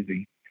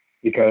hazy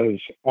because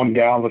on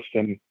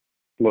Galveston,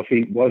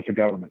 Laffite was the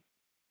government.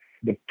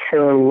 The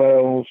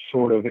parallels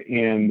sort of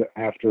end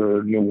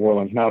after New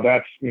Orleans. Now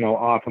that's,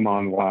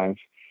 Ackerman-wise.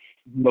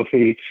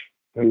 Laffite,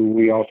 who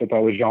we also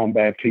thought was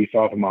Jean-Baptiste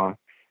Ackerman.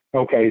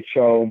 Okay,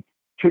 so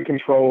took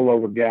control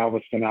over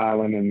Galveston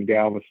Island and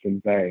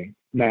Galveston Bay.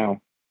 Now,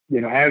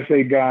 as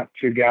they got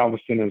to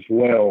Galveston as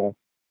well,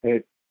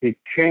 it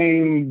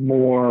became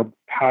more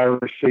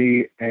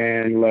piracy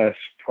and less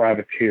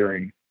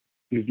privateering.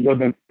 He's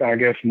living, I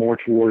guess, more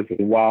towards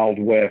the Wild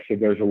West, if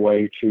there's a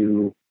way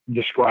to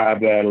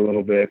describe that a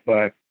little bit.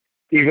 But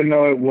even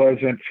though it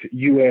wasn't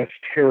U.S.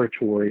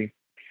 territory,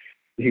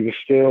 he was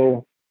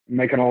still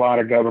making a lot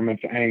of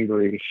governments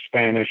angry, the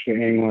Spanish, the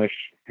English,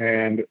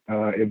 and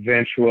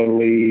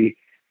eventually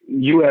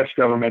U.S.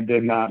 government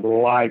did not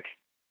like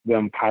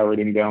them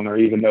pirating down there,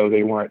 even though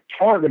they weren't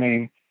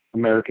targeting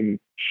American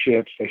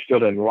ships. They still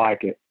didn't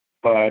like it.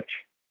 But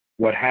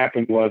what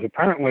happened was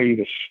apparently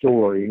the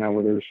story,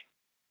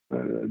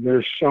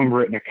 there's some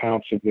written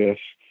accounts of this,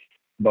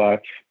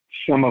 but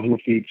some of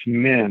Laffite's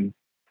men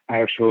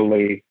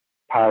actually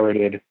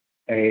pirated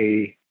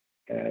a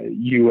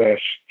U.S.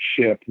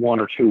 ship, one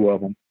or two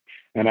of them,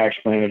 and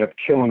actually ended up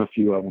killing a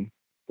few of them.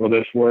 Well,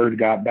 this word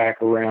got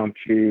back around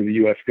to the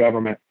U.S.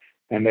 government,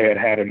 and they had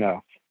had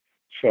enough.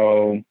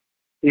 So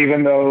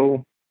even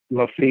though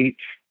Laffite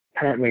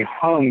apparently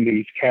hung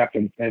these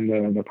captains and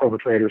the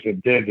perpetrators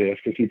that did this,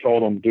 because he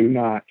told them, do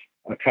not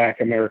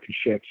attack American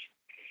ships,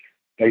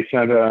 they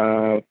sent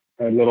a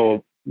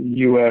little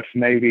U.S.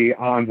 Navy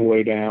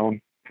envoy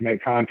down to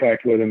make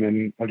contact with him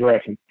and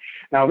address him.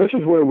 Now, this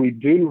is where we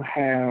do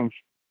have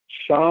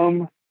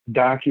some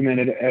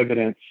documented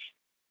evidence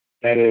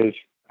that is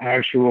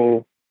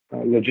actual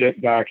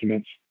legit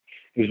documents,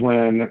 is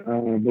when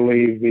I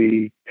believe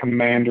the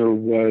commander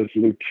was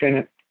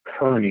Lieutenant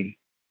Kearney.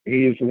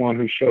 He is the one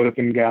who showed up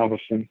in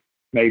Galveston,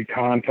 made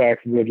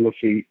contact with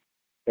Laffite.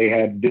 They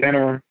had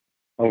dinner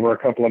over a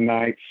couple of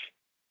nights.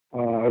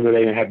 Or they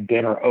didn't have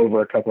dinner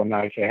over a couple of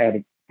nights. They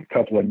had a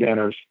couple of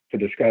dinners to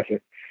discuss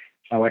it.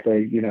 It's not like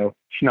they,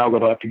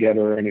 snuggled up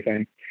together or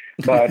anything.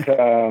 But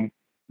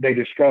they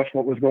discussed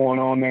what was going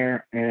on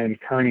there, and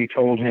Kearney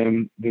told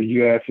him the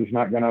U.S. is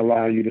not going to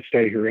allow you to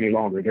stay here any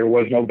longer. There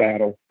was no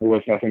battle. There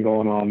was nothing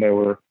going on. There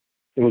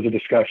was a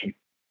discussion.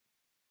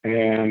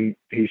 And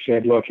he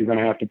said, look, you're going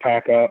to have to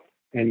pack up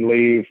and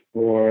leave,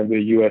 or the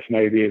U.S.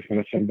 Navy is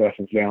going to send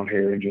vessels down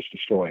here and just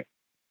destroy it.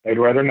 They'd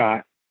rather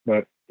not,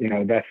 but,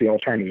 that's the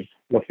alternative.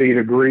 Laffite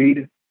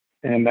agreed,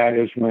 and that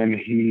is when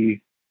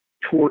he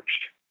torched,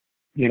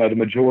 the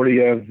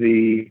majority of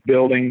the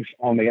buildings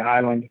on the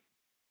island,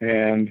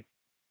 and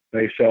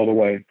they sailed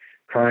away.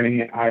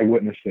 Kearney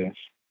eyewitnessed this.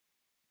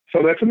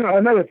 So that's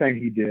another thing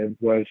he did,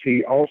 was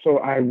he also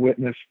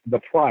eyewitnessed the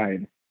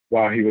Pride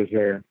while he was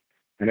there.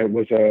 And it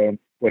was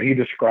what he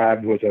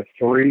described was a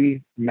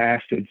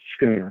 3-masted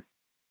schooner,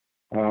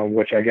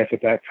 which I guess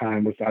at that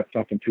time was not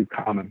something too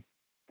common.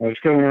 A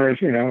schooner is,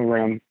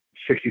 around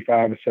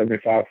 65 to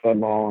 75 foot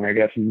long. I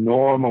guess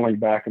normally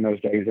back in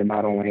those days, they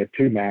not only had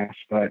 2 masts,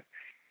 but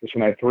this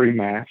one had 3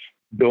 masts,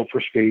 built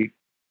for speed.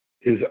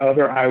 His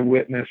other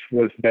eyewitness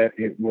was that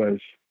it was,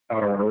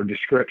 or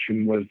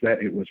description was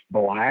that it was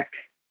black,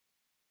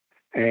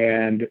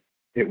 and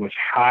it was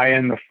high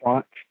in the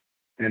front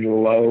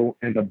and low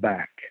in the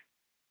back.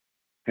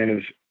 And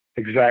his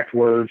exact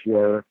words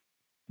were,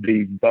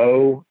 the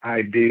bow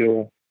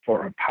ideal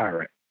for a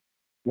pirate.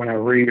 When I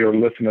read or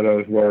listen to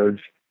those words,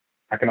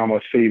 I can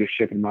almost see the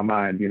ship in my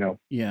mind,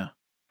 Yeah.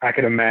 I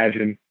could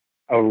imagine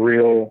a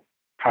real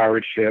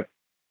pirate ship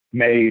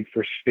made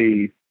for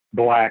speed,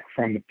 black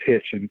from the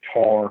pitch and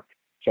tar,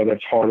 so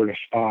that's harder to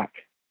spot,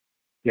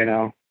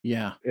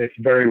 Yeah. It's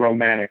very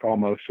romantic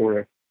almost, sort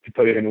of, to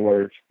put it into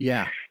words.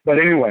 Yeah. But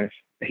anyways,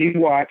 he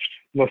watched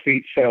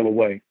Laffite sail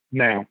away.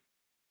 Now,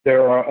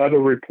 there are other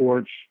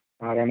reports,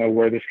 I don't know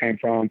where this came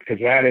from, because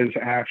that is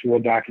actual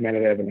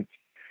documented evidence.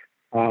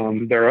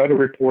 There are other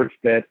reports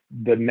that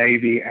the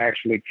Navy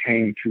actually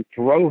came to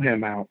throw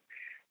him out,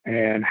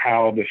 and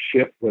how the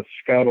ship was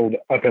scuttled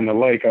up in the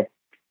lake up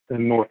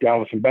in North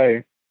Galveston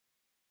Bay,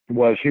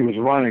 was he was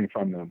running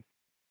from them.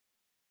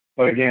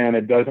 But again,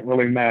 it doesn't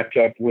really match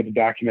up with the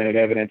documented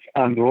evidence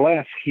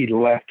unless he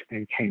left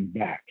and came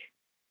back.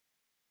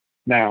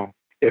 Now,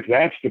 if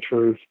that's the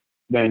truth,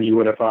 then you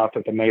would have thought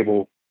that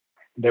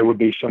there would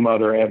be some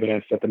other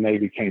evidence that the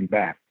Navy came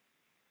back.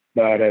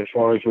 But as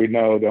far as we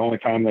know, the only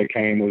time they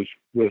came was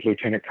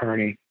Lieutenant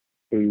Kearney,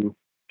 who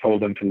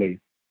told them to leave.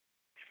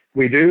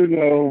 We do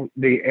know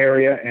the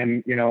area,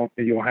 and,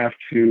 you'll have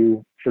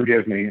to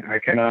forgive me. I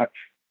cannot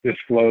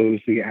disclose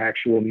the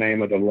actual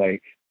name of the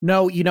lake.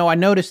 No, I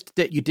noticed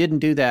that you didn't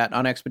do that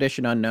on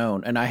Expedition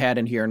Unknown, and I had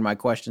in here in my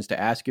questions to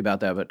ask you about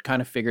that, but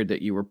kind of figured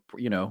that you were,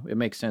 it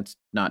makes sense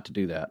not to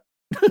do that.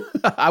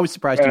 I was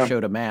surprised you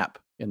showed a map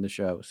in the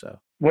show, so.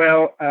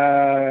 Well,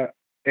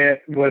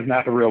 it was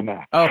not the real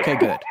map. Okay,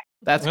 good.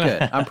 That's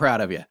good. I'm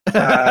proud of you.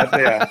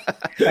 Yeah.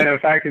 And in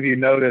fact, if you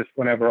notice,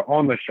 whenever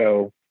on the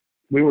show,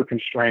 we were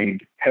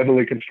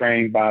heavily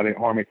constrained by the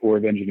Army Corps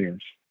of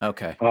Engineers.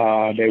 Okay.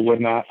 They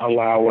would not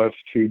allow us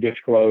to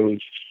disclose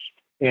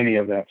any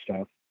of that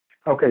stuff.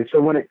 Okay, so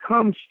when it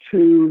comes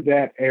to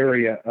that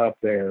area up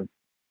there,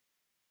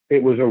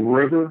 it was a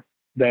river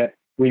that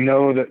we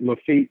know that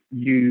Laffite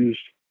used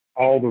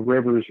all the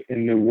rivers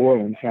in New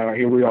Orleans. Now,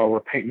 here we are,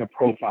 we're painting a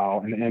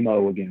profile and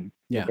MO again.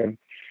 Yeah. Okay?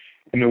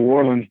 In New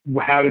Orleans,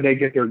 how did they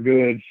get their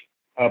goods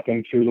up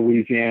into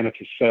Louisiana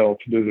to sell,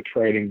 to do the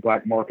trading,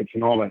 black markets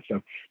and all that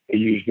stuff? They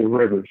used the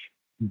rivers.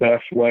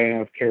 Best way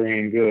of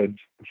carrying goods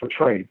for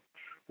trade.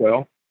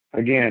 Well,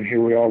 again,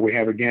 here we are, we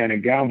have again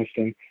in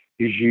Galveston,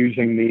 he's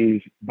using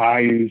these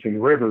bayous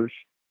and rivers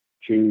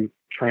to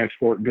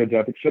transport goods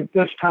up. Except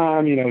this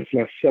time, it's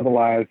less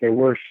civilized. There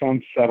were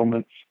some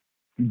settlements,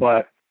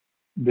 but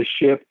the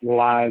ship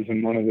lies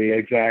in one of the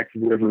exact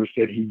rivers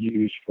that he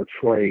used for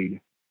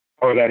trade,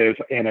 or that is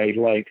in a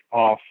lake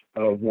off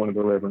of one of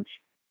the rivers.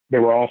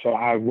 There were also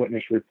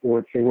eyewitness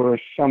reports. There were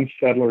some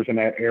settlers in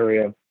that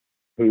area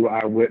who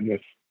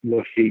eyewitnessed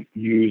Laffite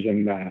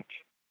using that,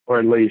 or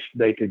at least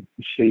they could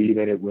see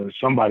that it was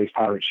somebody's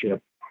pirate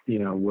ship,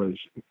 was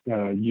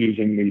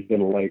using these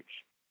little lakes.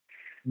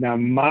 Now,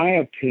 my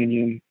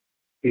opinion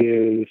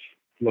is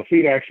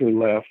Laffite actually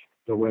left,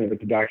 the way that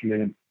the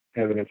documented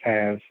evidence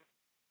has,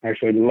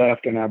 actually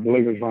left, and I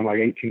believe it was around like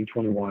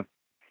 1821.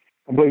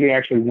 I believe he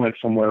actually went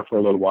somewhere for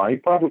a little while. He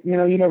probably,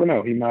 you never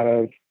know. He might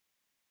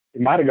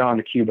have gone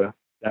to Cuba.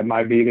 That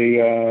might be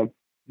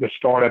the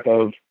startup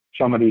of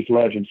some of these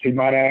legends. He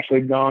might have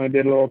actually gone and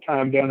did a little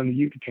time down in the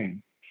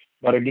Yucatan.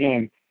 But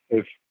again,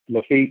 if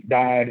Laffite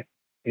died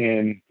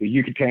in the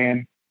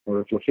Yucatan,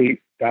 or if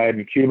Laffite died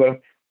in Cuba,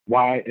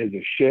 why is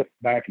a ship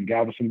back in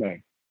Galveston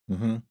Bay?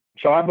 Mm-hmm.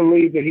 So I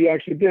believe that he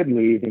actually did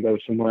leave and go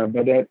somewhere,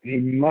 but that he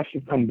must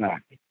have come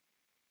back.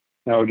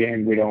 Now,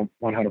 again, we don't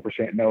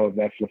 100% know if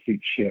that's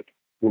Laffite's ship.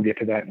 We'll get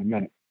to that in a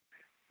minute.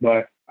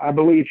 But I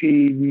believe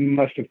he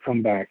must have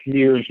come back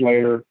years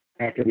later,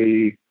 after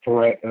the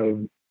threat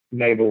of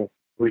naval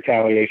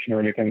retaliation or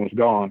anything was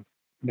gone.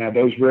 Now,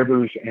 those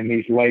rivers and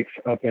these lakes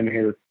up in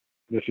here,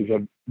 this is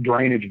a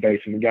drainage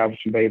basin. The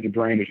Galveston Bay is a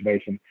drainage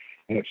basin,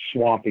 and it's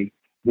swampy.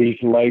 These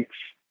lakes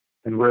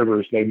and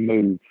rivers, they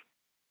move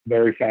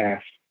very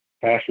fast,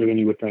 faster than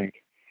you would think.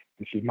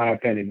 This is my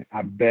opinion.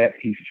 I bet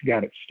he's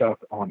got it stuck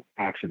on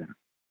accident.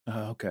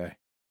 Okay.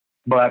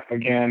 But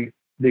again,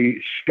 the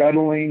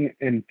scuttling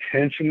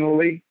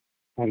intentionally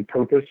on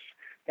purpose,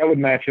 that would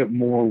match up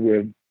more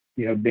with,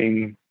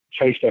 being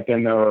chased up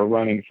in there or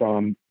running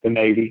from the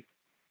Navy.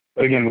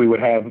 But again, we would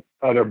have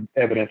other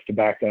evidence to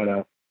back that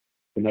up.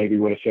 The Navy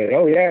would have said,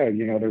 oh, yeah,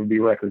 there would be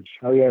records.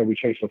 Oh, yeah, we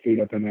chased Laffite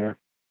up in there.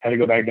 Had to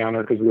go back down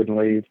there because we wouldn't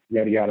leave,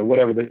 yada, yada,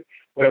 whatever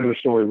the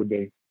story would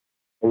be.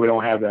 But we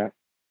don't have that.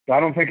 So I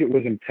don't think it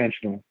was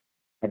intentional.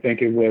 I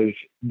think it was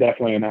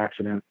definitely an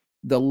accident.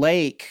 The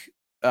lake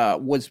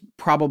was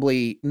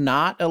probably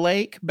not a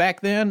lake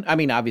back then. I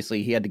mean,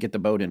 obviously, he had to get the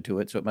boat into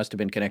it, so it must have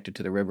been connected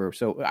to the river.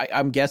 So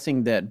I'm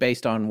guessing that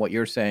based on what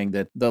you're saying,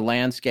 that the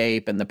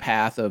landscape and the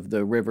path of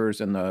the rivers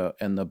and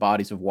the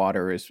bodies of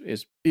water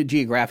is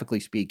geographically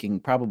speaking,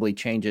 probably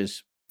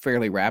changes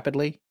fairly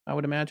rapidly, I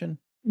would imagine.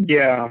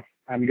 Yeah,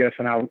 I'm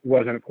guessing I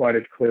wasn't quite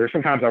as clear.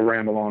 Sometimes I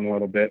ramble on a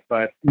little bit,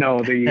 but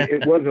no,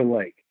 it was a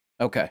lake.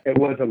 Okay. It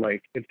was a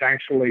lake. It's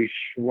actually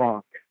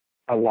shrunk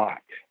a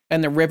lot.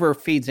 And the river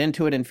feeds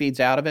into it and feeds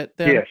out of it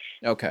then? Yes.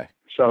 Okay.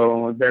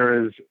 So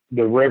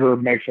the river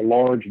makes a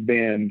large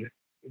bend.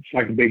 It's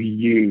like a big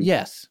U.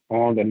 Yes.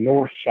 On the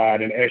north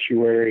side, an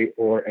estuary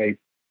or a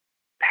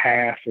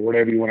pass or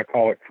whatever you want to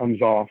call it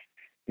comes off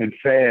and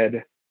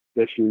fed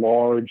this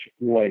large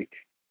lake.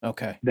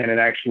 Okay. Then it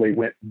actually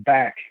went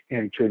back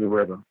into the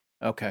river.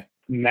 Okay.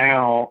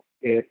 Now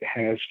it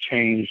has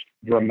changed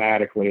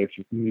dramatically. It's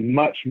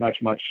much,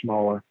 much, much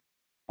smaller.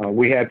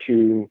 We had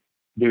to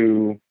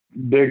do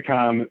big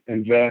time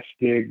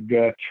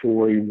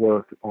investigatory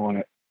work on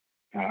it.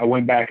 I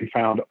went back and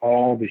found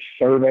all the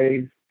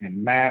surveys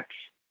and maps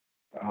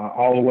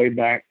all the way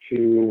back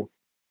to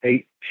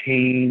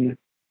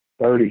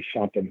 1830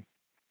 something.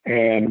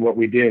 And what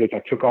we did is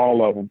I took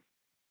all of them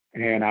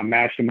and I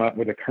matched them up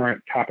with a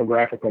current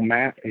topographical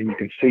map, and you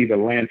can see the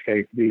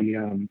landscape,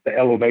 the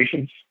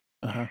elevations,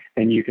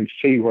 and you can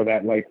see where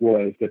that lake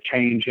was, the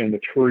change in the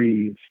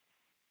trees,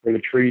 where the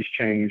trees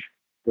change,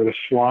 where the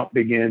swamp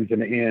begins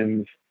and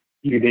ends.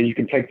 Then you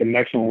can take the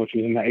next one, which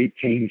was in the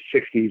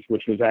 1860s,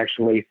 which was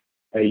actually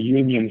a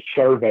Union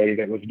survey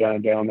that was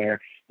done down there.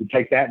 You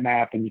take that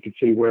map and you can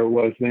see where it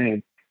was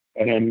then.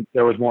 And then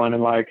there was one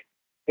in like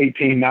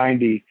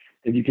 1890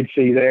 that you can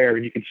see there,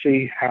 and you can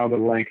see how the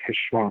lake has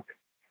shrunk.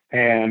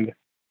 And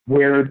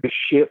where the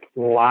ship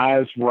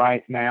lies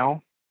right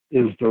now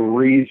is the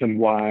reason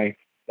why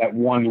that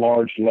one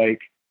large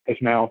lake has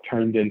now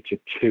turned into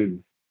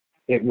two.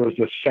 It was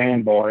the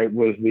sandbar. It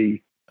was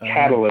the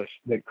catalyst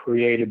that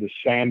created the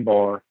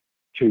sandbar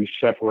to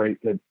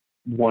separate the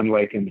one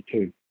lake into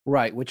two.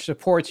 Right, which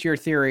supports your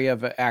theory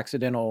of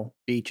accidental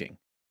beaching.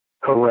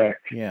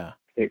 Correct. Yeah.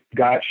 It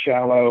got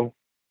shallow.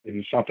 It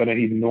was something that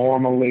he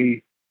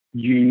normally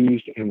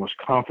used and was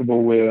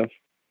comfortable with,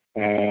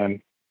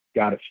 and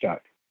got it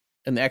stuck.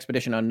 In the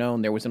Expedition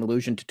Unknown, there was an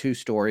allusion to two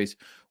stories.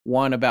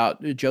 One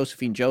about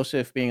Josephine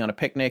Joseph being on a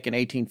picnic in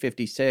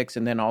 1856,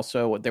 and then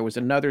also there was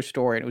another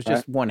story, and it was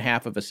just one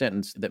half of a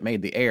sentence that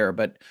made the air,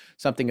 but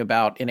something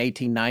about in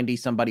 1890,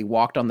 somebody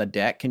walked on the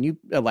deck. Can you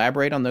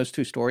elaborate on those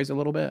two stories a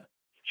little bit?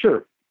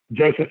 Sure.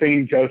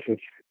 Josephine Joseph.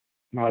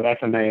 No,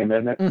 that's a name,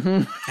 isn't it?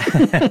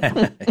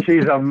 Mm-hmm.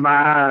 She's a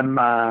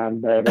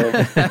mine, baby.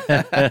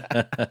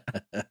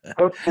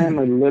 Her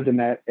family lived in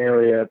that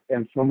area,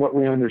 and from what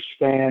we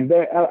understand,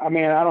 I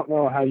don't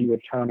know how you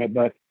would term it,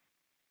 but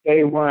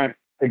they weren't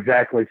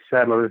exactly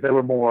settlers. They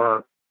were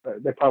more,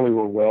 they probably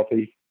were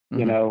wealthy,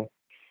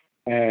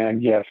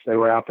 and yes, they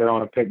were out there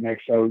on a picnic.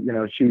 So,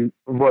 she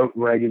wrote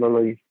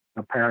regularly,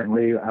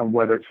 apparently,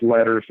 whether it's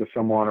letters to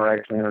someone or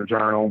actually in her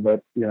journal,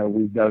 but,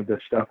 we dug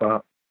this stuff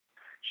up.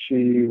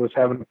 She was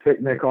having a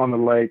picnic on the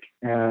lake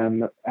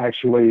and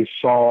actually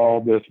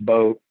saw this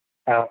boat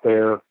out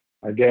there.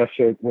 I guess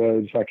it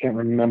was, I can't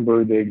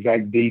remember the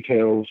exact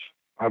details.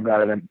 I've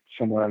got it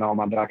somewhere in all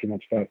my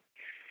documents, but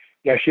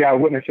yeah, she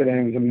eyewitnessed it, and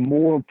it was in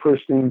more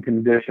pristine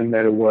condition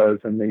than it was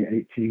in the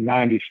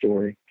 1890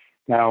 story.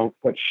 Now,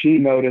 what she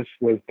noticed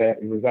was that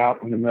it was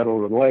out in the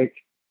middle of the lake.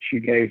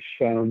 She gave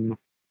some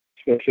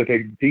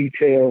specific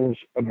details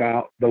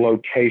about the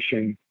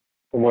location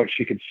from what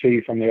she could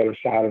see from the other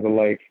side of the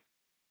lake.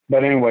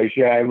 But anyways,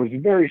 yeah, it was a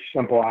very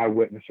simple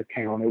eyewitness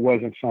account. It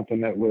wasn't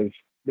something that was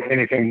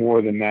anything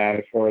more than that,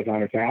 as far as I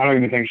understand. I don't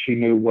even think she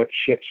knew what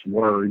ships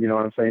were, you know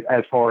what I'm saying,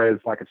 as far as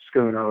like a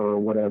schooner or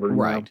whatever.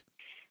 Right.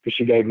 Because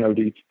she gave no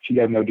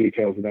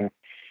details of that.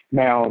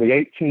 Now, the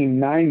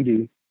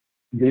 1890,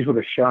 these were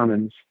the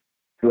Shermans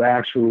who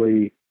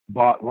actually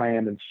bought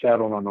land and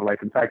settled on the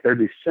lake. In fact, their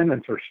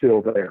descendants are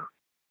still there.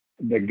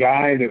 The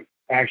guy that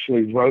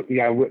actually wrote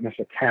the eyewitness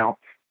account,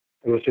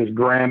 it was his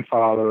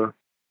grandfather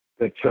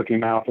that took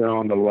him out there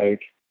on the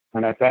lake.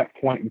 And at that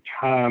point in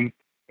time,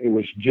 it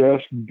was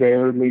just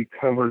barely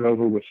covered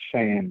over with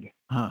sand.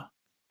 Huh.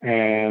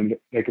 And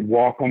they could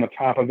walk on the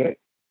top of it.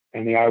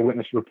 And the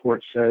eyewitness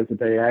report says that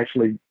they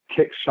actually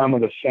kicked some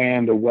of the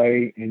sand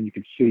away and you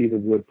could see the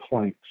wood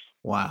planks.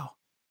 Wow.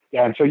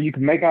 Yeah, and so you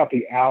could make out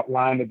the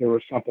outline that there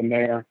was something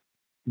there,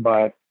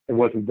 but it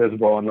wasn't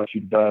visible unless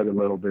you dug a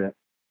little bit.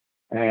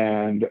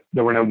 And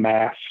there were no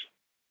masts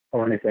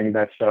or anything.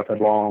 That stuff had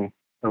long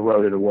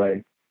eroded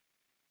away.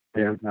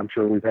 And I'm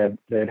sure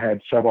they'd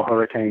had several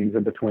hurricanes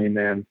in between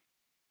then.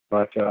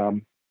 But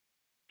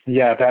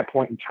at that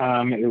point in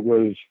time, it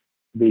was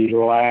the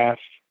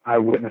last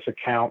eyewitness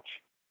account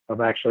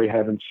of actually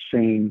having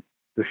seen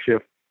the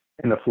ship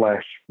in the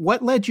flesh.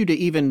 What led you to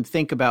even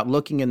think about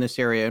looking in this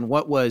area, and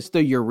what was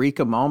the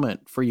eureka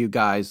moment for you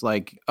guys?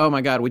 Like, oh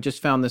my God, we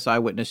just found this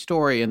eyewitness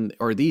story,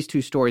 or these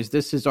two stories.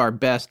 This is our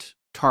best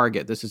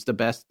target. This is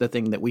the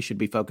thing that we should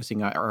be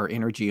focusing our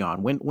energy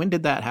on. When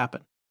did that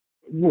happen?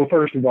 Well,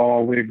 first of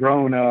all, we had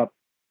grown up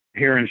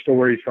hearing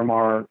stories from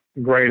our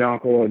great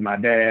uncle and my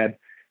dad,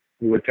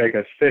 who would take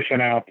us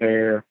fishing out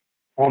there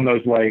on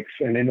those lakes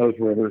and in those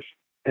rivers.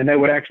 And they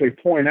would actually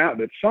point out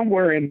that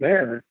somewhere in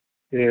there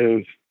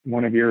is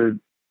one of your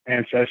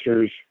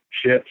ancestors'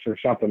 ships or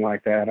something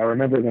like that. I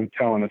remember them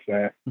telling us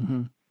that.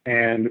 Mm-hmm.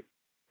 And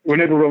we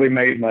never really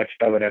made much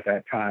of it at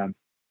that time.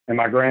 And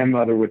my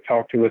grandmother would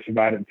talk to us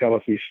about it and tell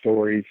us these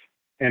stories.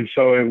 And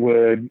so it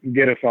would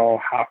get us all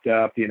hopped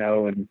up,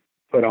 and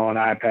put on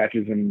eye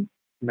patches and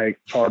make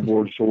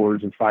cardboard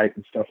swords and fight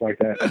and stuff like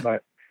that.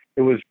 But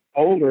it was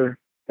older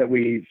that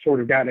we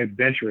sort of got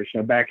adventurous,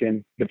 back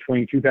in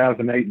between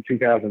 2008 and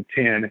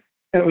 2010. And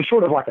it was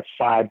sort of like a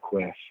side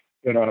quest.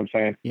 You know what I'm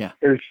saying? Yeah.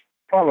 There's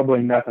probably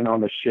nothing on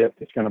the ship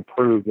that's going to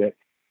prove that.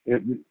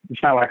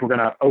 It's not like we're going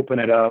to open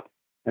it up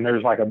and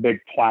there's like a big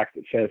plaque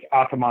that says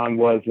Ataman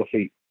was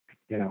Laffite.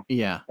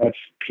 Yeah. That's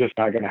just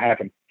not going to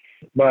happen.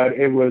 But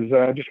it was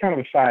just kind of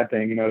a side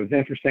thing. It was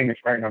interesting.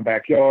 It's right in our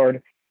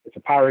backyard. It's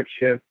a pirate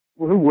ship.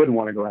 Well, who wouldn't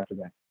want to go after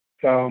that?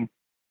 So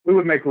we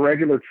would make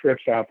regular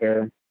trips out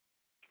there.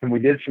 And we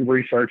did some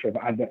research of,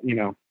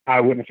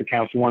 eyewitness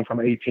accounts, one from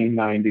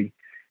 1890.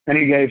 And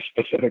he gave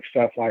specific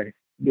stuff like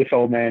this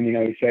old man,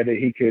 he said that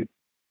he could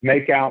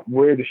make out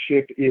where the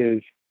ship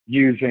is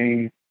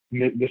using,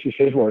 this is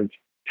his words,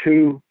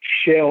 2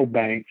 shell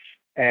banks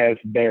as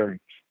bearings.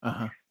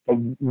 Uh-huh. But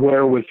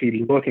where was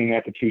he looking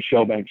at the 2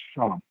 shell banks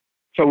from?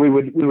 So we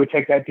would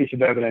take that piece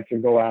of evidence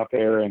and go out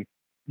there and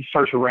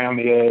search around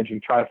the edge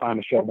and try to find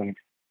the shell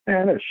banks.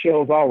 Man, there's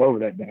shells all over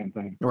that damn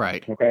thing.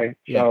 Right. Okay.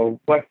 Yeah.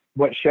 So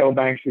what shell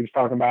banks he was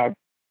talking about,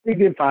 we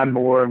did find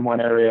more in one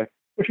area,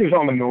 which was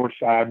on the north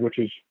side, which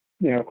is,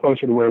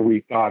 closer to where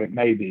we thought it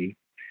may be.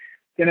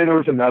 And then there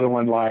was another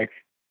one like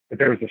that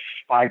there was a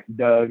spike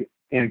dug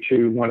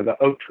into one of the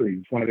oak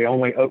trees, one of the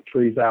only oak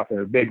trees out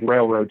there, a big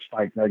railroad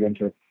spike dug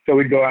into. So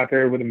we'd go out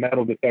there with a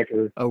metal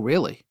detector. Oh,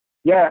 really?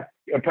 Yeah.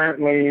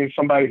 Apparently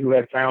somebody who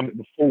had found it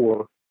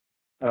before,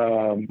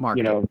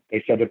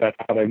 they said that that's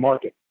how they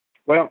marked it.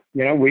 Well,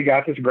 we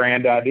got this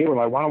grand idea. We're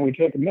like, why don't we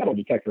take a metal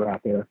detector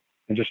out there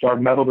and just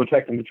start metal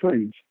detecting the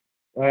trees?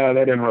 Well,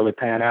 that didn't really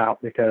pan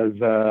out because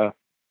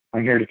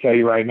I'm here to tell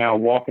you right now,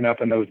 walking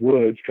up in those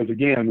woods, because,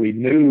 again, we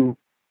knew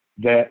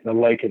that the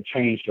lake had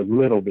changed a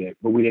little bit,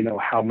 but we didn't know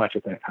how much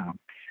at that time.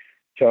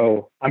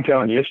 So I'm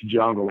telling you, it's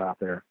jungle out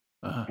there.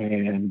 Uh-huh.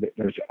 And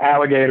there's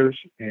alligators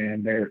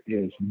and there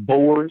is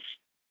boars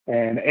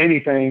and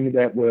anything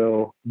that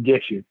will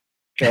get you.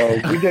 So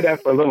we did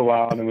that for a little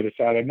while, and then we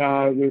decided,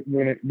 no,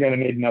 we're going to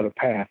need another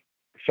path.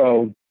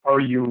 So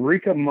our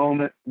eureka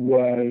moment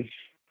was,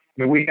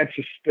 we had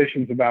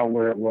suspicions about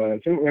where it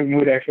was. And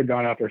we'd actually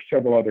gone out there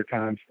several other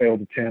times,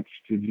 failed attempts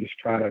to just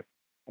try to,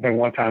 I think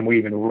one time we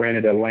even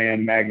rented a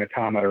land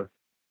magnetometer.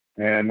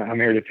 And I'm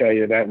here to tell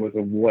you that was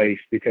a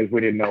waste because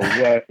we didn't know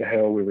what the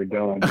hell we were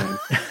doing.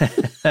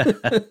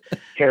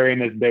 Carrying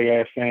this big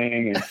ass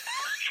thing and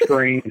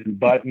screens and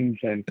buttons.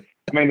 And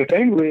I mean, the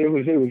thing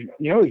was,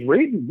 it was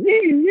reading.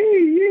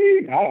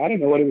 I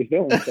didn't know what it was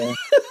doing. So.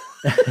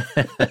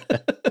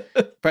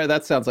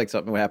 That sounds like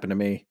something would happen to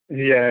me.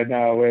 Yeah,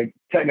 no, we're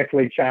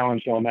technically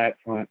challenged on that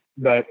front.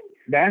 But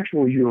the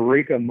actual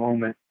eureka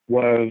moment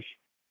was,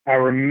 I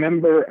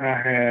remember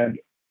I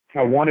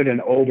wanted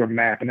an older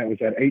map, and it was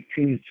that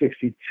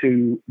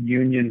 1862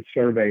 Union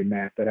Survey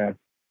map that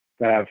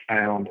I've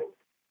found.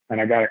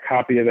 And I got a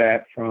copy of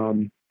that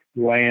from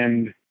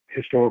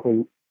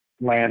Historical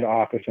Land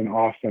Office in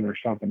Austin or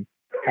something,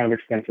 kind of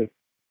expensive.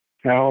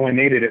 And I only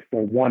needed it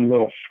for one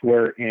little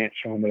square inch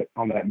on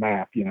that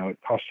map. It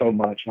cost so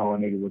much, and all I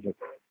needed was a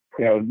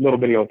little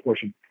bitty old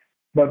portion.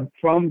 But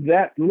from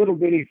that little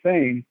bitty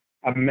thing,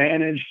 I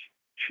managed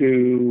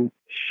to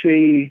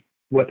see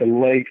what the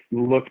lake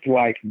looked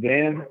like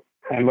then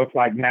and looked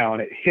like now.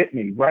 And it hit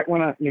me right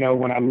when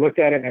I looked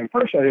at it. And at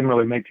first I didn't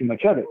really make too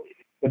much of it.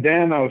 But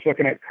then I was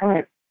looking at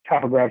current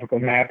topographical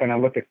map, and I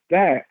looked at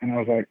that, and I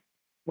was like,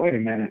 wait a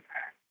minute,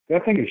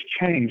 that thing has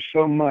changed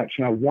so much.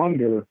 And I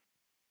wonder,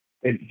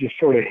 it just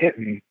sort of hit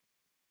me,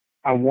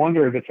 I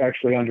wonder if it's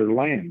actually under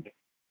land.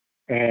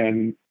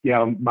 And,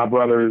 my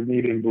brother,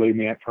 he didn't believe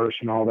me at first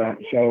and all that.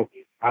 So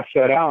I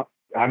set out.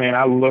 I mean,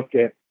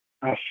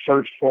 I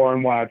searched far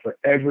and wide for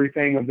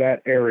everything of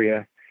that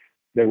area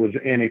there was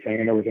anything.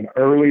 And there was an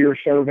earlier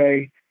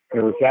survey.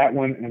 There was that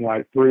one and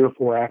like 3 or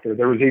 4 after.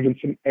 There was even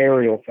some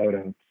aerial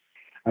photos.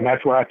 And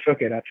that's where I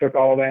took it. I took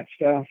all that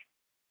stuff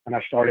and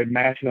I started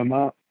matching them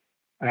up.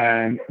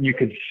 And you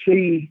could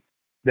see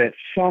that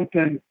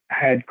something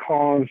had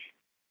caused,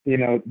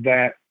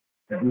 that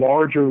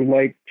larger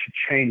lake to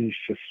change,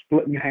 to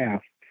split in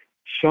half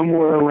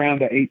somewhere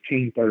around the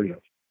 1830s.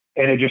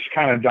 And it just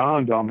kind of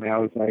dawned on me. I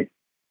was like,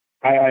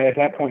 at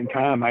that point in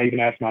time, I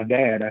even asked my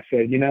dad, I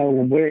said,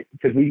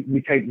 because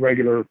we take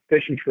regular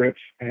fishing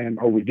trips,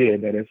 or we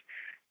did, that is,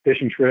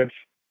 fishing trips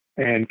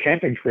and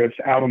camping trips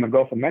out on the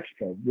Gulf of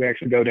Mexico. We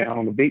actually go down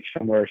on the beach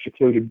somewhere,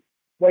 secluded,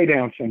 way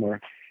down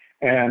somewhere.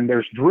 And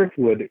there's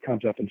driftwood that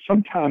comes up. And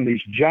sometimes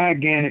these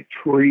gigantic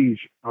trees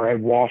have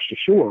washed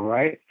ashore,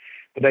 right?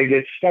 But they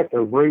get stuck.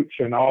 Their roots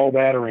and all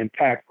that are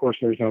intact. Of course,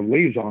 there's no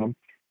leaves on them.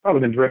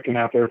 Probably been drifting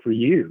out there for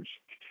years.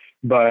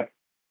 But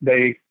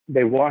they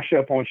wash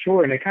up on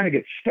shore and they kind of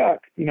get stuck,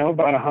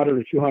 about 100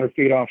 or 200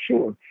 feet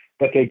offshore.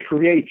 But they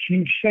create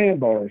huge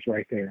sandbars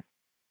right there.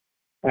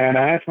 And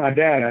I asked my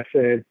dad,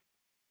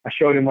 I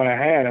showed him what I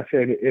had. I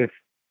said, if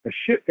a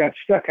ship got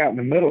stuck out in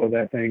the middle of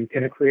that thing,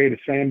 can it create a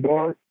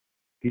sandbar?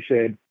 He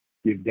said,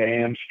 you're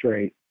damn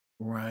straight.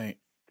 Right.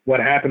 What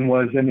happened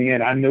was, in the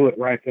end, I knew it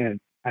right then.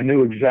 I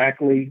knew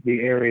exactly the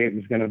area it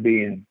was going to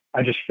be in.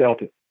 I just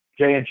felt it.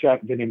 Jay and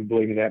Chuck didn't even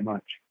believe me that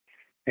much.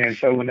 And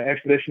so when the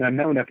Expedition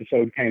Unknown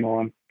episode came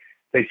on,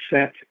 they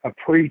sent a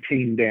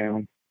pre-team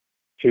down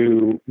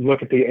to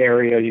look at the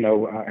area,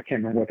 I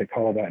can't remember what they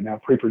call that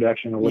now,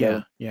 pre-production or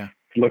whatever. Yeah.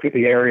 Look at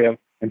the area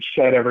and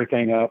set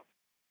everything up.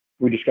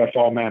 We discussed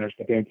all manners,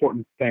 but the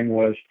important thing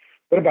was,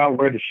 what about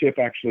where the ship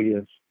actually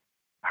is?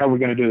 How are we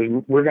going to do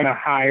this? We're going to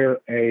hire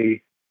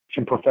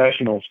some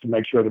professionals to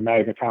make sure the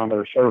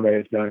magnetometer survey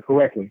is done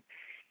correctly.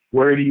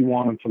 Where do you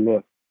want them to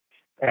look?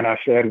 And I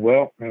said,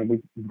 and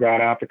we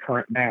got out the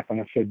current map,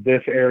 and I said,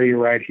 this area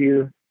right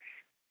here,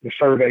 the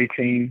survey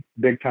team,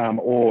 big time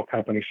oil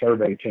company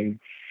survey team,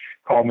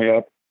 called me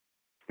up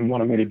and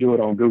wanted me to do it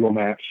on Google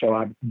Maps. So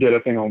I did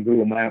a thing on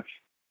Google Maps.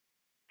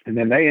 And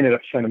then they ended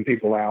up sending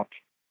people out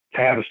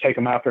to have us take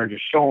them out there and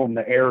just show them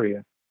the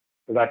area.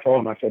 Because I told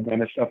them, I said, man,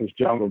 this stuff is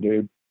jungle,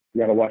 dude.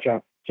 You got to watch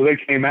out. So they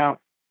came out,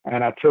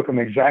 and I took them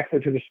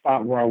exactly to the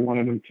spot where I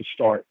wanted them to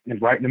start,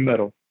 and right in the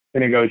middle.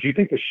 And he goes, you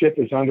think the ship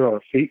is under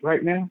our feet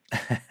right now?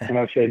 And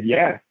I said,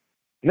 yeah.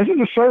 And this is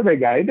a survey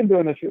guy. He's been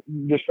doing this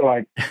just for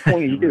like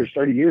 20 years,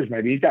 30 years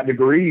maybe. He's got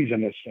degrees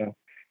in this stuff.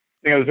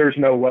 He goes, there's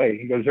no way.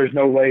 He goes, there's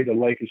no way the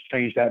lake has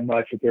changed that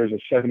much if there's a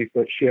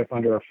 70-foot ship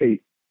under our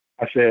feet.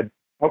 I said,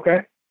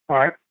 okay, all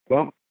right.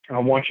 Well, I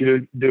want you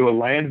to do a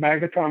land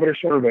magnetometer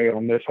survey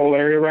on this whole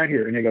area right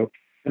here. And he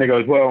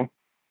goes, well,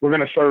 we're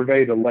going to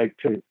survey the lake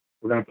too.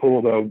 We're going to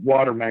pull the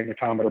water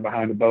magnetometer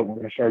behind the boat. We're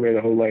going to survey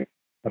the whole lake.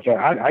 I said,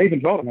 I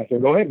even told him, I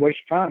said, go ahead, waste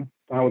your time.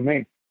 Fine with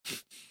me.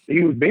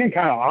 He was being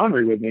kind of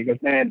ornery with me. He goes,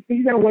 man,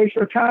 you're going to waste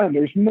our time.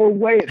 There's no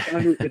way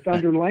it's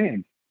under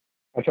land.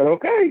 I said,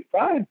 okay,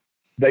 fine.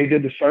 They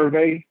did the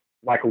survey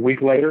like a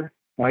week later.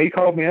 Now, he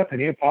called me up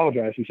and he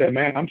apologized. He said,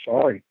 man, I'm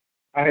sorry.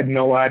 I had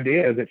no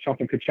idea that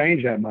something could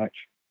change that much.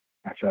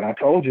 I said, I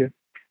told you.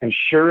 And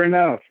sure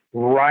enough,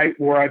 right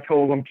where I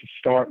told them to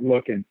start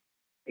looking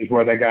is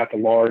where they got the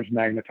large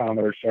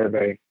magnetometer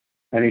survey.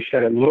 And he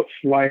said, it looks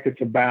like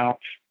it's about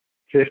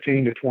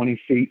 15 to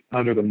 20 feet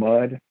under the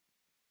mud.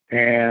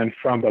 And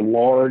from the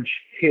large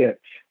hit,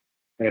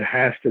 it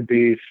has to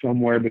be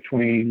somewhere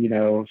between,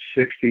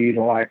 60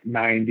 to like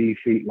 90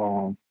 feet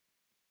long.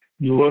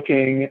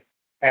 Looking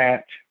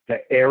at the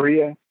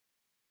area,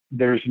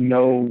 there's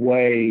no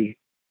way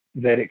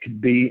that it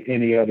could be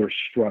any other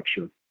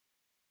structure.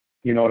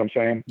 You know what I'm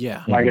saying?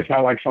 Yeah. Like, it's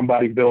not like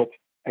somebody built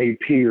a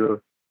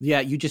pier.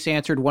 Yeah, you just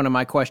answered one of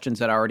my questions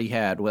that I already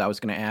had. What I was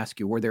going to ask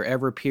you, were there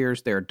ever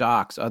piers, there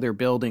docks, other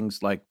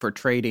buildings like for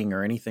trading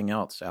or anything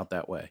else out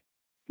that way?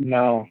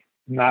 No,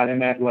 not in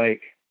that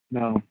lake.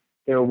 No,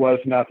 there was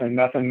nothing.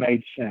 Nothing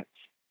made sense.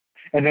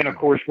 And then, of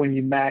course, when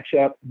you match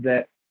up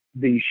that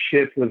the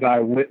ship was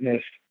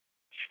eyewitnessed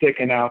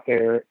sticking out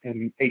there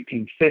in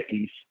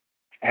 1850s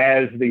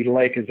as the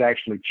lake is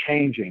actually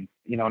changing,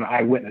 an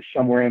eyewitness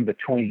somewhere in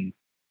between,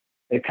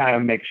 it kind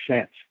of makes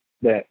sense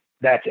that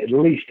that's at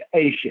least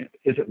a ship.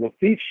 Is it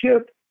Laffite's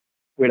ship?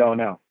 We don't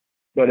know.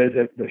 But is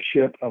it the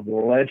ship of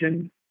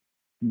legend?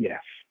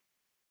 Yes.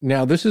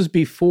 Now, this is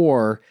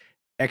before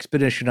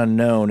Expedition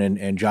Unknown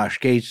and Josh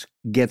Gates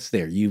gets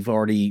there. You've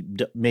already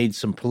made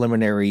some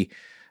preliminary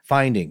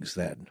findings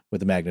then with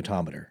the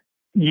magnetometer.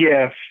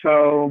 Yes.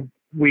 So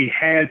we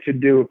had to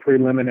do a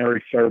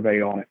preliminary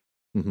survey on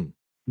it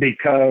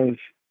because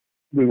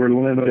we were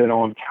limited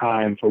on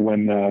time for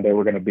when they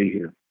were going to be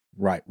here.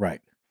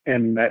 Right.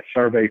 And that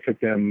survey took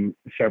them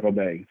several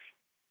days.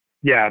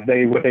 Yeah,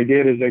 what they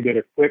did is they did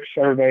a quick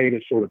survey to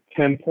sort of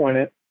pinpoint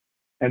it.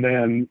 And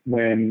then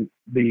when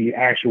the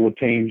actual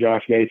team,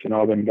 Josh Gates and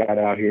all them, got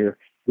out here,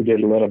 we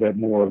did a little bit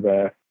more of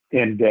a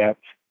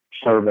in-depth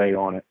survey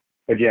on it.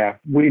 But yeah,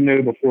 we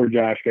knew before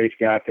Josh Gates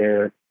got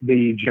there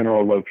the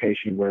general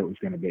location where it was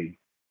going to be.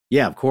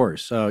 Yeah, of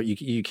course.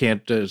 You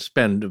can't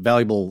spend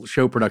valuable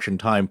show production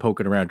time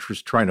poking around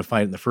just trying to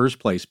find it in the first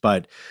place.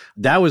 But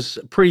that was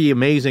a pretty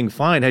amazing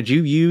find. Had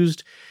you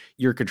used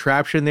your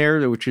contraption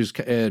there, which is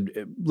a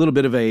little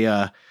bit of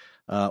a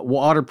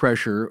water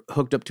pressure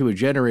hooked up to a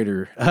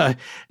generator?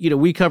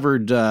 We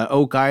covered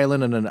Oak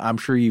Island, and I'm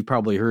sure you've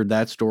probably heard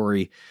that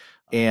story.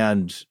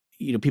 And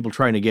people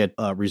trying to get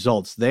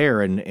results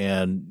there,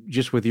 and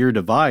just with your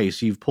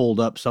device, you've pulled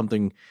up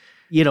something,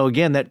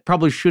 again, that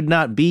probably should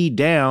not be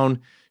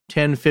down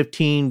 10,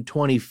 15,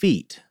 20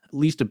 feet, at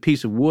least a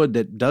piece of wood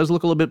that does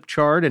look a little bit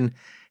charred, and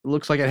it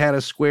looks like it had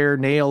a square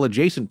nail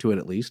adjacent to it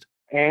at least.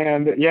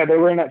 And yeah, they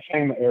were in that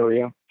same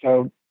area.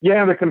 So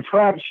yeah, the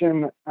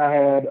contraption, I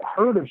had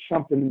heard of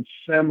something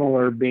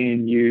similar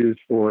being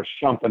used for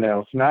something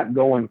else, not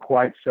going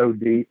quite so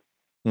deep.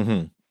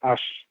 Mm-hmm. I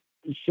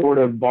sort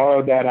of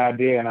borrowed that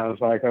idea, and I was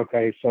like,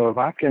 okay, so if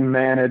I can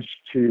manage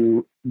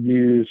to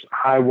use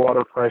high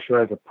water pressure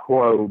as a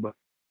probe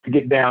to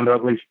get down to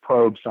at least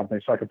probe something,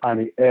 so I could find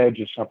the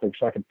edge of something,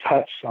 so I could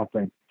touch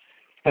something,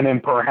 and then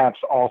perhaps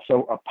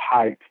also a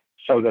pipe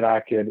so that I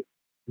could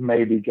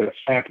maybe get a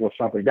sample of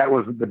something. That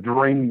was the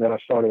dream that I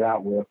started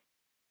out with.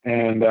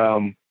 And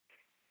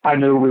I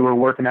knew we were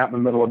working out in the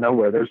middle of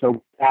nowhere. There's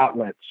no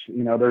outlets,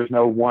 there's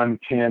no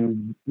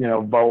 110,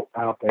 volt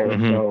out there.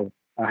 Mm-hmm. So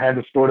I had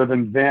to sort of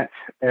invent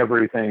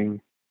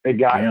everything. It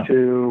got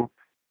to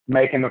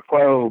making the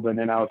probe, and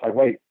then I was like,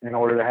 wait, in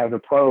order to have the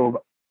probe,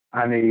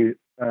 I need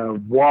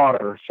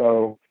water.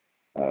 So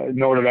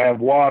in order to have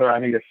water, I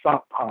need a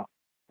sump pump.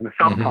 And the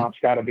sump pump's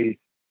got to be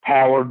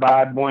powered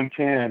by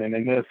 110, and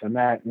then this and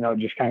that. It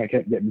just kind of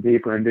kept getting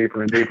deeper and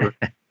deeper and deeper.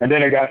 And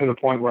then it got to the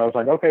point where I was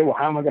like, okay, well,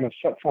 how am I going to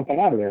suck something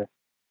out of there?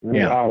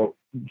 And I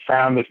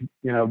found this,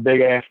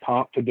 big ass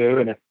pump to do.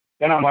 And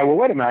then I'm like, well,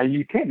 wait a minute,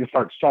 you can't just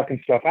start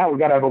sucking stuff out. We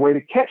got to have a way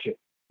to catch it,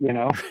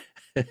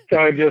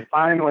 So it just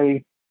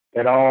finally,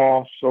 it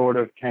all sort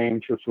of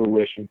came to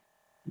fruition,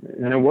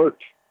 and it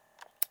worked.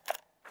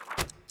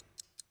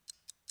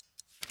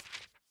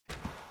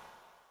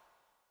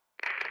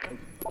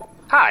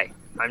 Hi,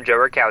 I'm Joe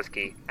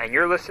Rakowski, and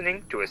you're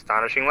listening to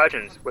Astonishing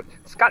Legends with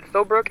Scott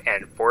Philbrook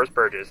and Forrest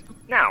Burgess.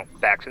 Now,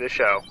 back to the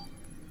show.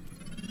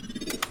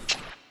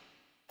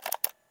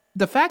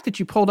 The fact that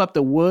you pulled up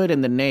the wood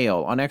and the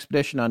nail on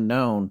Expedition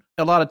Unknown,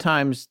 a lot of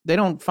times they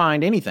don't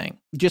find anything,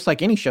 just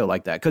like any show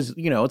like that. Because,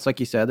 it's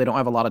like you said, they don't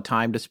have a lot of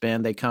time to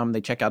spend. They come,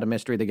 they check out a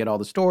mystery, they get all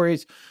the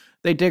stories,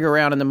 they dig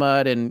around in the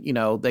mud, and,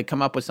 they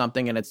come up with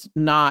something, and it's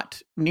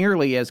not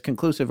nearly as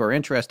conclusive or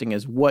interesting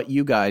as what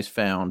you guys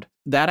found.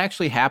 That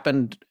actually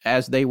happened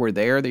as they were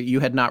there, that you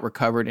had not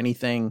recovered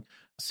anything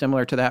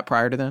similar to that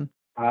prior to then?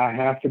 I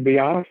have to be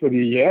honest with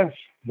you, yes.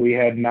 We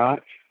had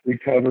not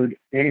recovered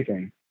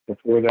anything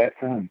before that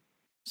time.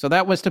 So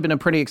that must have been a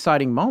pretty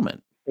exciting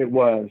moment. It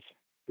was.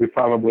 We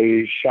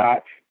probably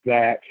shot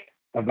that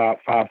about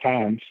 5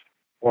 times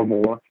or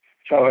more.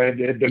 So it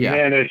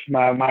diminished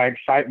my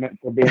excitement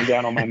for being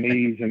down on my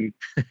knees, and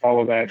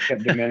all of that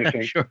kept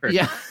diminishing. Sure.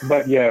 Yeah.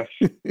 But yes,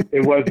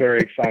 it was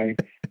very exciting.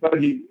 But,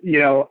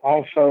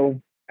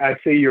 also, I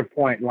see your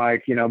point.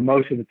 Like,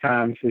 most of the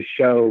times the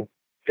show,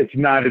 it's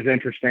not as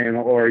interesting,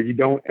 or you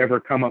don't ever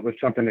come up with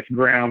something that's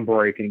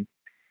groundbreaking.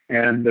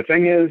 And the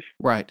thing is,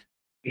 right,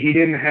 he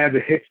didn't have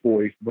the Hicks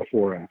boys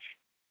before us.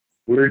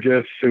 We're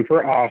just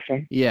super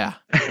awesome. Yeah.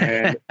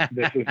 And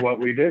this is what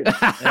we do.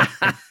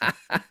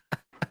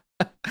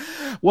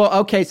 Well,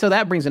 okay, so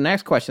that brings the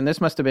next question. This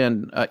must have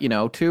been,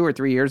 2 or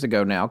 3 years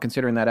ago now,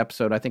 considering that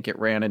episode, I think it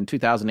ran in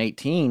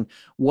 2018.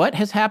 What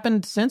has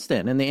happened since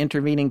then in the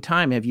intervening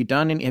time? Have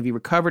you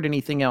recovered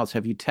anything else?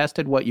 Have you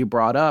tested what you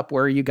brought up?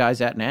 Where are you guys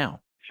at now?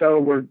 So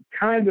we're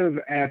kind of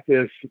at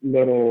this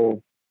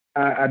little,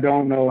 I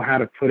don't know how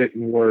to put it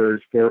in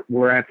words, but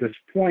we're at this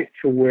point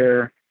to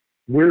where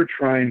we're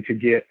trying to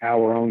get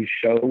our own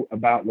show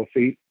about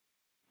Laffite.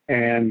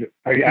 And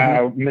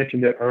I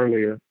mentioned it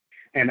earlier.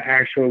 And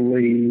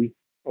actually,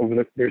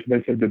 there's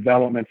been some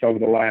developments over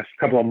the last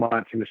couple of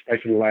months, and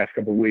especially the last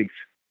couple of weeks,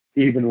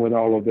 even with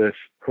all of this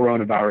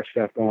coronavirus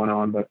stuff going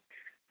on. But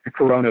the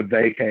corona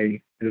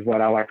vacay is what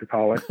I like to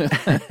call it.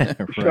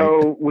 Right.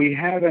 So we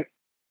haven't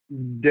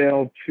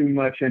delved too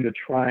much into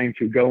trying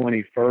to go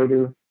any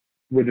further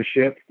with the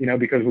ship,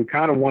 because we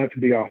kind of want it to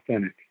be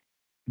authentic.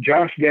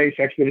 Josh Gates,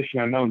 Expedition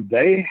Unknown,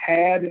 they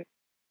had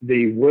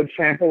the wood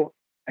sample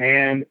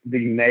and the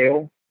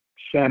nail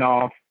sent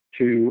off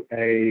to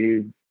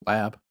a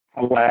lab,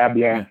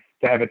 to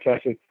have it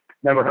tested.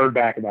 Never heard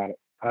back about it.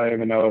 I don't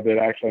even know if it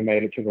actually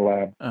made it to the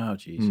lab. Oh,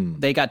 geez.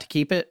 They got to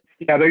keep it?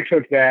 Yeah, they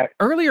took that.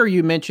 Earlier,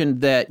 you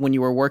mentioned that when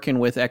you were working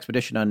with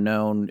Expedition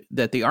Unknown,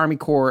 that the Army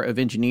Corps of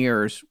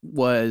Engineers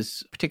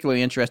was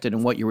particularly interested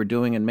in what you were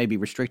doing and maybe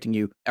restricting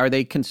you. Are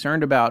they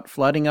concerned about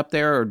flooding up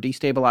there or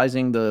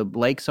destabilizing the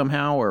lake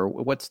somehow, or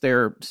what's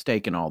their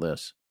stake in all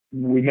this?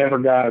 We never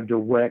got a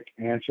direct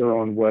answer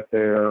on what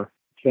their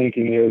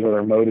thinking is or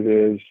their motive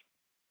is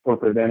for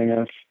preventing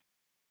us.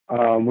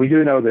 We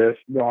do know this.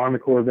 The Army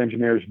Corps of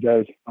Engineers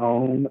does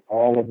own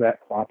all of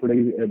that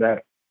property,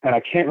 and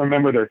I can't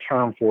remember their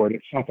term for it.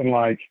 It's something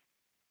like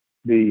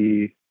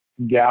the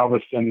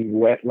Galveston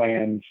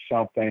wetlands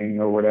something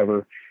or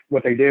whatever.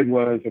 What they did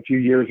was a few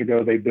years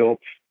ago, they built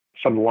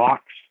some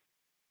locks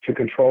to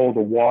control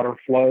the water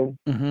flow,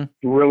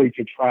 really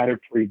to try to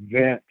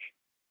prevent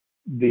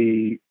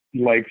the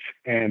lakes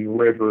and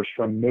rivers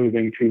from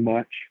moving too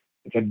much.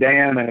 It's a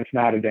dam and it's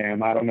not a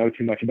dam. I don't know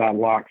too much about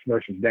locks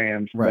versus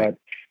dams, but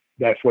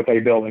that's what they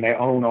built, and they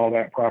own all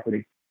that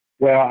property.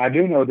 Well, I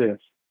do know this.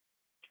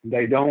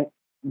 They don't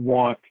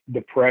want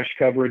the press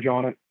coverage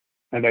on it,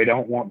 and they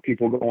don't want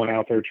people going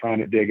out there trying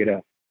to dig it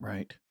up.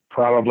 Right.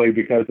 Probably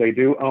because they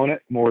do own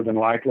it, more than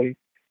likely.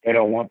 They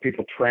don't want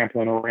people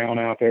trampling around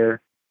out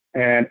there.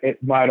 And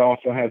it might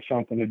also have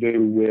something to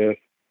do with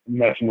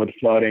messing with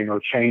flooding or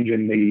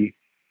changing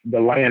the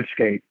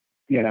landscape,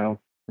 you know.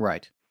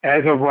 Right.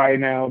 As of right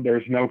now,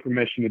 there's no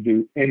permission to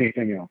do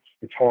anything else.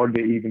 It's hard to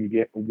even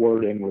get a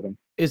word in with them.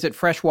 Is it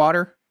fresh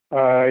water?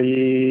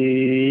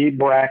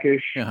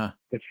 Brackish. Uh-huh.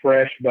 It's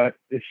fresh, but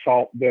its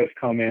salt does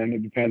come in.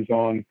 It depends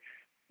on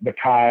the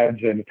tides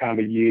and the time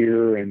of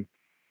year and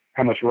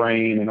how much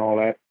rain and all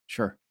that.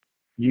 Sure.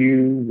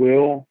 You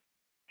will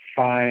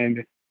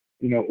find,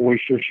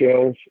 oyster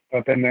shells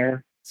up in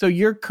there. So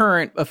your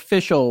current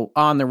official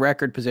on the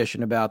record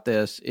position about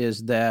this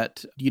is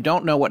that you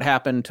don't know what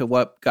happened to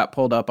what got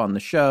pulled up on the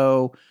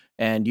show,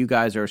 and you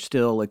guys are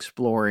still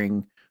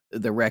exploring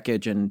the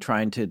wreckage and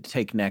trying to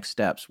take next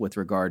steps with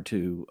regard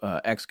to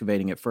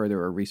excavating it further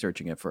or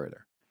researching it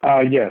further.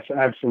 Yes,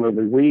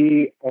 absolutely.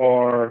 We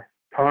are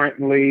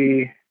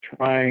currently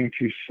trying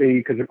to see,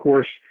 because of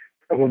course,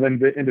 a couple of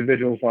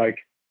individuals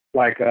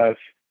like us,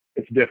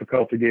 it's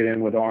difficult to get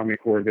in with the Army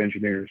Corps of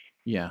Engineers.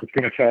 Yeah. It's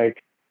going to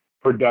take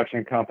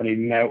production company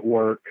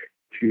network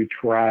to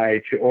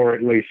try to, or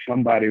at least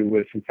somebody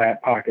with some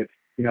fat pockets,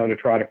 to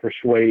try to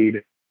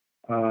persuade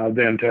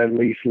them to at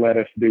least let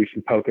us do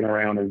some poking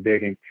around or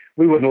digging.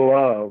 We would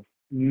love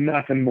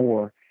nothing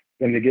more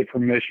than to get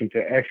permission to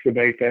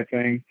excavate that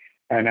thing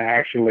and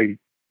actually,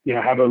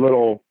 have a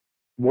little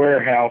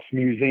warehouse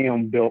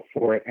museum built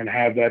for it and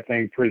have that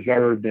thing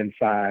preserved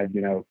inside,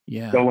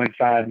 Go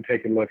inside and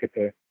take a look at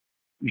the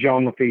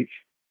Jean Laffite's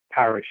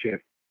pirate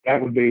ship.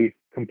 That would be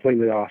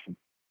completely awesome.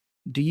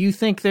 Do you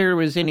think there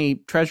was any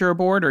treasure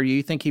aboard, or do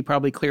you think he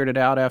probably cleared it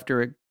out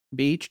after it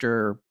beached?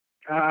 Or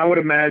I would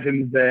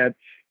imagine that,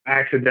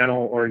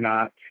 accidental or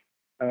not,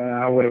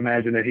 I would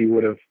imagine that he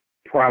would have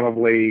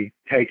probably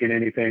taken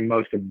anything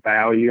most of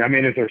value. I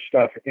mean, is there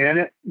stuff in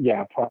it?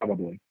 Yeah,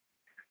 probably.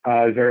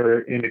 Is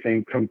there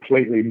anything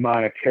completely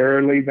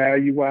monetarily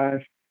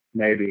value-wise?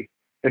 Maybe.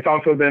 It's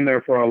also been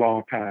there for a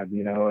long time,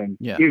 and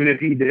even if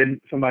he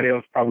didn't, somebody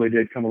else probably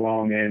did come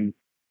along and,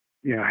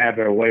 have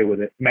their way with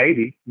it.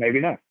 Maybe, maybe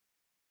not.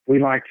 We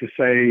like to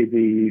say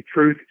the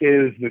truth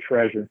is the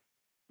treasure.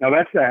 Now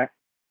that's that,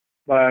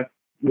 but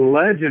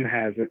legend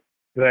has it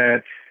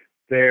that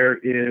there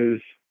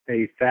is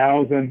a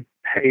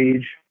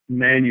 1,000-page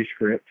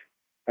manuscript,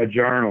 a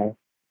journal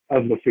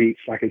of Laffite's,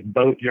 like his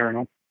boat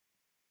journal,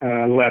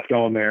 left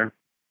on there.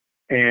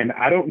 And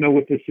I don't know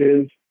what this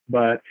is,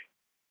 but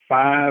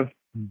 5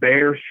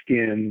 bear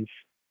skins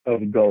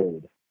of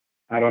gold.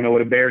 I don't know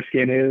what a bear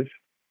skin is,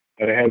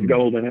 but it has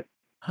gold in it.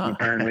 Huh.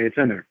 Apparently it's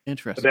in there.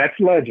 Interesting. But that's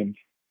legend.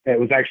 It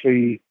was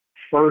actually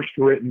first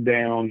written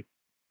down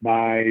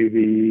by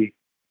the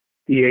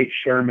E.H.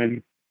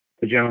 Sherman,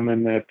 the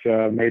gentleman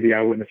that made the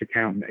eyewitness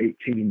account in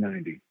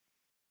 1890.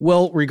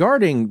 Well,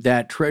 regarding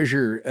that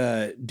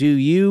treasure, do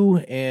you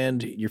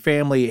and your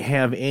family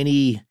have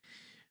any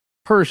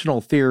personal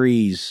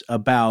theories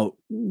about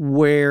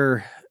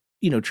where,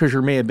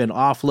 treasure may have been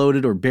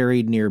offloaded or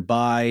buried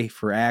nearby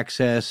for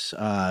access?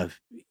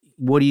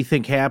 What do you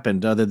think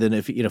happened, other than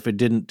if it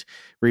didn't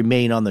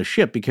remain on the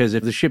ship? Because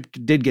if the ship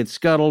did get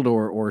scuttled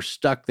or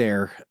stuck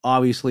there,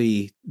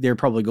 obviously they're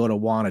probably going to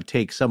want to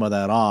take some of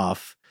that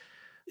off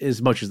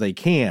as much as they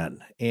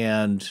can,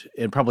 and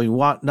probably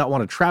not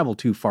want to travel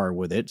too far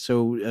with it.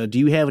 So do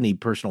you have any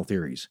personal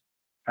theories?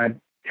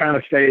 I'd kind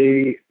of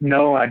say,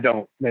 no, I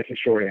don't. That's a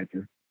short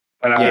answer.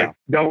 But I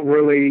don't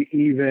really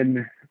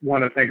even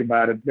want to think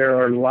about it. There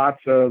are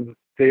lots of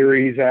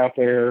theories out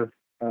there,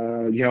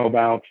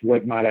 about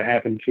what might have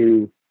happened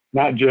to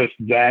not just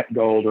that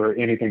gold or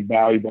anything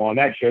valuable on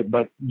that ship,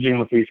 but Jean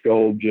Laffite's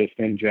gold just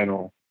in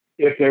general.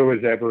 If there was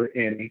ever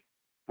any,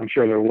 I'm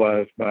sure there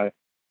was, but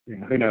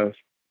who knows?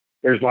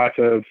 There's lots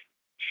of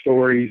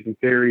stories and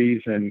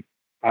theories and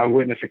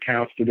eyewitness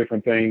accounts to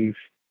different things.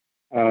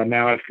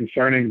 Now, as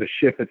concerning the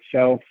ship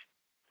itself,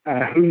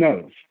 who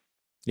knows?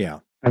 Yeah.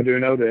 I do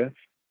know this.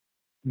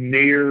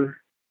 Near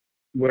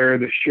where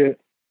the ship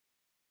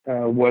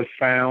was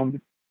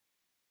found,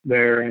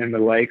 there in the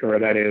lake, or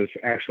that is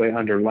actually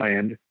under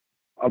land,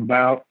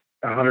 about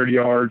 100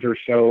 yards or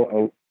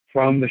so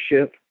from the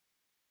ship,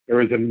 there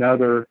is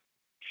another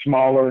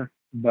smaller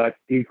but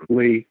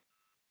equally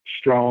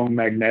strong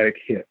magnetic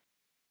hit.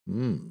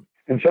 Mm.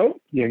 And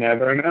so you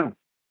never know.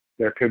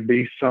 There could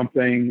be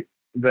something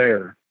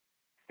there.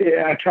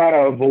 I try to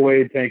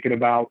avoid thinking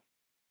about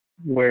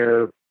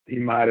where he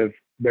might have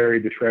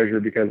buried the treasure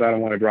because I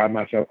don't want to drive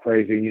myself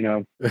crazy, you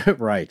know.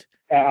 Right.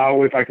 I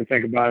always like to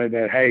think about it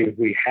that, hey, if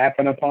we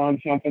happen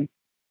upon something,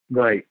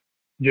 great.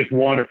 Just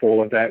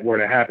wonderful if that were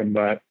to happen.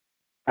 But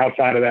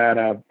outside of that,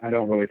 I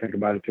don't really think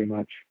about it too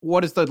much.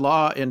 What is the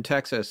law in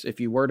Texas if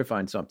you were to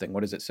find something?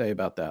 What does it say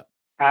about that?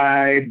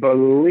 I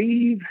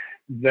believe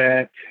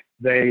that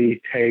they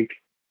take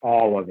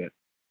all of it,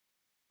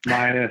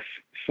 minus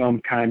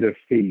some kind of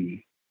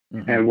fee.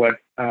 Mm-hmm. And what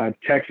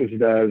Texas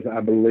does,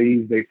 I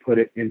believe they put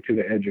it into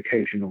the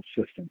educational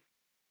system.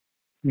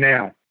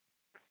 Now,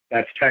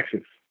 that's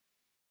Texas.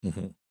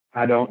 Mm-hmm.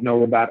 I don't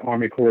know about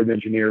Army Corps of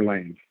Engineer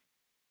lands.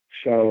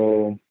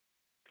 So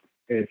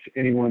it's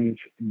anyone's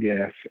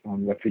guess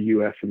on what the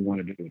U.S. would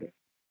want to do with it.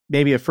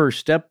 Maybe a first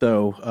step,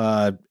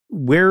 though.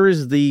 Where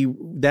is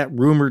that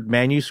rumored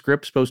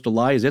manuscript supposed to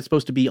lie? Is that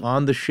supposed to be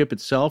on the ship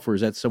itself, or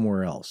is that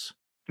somewhere else?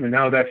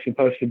 No, that's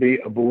supposed to be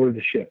aboard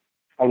the ship,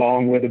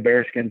 along with the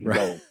bearskins and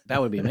gold. That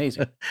would be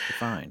amazing to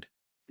find.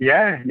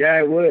 Yeah,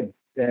 it would.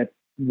 That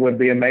would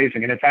be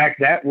amazing. And in fact,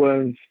 that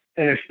was,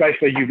 and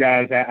especially you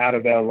guys out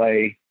of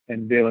LA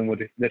and dealing with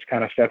this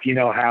kind of stuff, you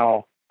know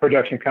how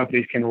production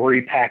companies can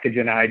repackage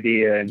an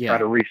idea and try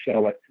to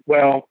resell it.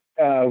 Well,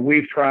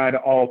 we've tried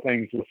all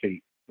things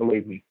Laffite,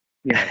 believe me.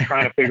 You know,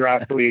 trying to figure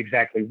out who he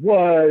exactly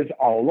was,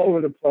 all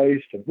over the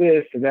place, to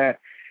this, to that.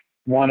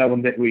 One of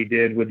them that we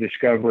did with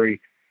Discovery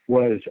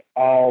was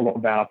all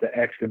about the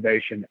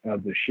excavation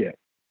of the ship.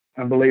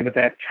 I believe at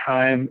that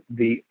time,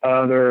 the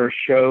other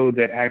show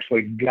that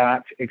actually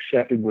got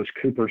accepted was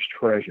Cooper's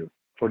Treasure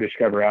for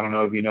Discovery. I don't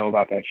know if you know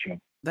about that show.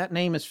 That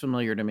name is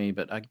familiar to me,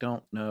 but I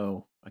don't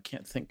know. I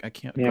can't.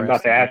 Yeah,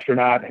 about the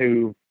astronaut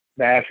who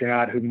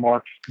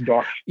marks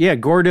dark. Yeah,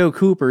 Gordo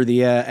Cooper,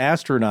 the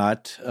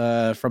astronaut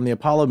from the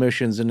Apollo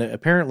missions, and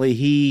apparently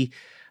he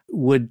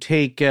would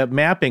take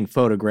mapping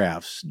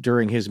photographs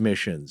during his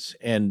missions,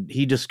 and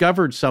he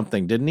discovered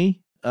something, didn't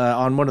he,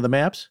 on one of the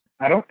maps?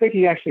 I don't think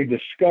he actually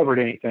discovered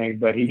anything,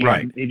 but he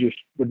just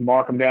would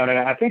mark them down. And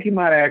I think he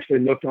might have actually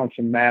looked on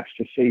some maps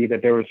to see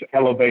that there was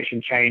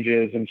elevation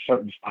changes in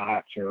certain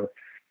spots or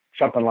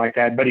something like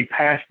that. But he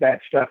passed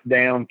that stuff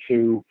down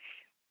to,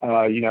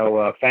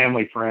 a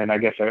family friend, I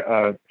guess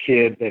a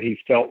kid that he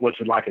felt was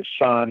like his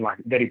son, like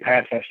that he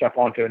passed that stuff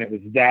on to. And it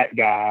was that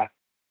guy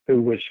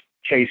who was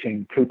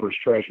chasing Cooper's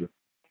treasure.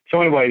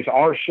 So anyways,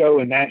 our show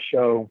and that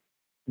show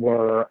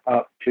were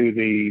up to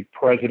the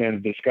president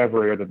of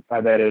Discovery,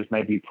 or that is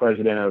maybe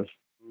president of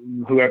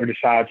whoever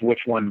decides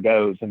which one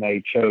goes, and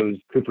they chose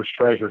Cooper's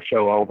Treasure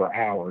show over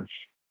ours.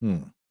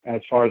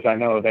 As far as I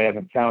know, they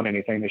haven't found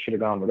anything. They should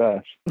have gone with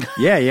us.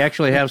 Yeah, you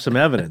actually have some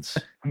evidence.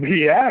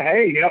 Yeah,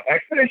 hey,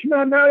 Expedition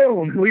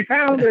Unknown, we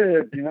found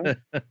it.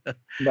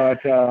 But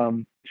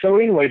so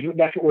anyways,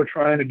 that's what we're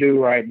trying to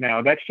do right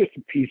now. That's just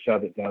a piece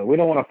of it, though. We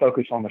don't want to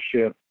focus on the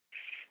ship.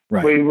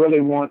 Right. We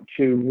really want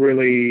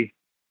to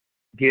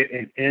get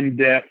an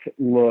in-depth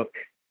look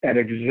at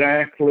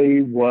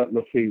exactly what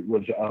Laffite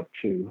was up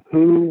to.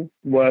 Who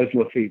was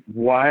Laffite?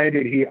 Why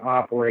did he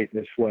operate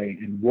this way?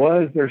 And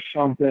was there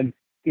something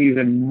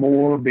even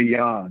more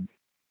beyond?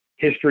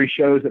 History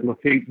shows that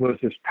Laffite was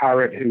this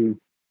pirate who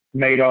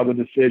made all the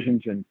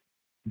decisions and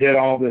did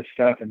all this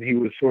stuff, and he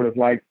was sort of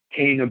like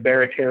king of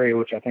Barataria,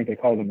 which I think they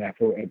called him that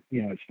for, at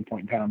some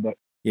point in time. But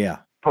yeah,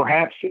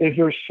 perhaps is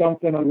there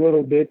something a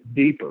little bit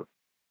deeper?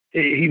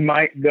 He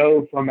might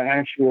go from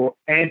actual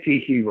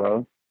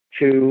anti-hero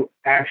to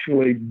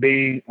actually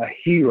being a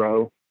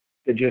hero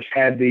that just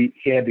he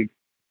had to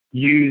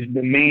use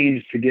the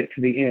means to get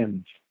to the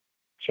ends.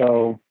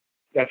 So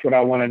that's what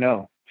I want to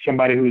know.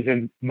 Somebody who's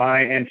in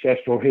my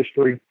ancestral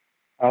history,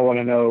 I want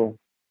to know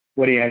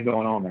what he had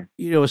going on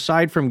there.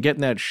 Aside from getting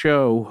that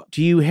show,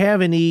 do you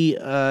have any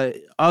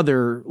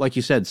other, like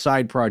you said,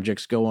 side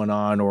projects going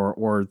on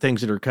or things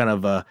that are kind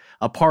of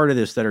a part of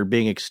this that are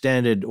being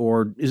extended?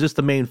 Or is this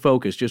the main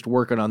focus, just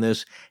working on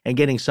this and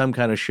getting some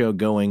kind of show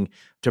going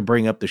to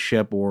bring up the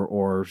ship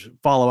or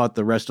follow out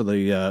the rest of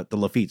the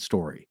Laffite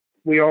story?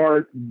 We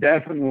are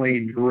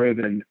definitely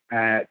driven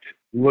at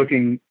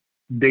looking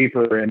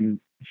deeper and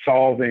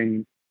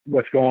solving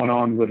what's going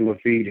on with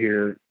Laffite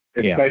here,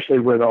 especially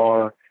with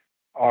our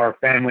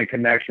family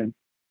connection.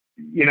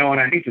 And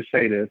I hate to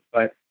say this,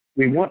 but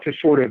we want to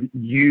sort of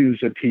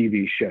use a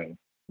TV show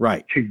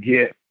to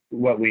get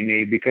what we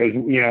need because,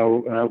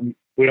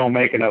 we don't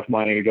make enough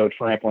money to go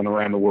trampling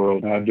around the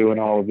world doing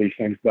all of these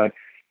things. But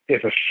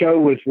if a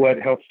show is what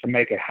helps to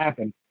make it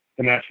happen,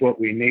 then that's what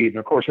we need. And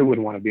of course, who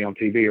wouldn't want to be on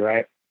TV,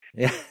 right?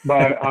 Yeah.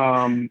 But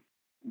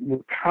we're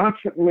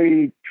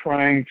constantly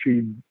trying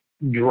to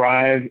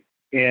drive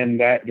in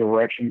that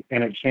direction,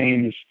 and it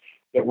seems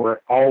that we're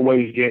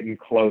always getting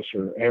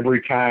closer.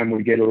 Every time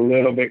we get a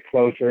little bit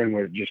closer and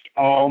we're just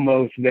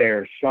almost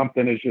there,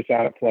 something is just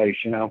out of place.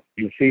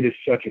 Laffite is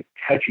such a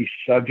touchy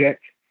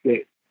subject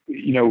that,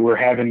 we're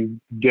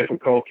having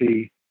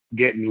difficulty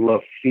getting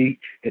Laffite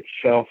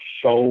itself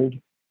sold,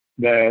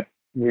 that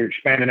we're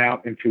expanding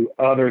out into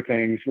other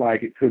things,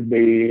 like it could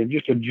be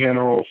just a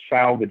general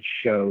salvage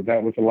show.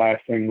 That was the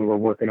last thing we were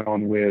working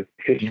on with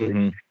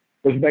history.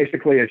 It was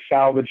basically a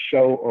salvage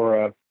show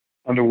or a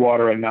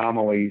underwater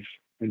anomalies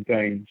and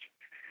things.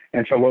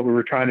 And so what we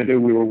were trying to do,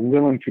 we were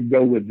willing to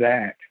go with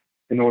that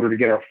in order to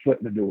get our foot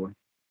in the door.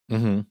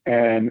 Mm-hmm.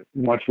 And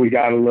once we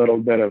got a little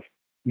bit of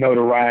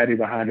notoriety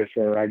behind us,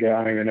 or I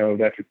don't even know if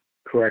that's a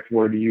correct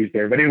word to use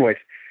there, but anyways,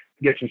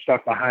 get some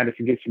stuff behind us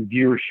and get some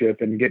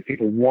viewership and get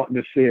people wanting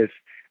to see us,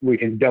 we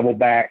can double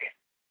back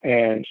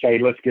and say,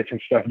 let's get some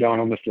stuff done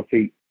on this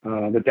Laffite.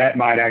 That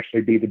might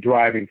actually be the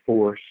driving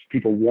force,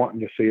 people wanting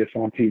to see us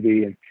on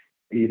TV. And,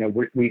 you know,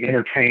 we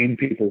entertain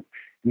people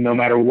no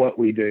matter what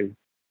we do.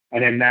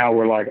 And then now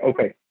we're like,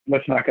 okay,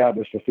 let's knock out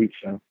this Laffite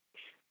stuff.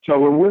 So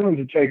we're willing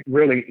to take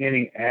really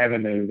any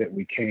avenue that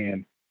we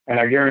can. And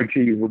I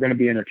guarantee you, we're going to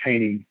be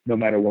entertaining no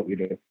matter what we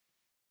do.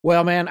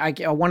 Well, man, I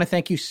want to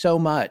thank you so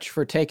much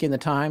for taking the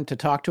time to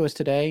talk to us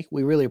today.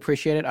 We really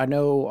appreciate it. I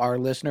know our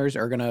listeners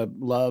are going to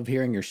love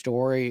hearing your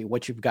story,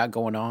 what you've got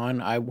going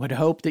on. I would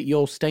hope that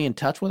you'll stay in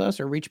touch with us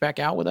or reach back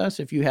out with us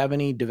if you have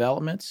any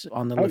developments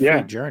on the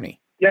Laffite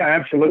journey. Yeah,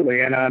 absolutely.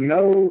 And I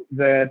know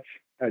that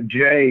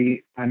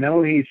Jay, I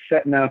know he's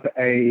setting up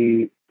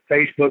a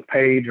Facebook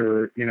page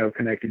or, you know,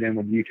 connected in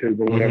with YouTube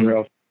or whatever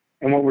else.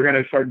 And what we're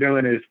going to start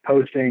doing is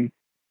posting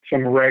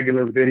some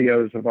regular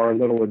videos of our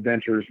little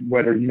adventures,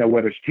 whether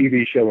it's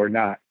TV show or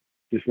not,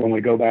 just when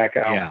we go back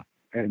out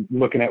and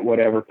looking at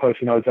whatever,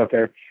 posting those up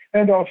there.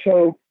 And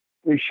also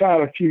we shot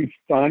a few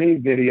funny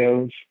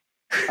videos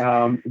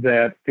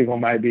that people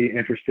might be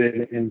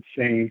interested in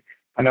seeing.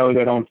 I know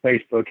that on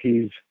Facebook,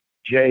 he's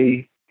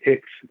J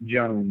Hicks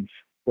Jones,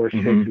 or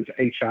Hicks is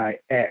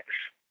Hix.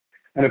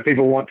 And if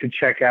people want to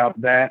check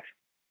out that,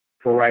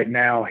 for right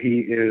now, he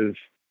is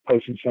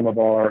posting some of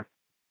our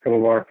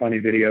funny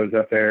videos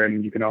up there,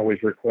 and you can always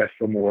request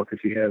for more because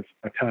he has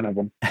a ton of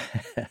them.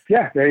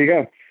 Yeah, there you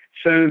go.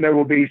 Soon there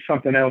will be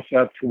something else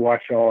up to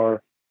watch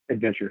our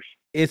adventures.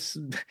 It's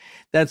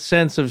that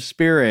sense of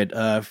spirit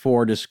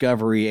for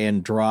discovery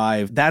and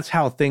drive. That's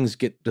how things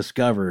get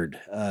discovered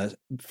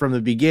from the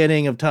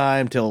beginning of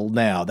time till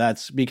now.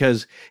 That's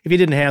because if you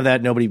didn't have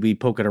that, nobody would be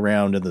poking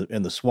around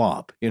in the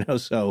swamp, you know.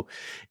 So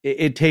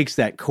it takes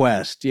that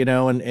quest, you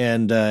know,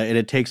 and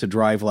it takes a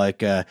drive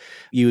like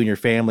you and your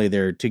family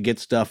there to get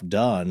stuff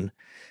done.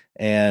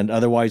 And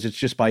otherwise, it's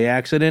just by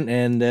accident.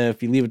 And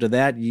if you leave it to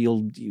that,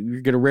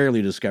 you're going to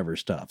rarely discover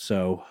stuff.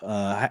 So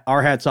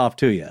our hats off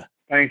to you.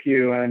 Thank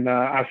you, and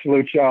I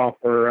salute y'all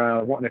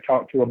for wanting to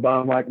talk to a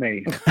bum like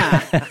me.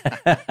 Well,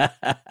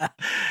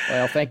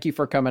 thank you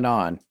for coming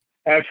on.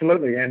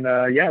 Absolutely, and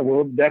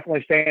we'll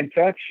definitely stay in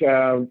touch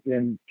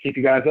and keep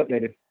you guys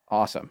updated.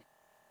 Awesome.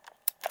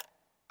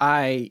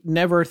 I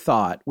never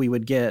thought we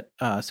would get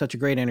such a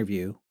great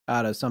interview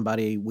out of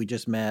somebody we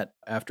just met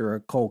after a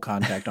cold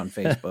contact on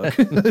Facebook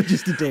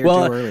just a day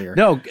or two earlier.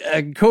 No,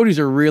 Cody's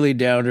a really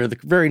down to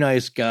earth, very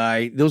nice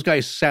guy. Those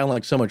guys sound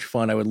like so much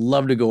fun. I would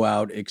love to go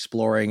out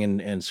exploring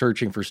and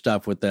searching for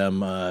stuff with them.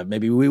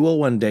 Maybe we will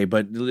one day,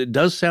 but it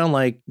does sound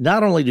like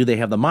not only do they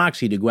have the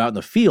moxie to go out in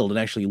the field and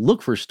actually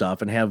look for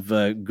stuff and have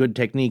good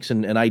techniques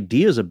and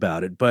ideas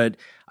about it, but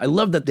I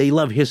love that they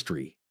love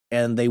history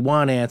and they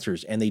want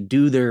answers and they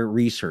do their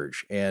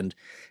research. And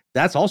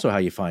that's also how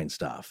you find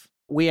stuff.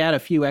 We had a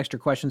few extra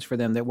questions for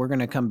them that we're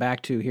going to come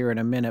back to here in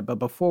a minute. But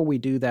before we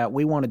do that,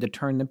 we wanted to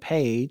turn the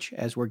page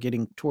as we're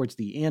getting towards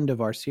the end of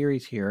our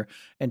series here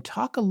and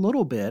talk a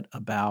little bit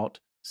about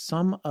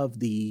some of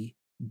the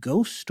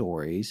ghost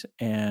stories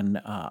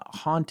and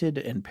haunted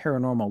and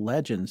paranormal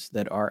legends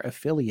that are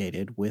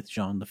affiliated with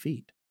Jean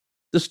Laffite.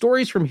 The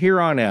stories from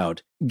here on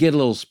out get a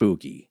little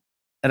spooky.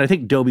 And I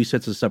think Dobie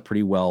sets us up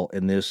pretty well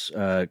in this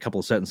couple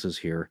of sentences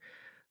here.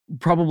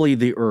 Probably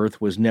the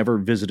earth was never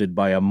visited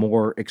by a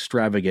more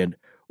extravagant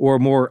or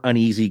more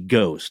uneasy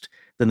ghost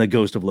than the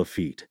ghost of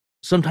Laffite.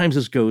 Sometimes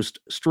this ghost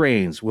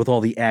strains with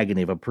all the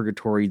agony of a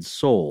purgatoried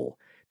soul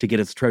to get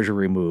its treasure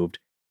removed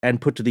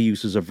and put to the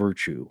uses of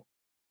virtue.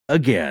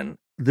 Again,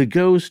 the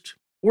ghost,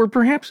 or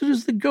perhaps it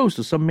is the ghost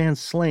of some man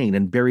slain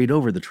and buried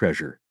over the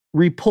treasure,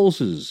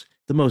 repulses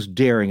the most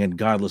daring and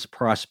godless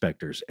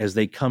prospectors as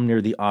they come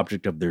near the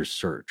object of their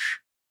search.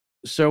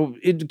 So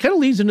it kind of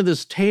leads into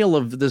this tale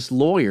of this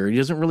lawyer. He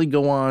doesn't really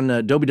go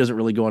on, Dobie doesn't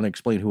really go on to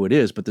explain who it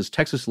is, but this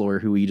Texas lawyer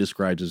who he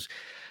describes as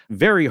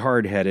very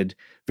hard-headed,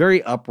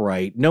 very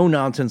upright,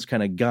 no-nonsense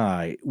kind of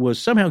guy, was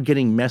somehow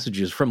getting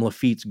messages from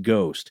Laffite's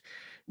ghost.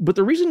 But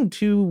the reason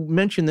to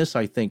mention this,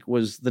 I think,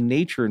 was the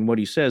nature in what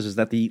he says is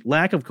that the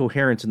lack of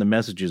coherence in the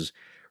messages,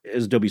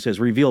 as Dobie says,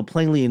 revealed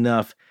plainly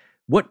enough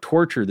what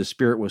torture the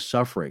spirit was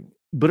suffering.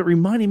 But it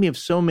reminded me of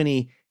so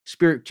many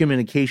spirit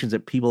communications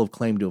that people have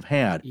claimed to have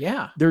had.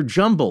 Yeah. They're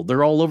jumbled.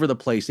 They're all over the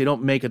place. They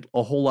don't make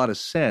a whole lot of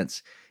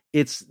sense.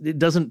 It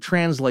doesn't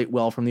translate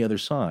well from the other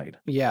side.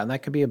 Yeah, and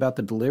that could be about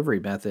the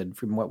delivery method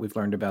from what we've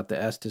learned about the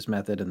Estes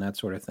method and that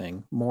sort of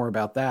thing. More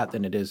about that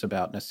than it is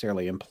about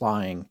necessarily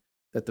implying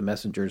that the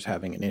messenger is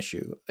having an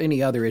issue.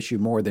 Any other issue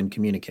more than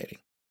communicating.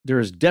 There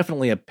is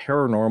definitely a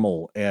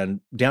paranormal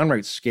and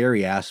downright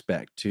scary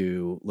aspect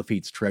to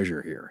Laffite's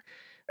treasure here.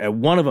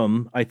 One of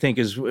them, I think,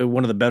 is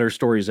one of the better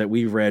stories that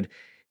we've read,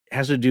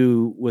 has to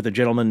do with a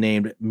gentleman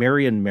named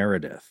Marion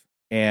Meredith.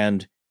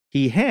 And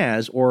he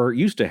has, or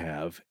used to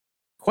have,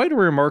 quite a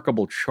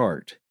remarkable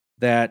chart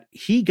that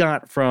he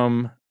got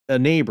from a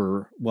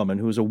neighbor woman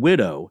who was a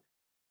widow,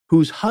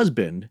 whose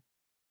husband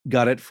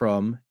got it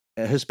from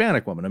a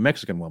Hispanic woman, a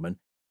Mexican woman,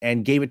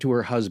 and gave it to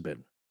her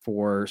husband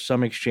for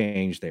some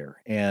exchange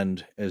there.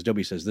 And as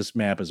Dobie says, this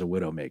map is a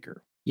widowmaker.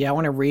 Yeah, I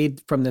want to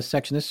read from this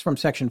section. This is from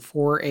section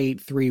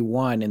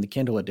 4831 in the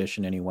Kindle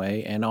edition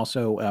anyway. And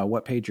also,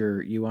 what page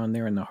are you on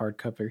there in the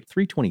hardcover?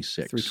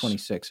 326.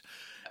 326.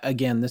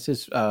 Again, this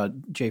is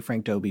J.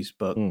 Frank Dobie's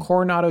book,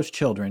 Coronado's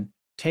Children,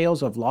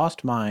 Tales of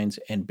Lost Mines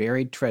and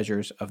Buried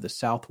Treasures of the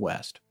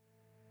Southwest.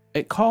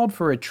 It called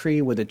for a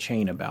tree with a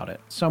chain about it,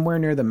 somewhere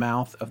near the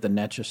mouth of the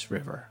Neches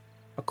River.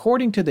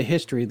 According to the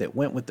history that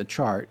went with the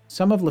chart,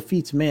 some of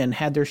Laffite's men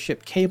had their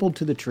ship cabled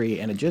to the tree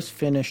and had just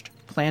finished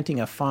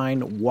planting a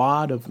fine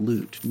wad of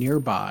loot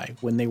nearby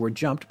when they were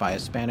jumped by a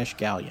Spanish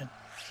galleon.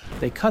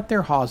 They cut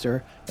their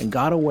hawser and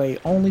got away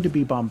only to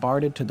be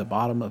bombarded to the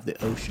bottom of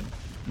the ocean.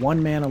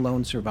 One man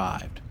alone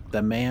survived,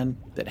 the man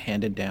that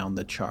handed down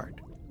the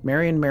chart.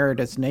 Marion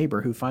Meredith's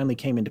neighbor, who finally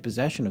came into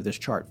possession of this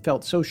chart,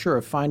 felt so sure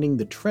of finding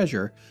the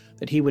treasure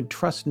that he would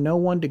trust no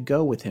one to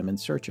go with him in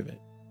search of it.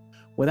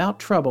 Without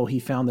trouble, he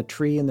found the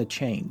tree and the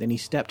chain. Then he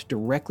stepped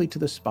directly to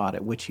the spot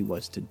at which he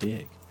was to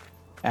dig.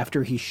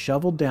 After he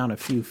shoveled down a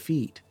few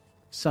feet,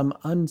 some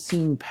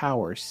unseen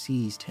power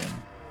seized him.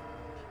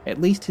 At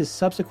least his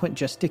subsequent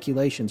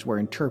gesticulations were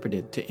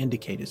interpreted to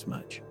indicate as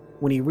much.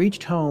 When he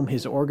reached home,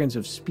 his organs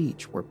of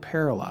speech were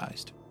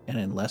paralyzed, and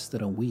in less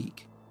than a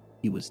week,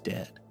 he was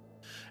dead.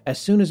 As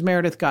soon as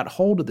Meredith got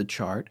hold of the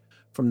chart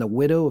from the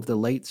widow of the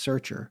late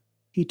searcher,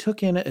 he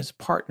took in as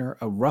partner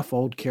a rough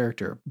old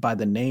character by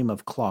the name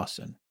of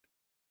Clausen.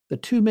 The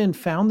two men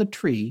found the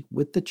tree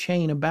with the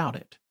chain about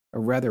it, a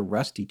rather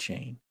rusty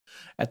chain.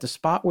 At the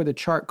spot where the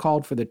chart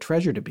called for the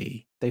treasure to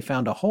be, they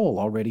found a hole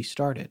already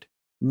started.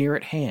 Near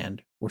at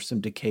hand were some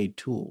decayed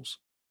tools.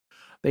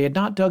 They had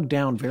not dug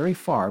down very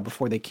far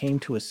before they came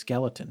to a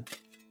skeleton.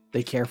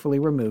 They carefully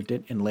removed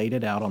it and laid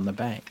it out on the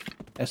bank.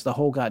 As the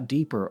hole got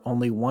deeper,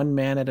 only one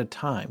man at a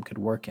time could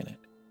work in it.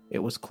 It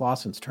was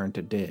Clausen's turn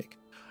to dig,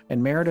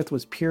 and Meredith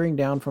was peering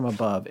down from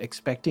above,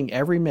 expecting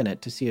every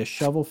minute to see a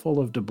shovelful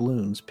of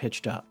doubloons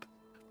pitched up.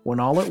 When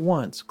all at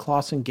once,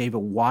 Clausen gave a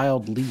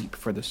wild leap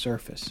for the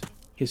surface.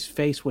 His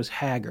face was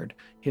haggard.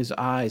 His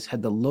eyes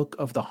had the look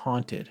of the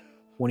haunted.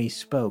 When he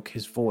spoke,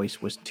 his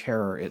voice was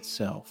terror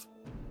itself.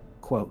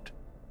 Quote,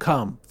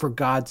 "Come, for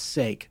God's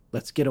sake,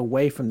 let's get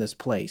away from this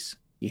place,"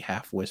 he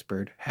half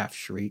whispered, half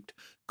shrieked,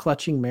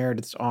 clutching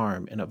Meredith's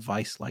arm in a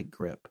vice-like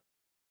grip.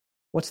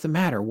 "What's the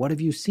matter? What have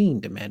you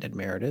seen?" demanded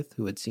Meredith,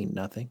 who had seen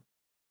nothing.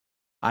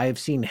 "I have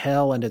seen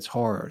hell and its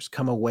horrors.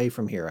 Come away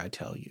from here, I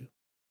tell you."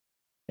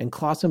 And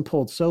Clausen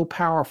pulled so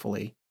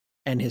powerfully,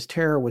 and his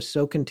terror was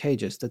so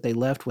contagious that they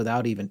left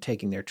without even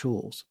taking their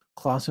tools.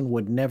 Clausen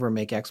would never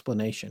make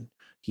explanation.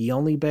 He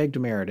only begged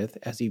Meredith,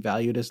 as he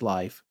valued his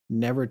life,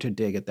 never to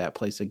dig at that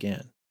place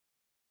again.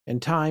 In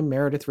time,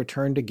 Meredith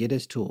returned to get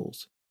his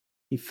tools.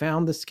 He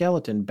found the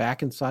skeleton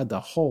back inside the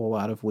hole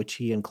out of which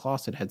he and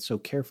Clausen had so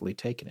carefully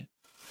taken it.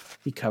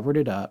 He covered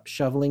it up,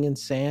 shoveling in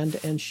sand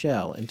and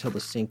shell until the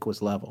sink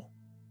was level.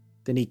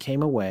 Then he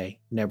came away,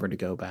 never to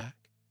go back.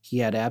 He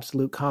had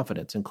absolute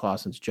confidence in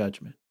Clausen's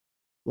judgment.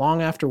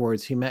 Long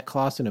afterwards, he met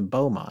Clausen in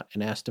Beaumont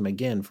and asked him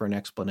again for an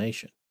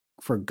explanation.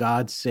 "For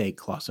God's sake,"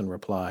 Clausen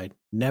replied,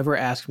 "never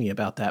ask me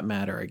about that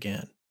matter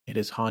again. It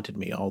has haunted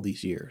me all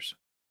these years."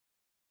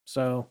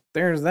 So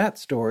there's that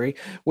story,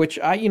 which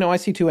I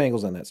see two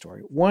angles on that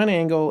story. One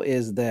angle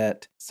is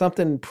that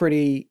something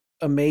pretty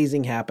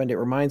amazing happened. It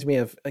reminds me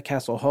of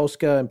Castle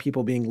Hoska and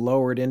people being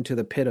lowered into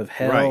the pit of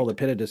hell, right. The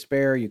pit of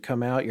despair. You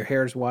come out, your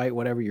hair's white,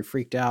 whatever, you're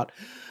freaked out.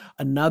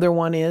 Another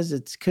one is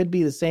it could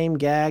be the same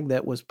gag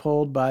that was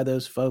pulled by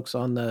those folks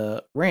on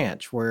the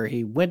ranch where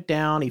he went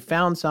down, he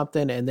found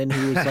something, and then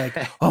he was like,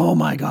 "Oh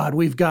my God,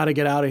 we've got to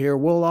get out of here.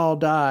 We'll all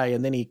die."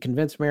 And then he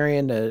convinced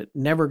Marion to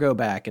never go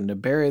back and to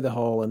bury the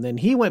hole. And then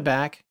he went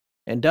back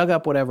and dug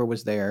up whatever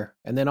was there.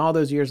 And then all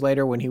those years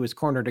later, when he was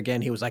cornered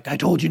again, he was like, "I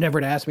told you never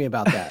to ask me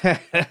about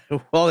that."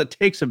 Well, it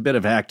takes a bit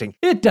of acting.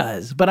 It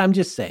does. But I'm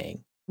just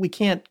saying, we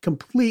can't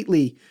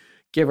completely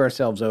give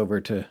ourselves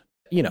over to,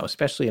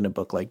 especially in a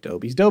book like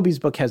Dobie's. Dobie's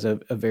book has a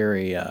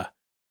very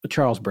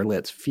Charles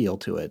Berlitz feel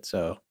to it.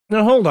 So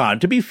now, hold on.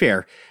 To be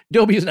fair,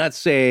 Dobie is not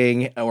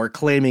saying or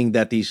claiming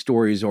that these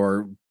stories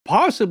are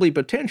possibly,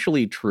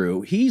 potentially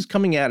true. He's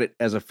coming at it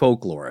as a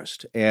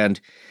folklorist. And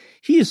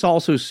he is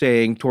also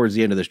saying towards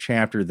the end of this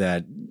chapter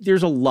that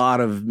there's a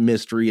lot of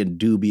mystery and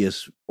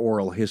dubious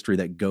oral history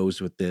that goes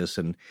with this.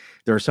 And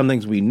there are some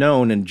things we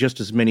know and just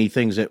as many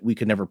things that we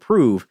could never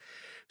prove.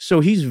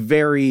 So he's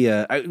very,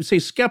 I would say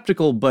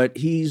skeptical, but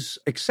he's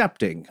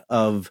accepting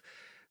of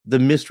the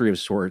mystery of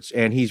sorts.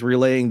 And he's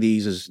relaying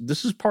these as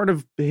this is part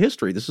of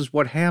history. This is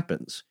what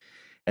happens.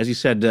 As he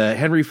said,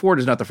 Henry Ford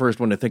is not the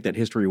first one to think that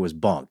history was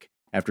bunk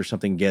after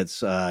something gets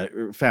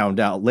found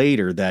out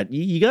later, that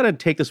you got to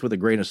take this with a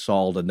grain of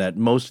salt and that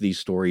most of these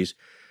stories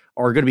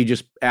are going to be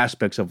just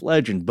aspects of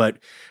legend. But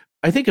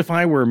I think if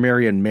I were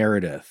Marion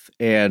Meredith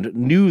and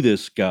knew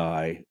this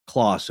guy,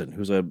 Clausen,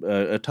 who's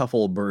a tough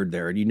old bird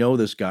there, and you know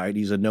this guy, and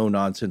he's a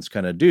no-nonsense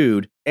kind of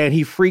dude, and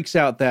he freaks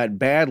out that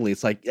badly,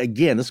 it's like,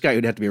 again, this guy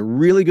would have to be a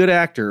really good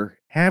actor,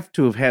 have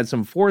to have had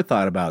some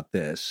forethought about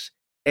this,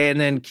 and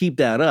then keep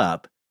that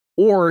up,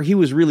 or he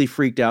was really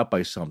freaked out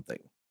by something.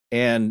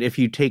 And if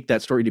you take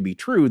that story to be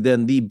true,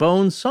 then the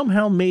bones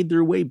somehow made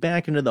their way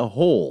back into the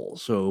hole.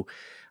 So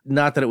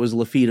not that it was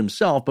Laffite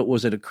himself, but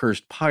was it a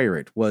cursed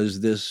pirate?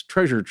 Was this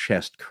treasure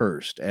chest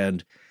cursed?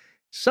 And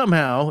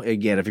somehow,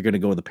 again, if you're going to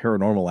go with the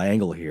paranormal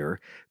angle here,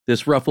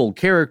 this rough old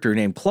character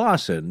named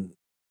Clausen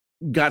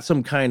got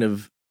some kind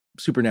of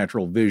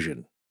supernatural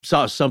vision,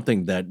 saw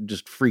something that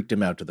just freaked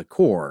him out to the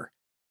core.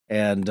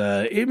 And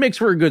it makes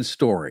for a good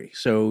story.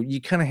 So you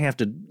kind of have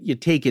to, you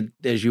take it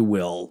as you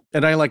will.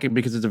 And I like it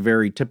because it's a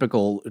very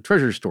typical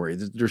treasure story.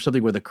 There's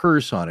something with a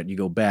curse on it. You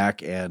go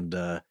back and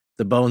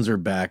the bones are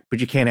back, but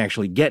you can't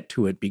actually get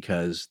to it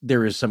because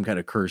there is some kind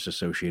of curse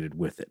associated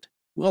with it.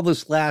 Well,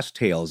 this last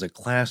tale is a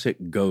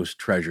classic ghost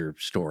treasure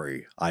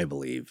story, I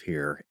believe,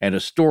 here. And a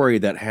story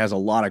that has a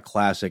lot of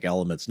classic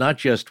elements, not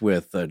just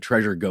with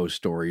treasure ghost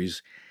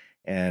stories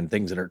and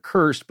things that are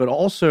cursed, but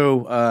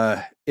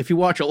also if you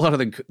watch a lot of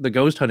the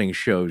ghost hunting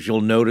shows,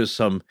 you'll notice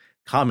some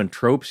common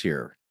tropes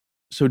here.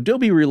 So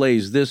Dobie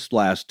relays this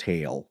last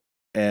tale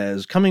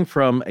as coming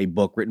from a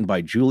book written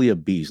by Julia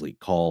Beasley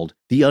called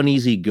The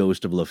Uneasy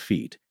Ghost of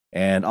Laffite.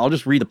 And I'll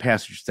just read the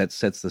passage that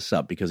sets this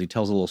up because he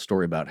tells a little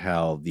story about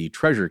how the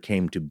treasure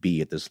came to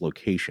be at this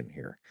location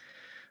here.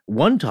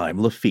 One time,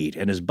 Laffite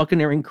and his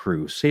buccaneering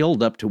crew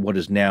sailed up to what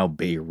is now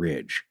Bay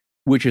Ridge,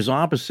 which is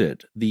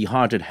opposite the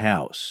haunted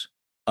house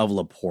of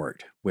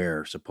Laporte,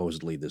 where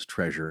supposedly this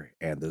treasure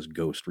and this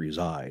ghost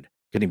reside.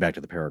 Getting back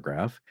to the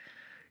paragraph,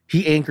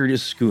 he anchored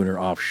his schooner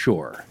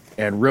offshore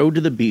and rowed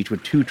to the beach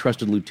with 2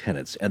 trusted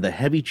lieutenants and the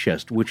heavy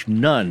chest which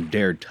none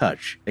dared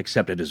touch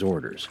except at his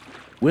orders.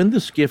 When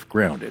the skiff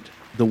grounded,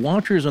 the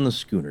watchers on the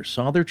schooner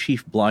saw their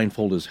chief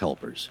blindfold his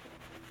helpers.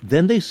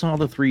 Then they saw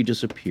the 3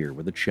 disappear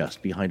with the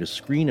chest behind a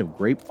screen of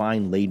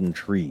grapevine-laden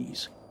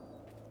trees.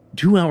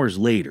 2 hours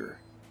later,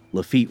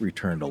 Laffite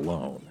returned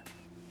alone.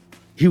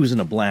 He was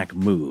in a black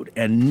mood,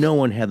 and no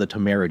one had the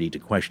temerity to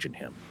question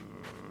him.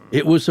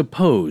 It was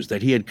supposed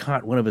that he had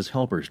caught one of his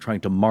helpers trying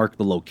to mark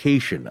the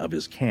location of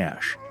his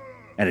cache,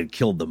 and had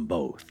killed them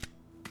both.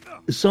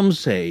 Some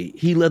say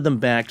he led them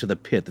back to the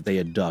pit that they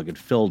had dug and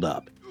filled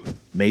up,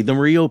 made them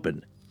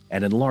reopen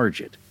and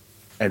enlarge it,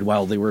 and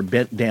while they were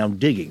bent down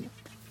digging,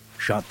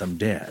 shot them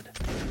dead.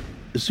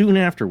 Soon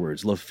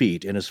afterwards,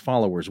 Laffite and his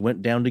followers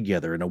went down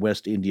together in a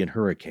West Indian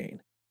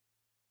hurricane,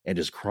 and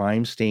his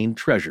crime-stained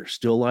treasure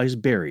still lies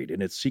buried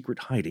in its secret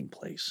hiding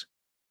place.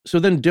 So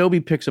then Dobie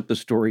picks up the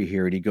story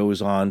here, and he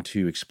goes on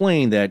to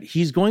explain that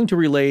he's going to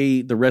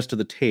relay the rest of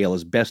the tale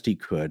as best he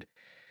could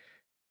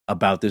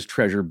about this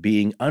treasure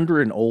being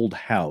under an old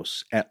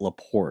house at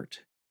Laporte,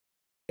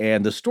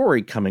 and the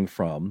story coming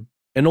from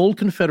an old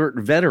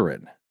Confederate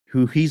veteran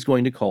who he's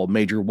going to call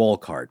Major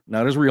Walcart,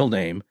 not his real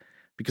name,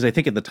 because I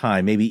think at the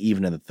time, maybe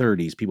even in the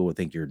 30s, people would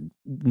think you're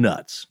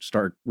nuts,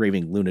 start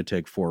raving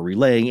lunatic for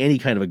relaying any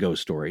kind of a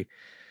ghost story.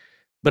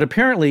 But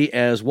apparently,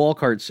 as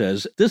Walcart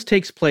says, this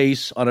takes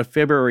place on a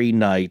February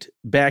night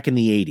back in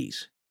the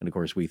 80s. And of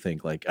course, we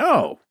think like,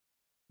 oh,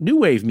 new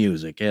wave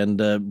music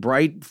and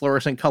bright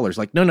fluorescent colors.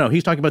 Like, no,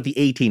 he's talking about the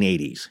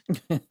 1880s.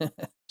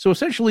 So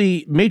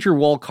essentially, Major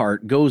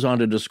Walcart goes on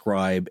to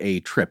describe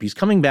a trip. He's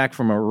coming back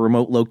from a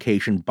remote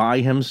location by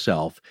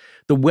himself.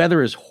 The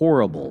weather is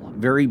horrible,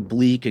 very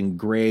bleak and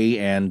gray,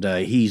 and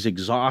he's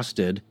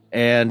exhausted.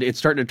 And it's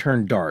starting to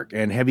turn dark,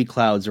 and heavy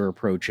clouds are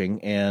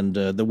approaching, and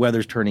the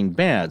weather's turning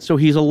bad. So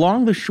he's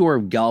along the shore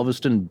of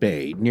Galveston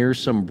Bay, near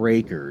some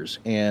breakers,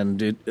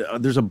 and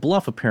there's a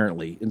bluff,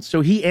 apparently. And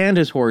so he and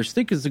his horse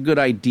think it's a good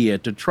idea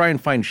to try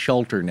and find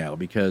shelter now,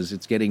 because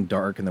it's getting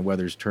dark and the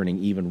weather's turning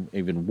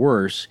even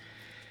worse.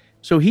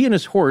 So he and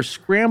his horse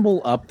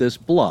scramble up this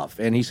bluff,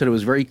 and he said it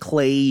was very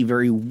clayey,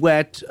 very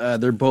wet.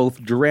 They're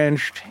both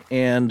drenched,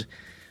 and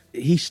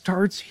he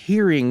starts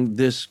hearing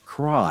this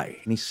cry,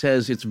 and he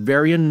says it's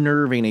very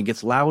unnerving. It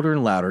gets louder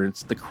and louder.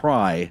 It's the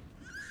cry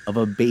of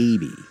a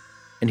baby.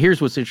 And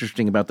here's what's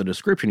interesting about the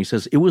description. He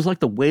says, it was like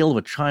the wail of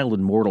a child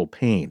in mortal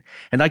pain,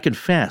 and I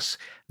confess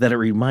that it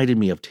reminded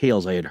me of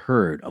tales I had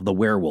heard of the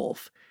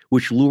werewolf,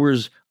 which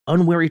lures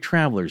unwary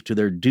travelers to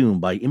their doom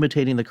by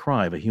imitating the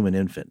cry of a human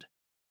infant.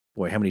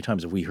 Boy, how many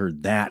times have we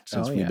heard that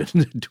since we've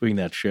been doing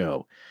that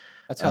show?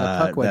 That's how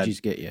the puck wedgies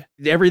get you.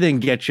 Everything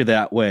gets you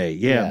that way,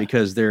 yeah,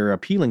 because they're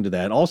appealing to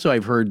that. Also,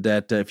 I've heard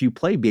that if you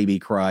play baby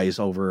cries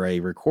over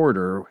a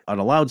recorder on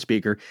a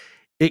loudspeaker,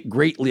 it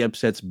greatly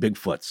upsets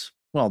Bigfoots.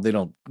 Well,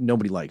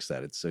 nobody likes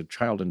that. It's a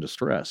child in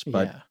distress.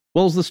 But,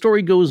 well, as the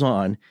story goes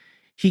on,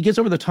 he gets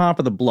over the top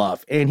of the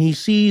bluff, and he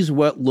sees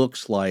what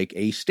looks like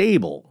a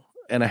stable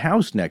and a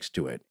house next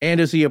to it. And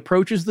as he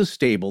approaches the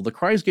stable, the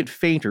cries get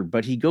fainter,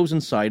 but he goes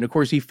inside, and of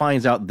course he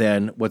finds out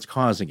then what's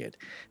causing it.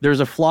 There's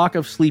a flock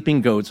of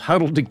sleeping goats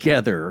huddled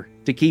together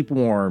to keep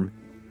warm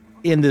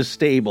in this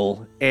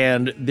stable,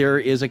 and there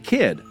is a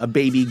kid, a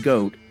baby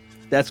goat,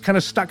 that's kind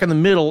of stuck in the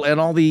middle, and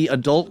all the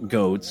adult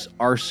goats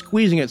are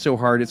squeezing it so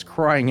hard it's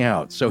crying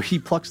out. So he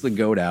plucks the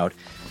goat out,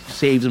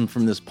 saves him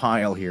from this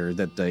pile here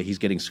that he's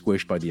getting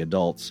squished by the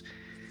adults.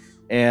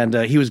 And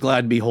he was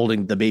glad to be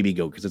holding the baby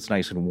goat because it's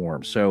nice and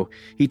warm. So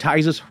he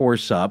ties his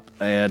horse up,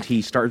 and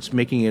he starts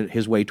making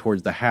his way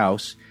towards the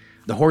house.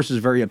 The horse is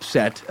very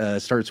upset,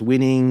 starts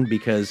whinnying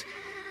because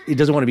he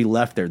doesn't want to be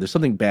left there. There's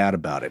something bad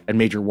about it. And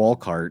Major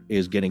Walcart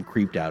is getting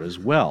creeped out as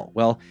well.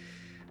 Well,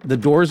 the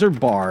doors are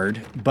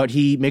barred, but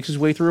he makes his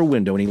way through a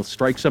window, and he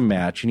strikes a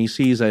match, and he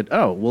sees that,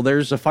 oh, well,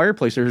 there's a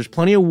fireplace. There's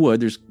plenty of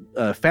wood. There's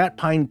fat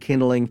pine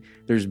kindling.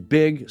 There's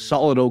big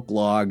solid oak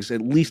logs.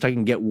 At least I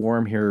can get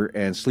warm here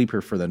and sleep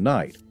here for the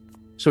night.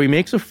 So he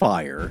makes a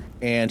fire,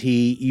 and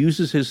he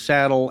uses his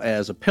saddle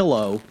as a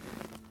pillow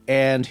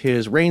and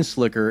his rain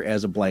slicker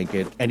as a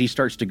blanket, and he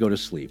starts to go to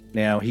sleep.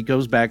 Now, he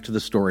goes back to the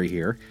story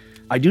here.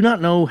 I do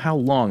not know how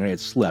long I had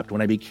slept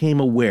when I became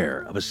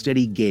aware of a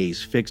steady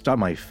gaze fixed on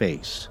my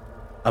face.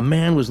 A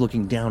man was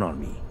looking down on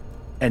me,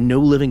 and no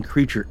living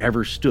creature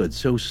ever stood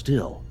so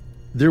still.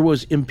 There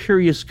was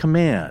imperious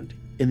command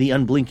in the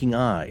unblinking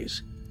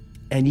eyes,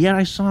 and yet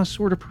I saw a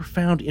sort of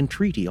profound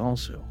entreaty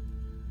also.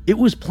 It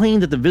was plain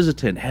that the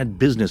visitant had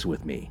business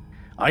with me.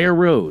 I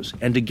arose,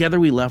 and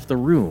together we left the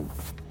room,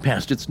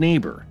 passed its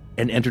neighbor,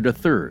 and entered a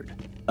third,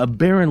 a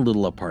barren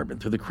little apartment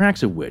through the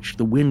cracks of which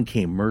the wind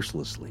came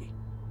mercilessly.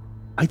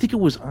 I think it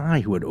was I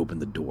who had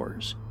opened the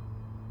doors.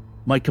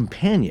 My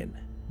companion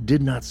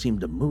did not seem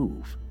to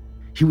move.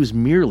 He was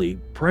merely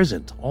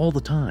present all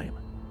the time.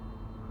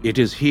 "It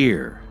is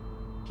here,"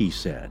 he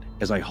said,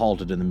 as I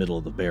halted in the middle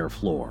of the bare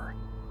floor,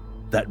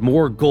 "that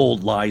more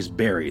gold lies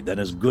buried than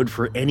is good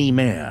for any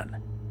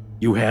man.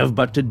 You have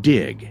but to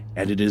dig,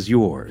 and it is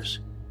yours.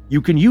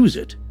 You can use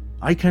it.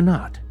 I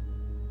cannot.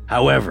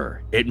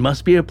 However, it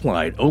must be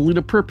applied only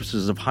to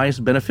purposes of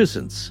highest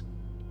beneficence.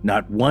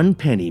 Not one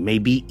penny may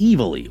be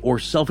evilly or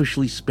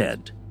selfishly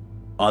spent.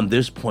 On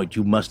this point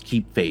you must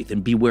keep faith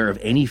and beware of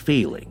any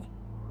failing.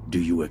 Do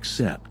you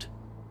accept?"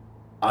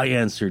 I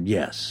answered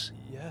yes.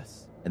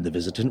 Yes. And the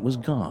visitant was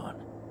gone,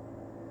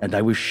 and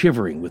I was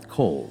shivering with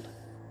cold.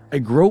 I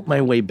groped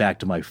my way back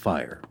to my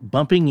fire,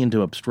 bumping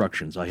into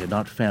obstructions I had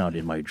not found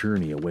in my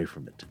journey away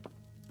from it.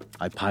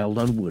 I piled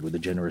on wood with a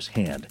generous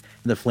hand,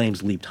 and the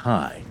flames leaped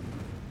high.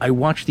 I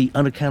watched the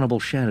unaccountable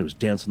shadows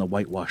dance on the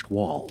whitewashed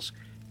walls,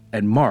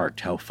 and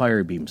marked how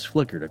fire beams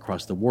flickered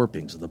across the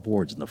warpings of the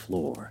boards in the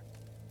floor.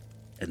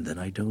 And then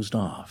I dozed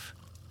off.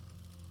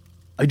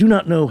 I do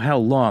not know how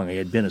long I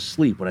had been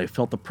asleep when I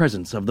felt the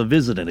presence of the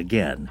visitant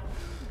again.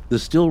 The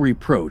still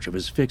reproach of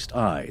his fixed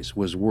eyes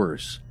was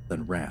worse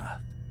than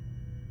wrath.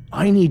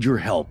 "I need your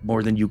help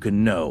more than you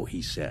can know,"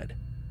 he said,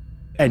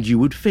 "and you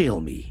would fail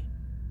me.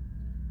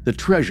 The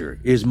treasure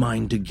is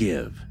mine to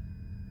give.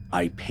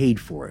 I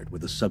paid for it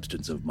with the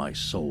substance of my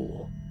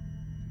soul.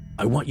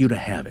 I want you to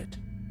have it.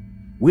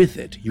 With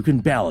it, you can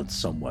balance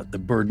somewhat the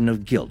burden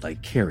of guilt I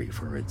carry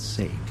for its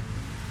sake."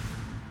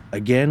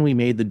 Again, we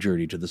made the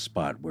journey to the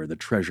spot where the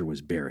treasure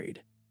was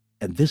buried,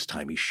 and this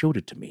time he showed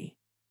it to me.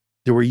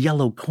 There were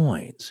yellow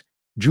coins,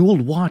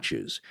 jeweled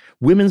watches,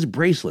 women's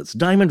bracelets,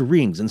 diamond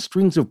rings, and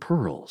strings of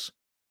pearls.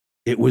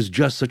 It was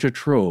just such a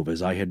trove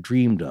as I had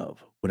dreamed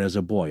of when as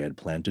a boy I had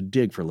planned to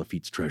dig for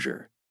Laffite's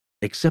treasure,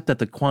 except that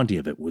the quantity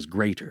of it was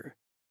greater.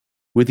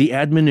 With the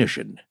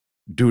admonition,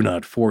 "Do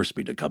not force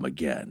me to come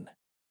again,"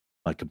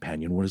 my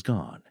companion was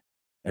gone,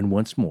 and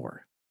once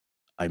more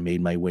I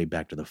made my way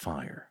back to the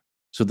fire.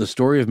 So the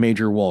story of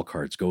Major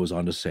Walcart goes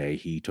on to say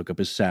he took up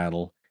his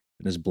saddle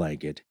and his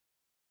blanket,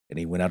 and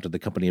he went out to the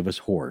company of his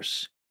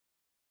horse,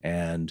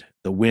 and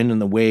the wind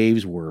and the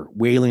waves were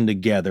wailing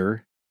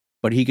together,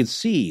 but he could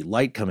see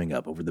light coming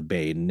up over the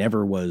bay, and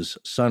never was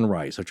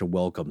sunrise such a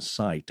welcome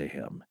sight to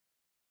him.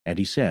 And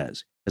he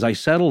says, "As I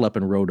saddled up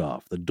and rode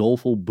off, the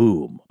doleful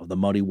boom of the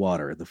muddy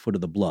water at the foot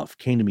of the bluff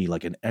came to me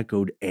like an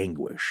echoed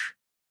anguish."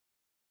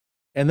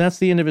 And that's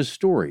the end of his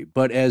story.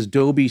 But as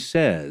Dobie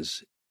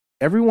says,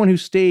 everyone who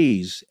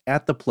stays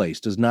at the place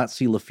does not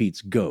see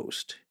Laffite's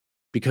ghost,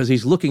 because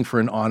he's looking for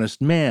an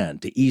honest man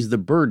to ease the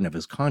burden of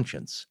his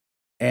conscience.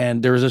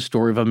 And there is a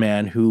story of a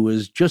man who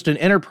was just an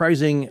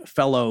enterprising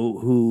fellow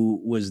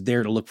who was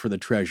there to look for the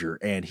treasure,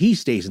 and he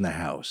stays in the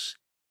house,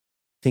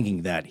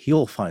 thinking that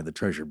he'll find the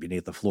treasure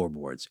beneath the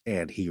floorboards,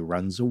 and he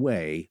runs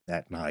away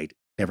that night,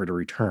 never to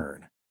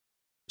return.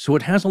 So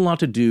it has a lot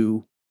to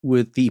do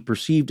with the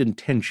perceived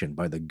intention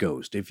by the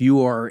ghost. If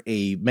you are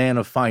a man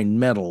of fine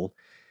metal,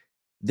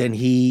 then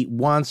he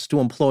wants to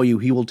employ you.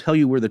 He will tell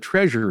you where the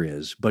treasure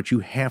is, but you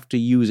have to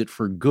use it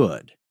for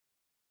good.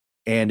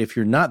 And if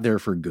you're not there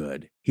for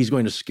good, he's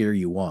going to scare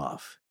you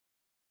off.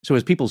 So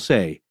as people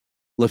say,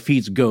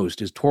 Laffite's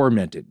ghost is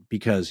tormented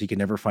because he can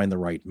never find the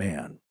right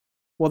man.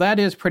 Well, that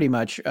is pretty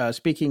much,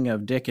 speaking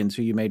of Dickens,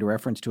 who you made a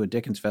reference to a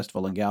Dickens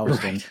festival in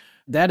Galveston, Right.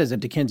 That is a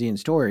Dickensian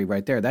story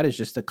right there. That is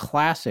just the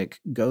classic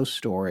ghost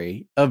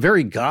story.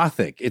 Very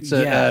gothic. It's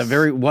a Yes.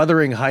 very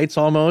Wuthering Heights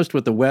almost,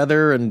 with the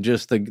weather and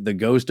just the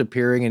ghost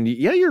appearing. And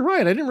yeah, you're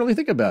right. I didn't really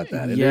think about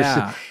that. And Yeah.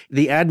 there's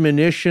the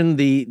admonition,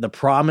 the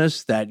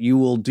promise that you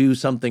will do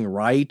something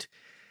right.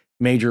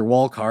 major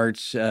wall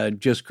carts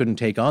just couldn't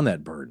take on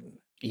that burden.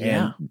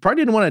 Yeah. And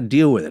probably didn't want to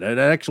deal with it. It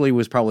actually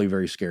was probably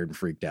very scared and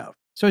freaked out.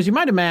 So as you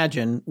might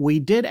imagine, we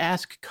did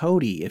ask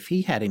Cody if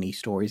he had any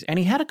stories, and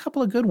he had a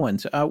couple of good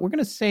ones. We're going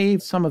to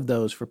save some of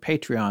those for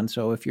Patreon.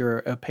 So if you're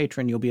a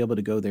patron, you'll be able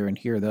to go there and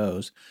hear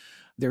those.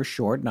 They're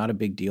short, not a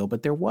big deal,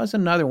 but there was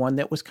another one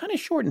that was kind of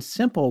short and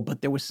simple,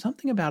 but there was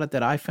something about it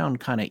that I found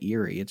kind of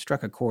eerie. It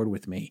struck a chord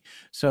with me.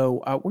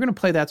 So we're going to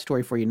play that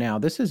story for you now.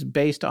 This is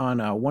based on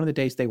one of the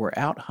days they were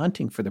out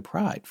hunting for the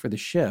Pride, for the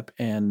ship,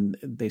 and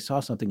they saw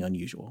something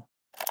unusual.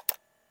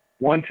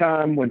 One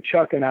time when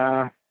Chuck and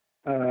I,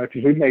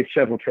 because we've made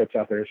several trips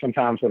out there,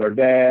 sometimes with our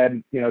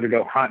dad, to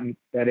go hunting,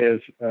 that is,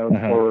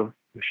 for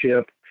the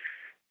ship,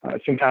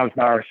 sometimes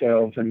by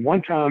ourselves. And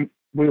one time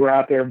we were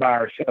out there by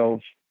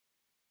ourselves,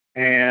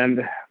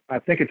 and I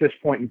think at this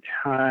point in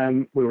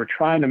time, we were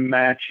trying to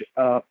match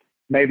up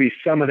maybe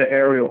some of the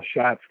aerial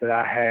shots that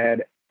I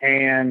had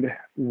and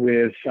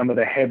with some of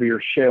the heavier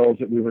shells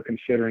that we were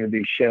considering to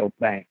be shell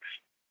banks.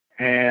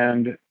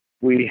 And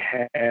we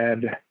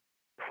had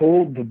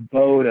pulled the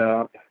boat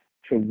up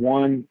to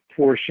one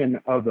portion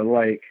of the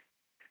lake,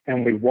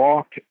 and we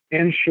walked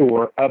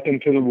inshore up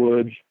into the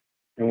woods,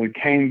 and we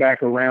came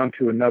back around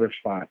to another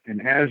spot.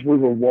 And as we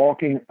were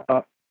walking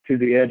up to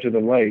the edge of the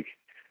lake,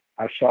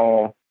 I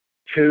saw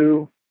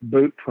 2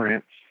 boot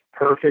prints,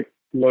 perfect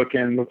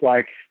looking, looked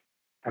like,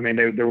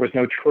 there was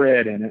no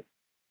tread in it.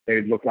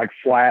 They looked like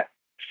flat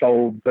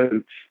soled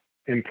boots,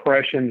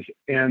 impressions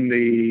in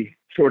the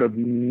sort of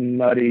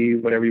muddy,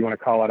 whatever you want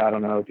to call it. I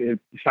don't know.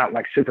 It's not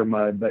like super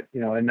mud, but,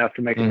 enough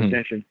to make an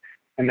impression.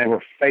 And they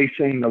were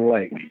facing the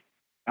lake.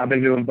 I've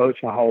been doing boats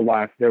my whole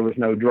life. There was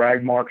no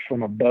drag marks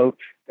from a boat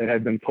that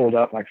had been pulled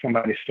up, like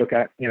somebody stepped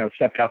out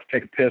to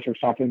take a piss or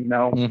something.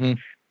 No,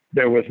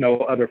 There was no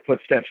other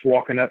footsteps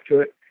walking up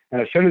to it. And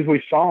as soon as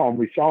we saw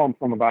them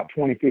from about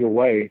 20 feet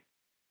away.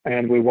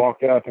 And we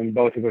walked up, and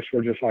both of us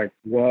were just like,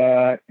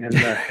 what in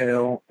the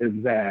hell is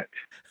that?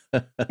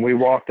 We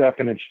walked up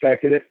and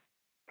inspected it.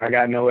 I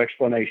got no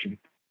explanation.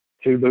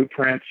 2 boot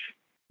prints.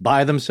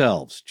 By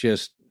themselves,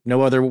 just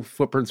no other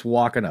footprints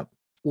walking up.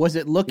 Was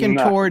it looking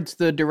towards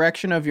the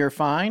direction of your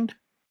find?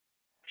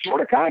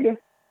 Sort of, kind of.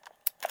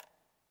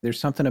 There's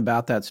something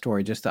about that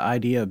story, just the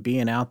idea of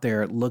being out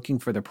there looking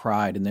for the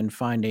Pride and then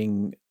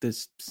finding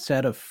this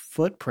set of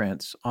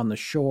footprints on the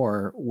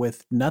shore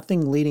with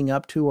nothing leading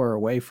up to or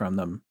away from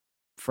them,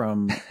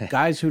 from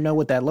guys who know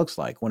what that looks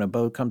like when a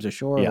boat comes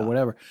ashore or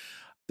whatever.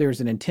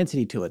 There's an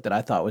intensity to it that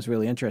I thought was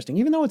really interesting,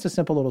 even though it's a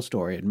simple little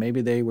story, and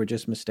maybe they were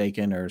just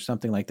mistaken or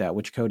something like that,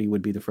 which Cody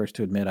would be the first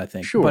to admit, I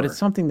think. Sure. But it's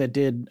something that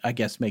did, I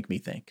guess, make me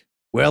think.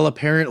 Well,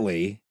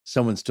 apparently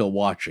someone's still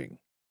watching.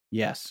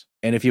 Yes.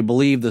 And if you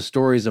believe the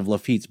stories of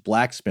Laffite's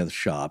blacksmith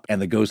shop and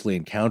the ghostly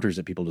encounters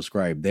that people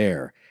describe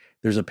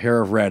there's a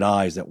pair of red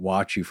eyes that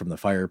watch you from the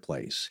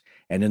fireplace.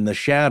 And in the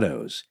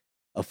shadows,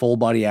 a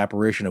full-body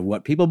apparition of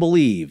what people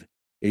believe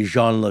is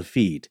Jean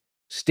Laffite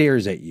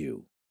stares at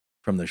you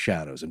from the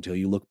shadows until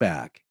you look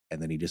back,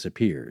 and then he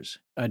disappears.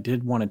 I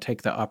did want to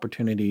take the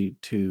opportunity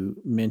to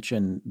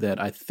mention that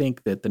I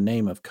think that the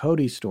name of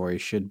Cody's story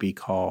should be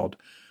called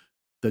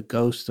The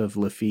Ghost of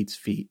Laffite's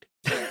Feet.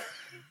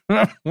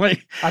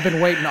 Wait. I've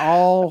been waiting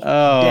all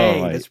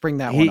day to spring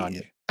that one on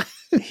you.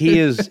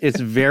 It's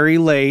very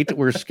late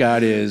where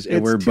Scott is,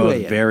 and we're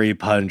both very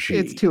punchy.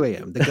 It's 2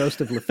 a.m. The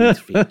Ghost of Laffite's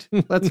Feet.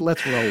 Let's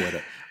roll with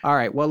it. All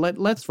right. Well,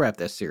 let's wrap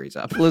this series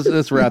up.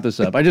 Let's wrap this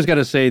up. I just got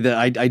to say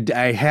that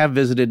I have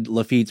visited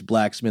Laffite's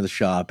blacksmith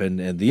shop,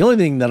 and the only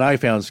thing that I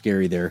found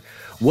scary there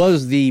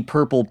was the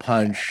purple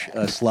punch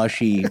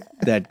slushy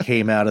that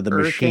came out of the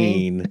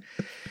machine.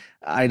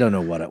 I don't know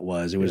what it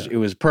was. It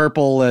was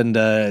purple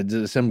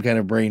and some kind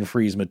of brain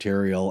freeze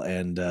material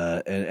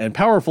and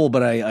powerful,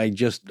 but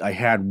I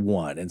had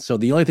one. And so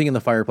the only thing in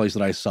the fireplace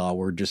that I saw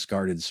were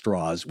discarded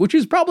straws, which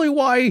is probably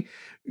why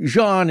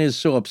Jean is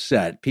so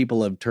upset.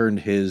 People have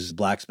turned his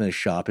blacksmith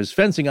shop, his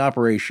fencing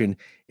operation,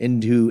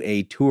 into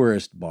a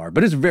tourist bar.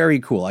 But it's very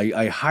cool.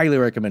 I highly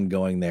recommend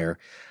going there.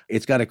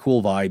 It's got a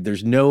cool vibe.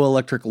 There's no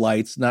electric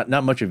lights, not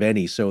much of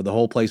any. So the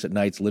whole place at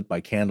night's lit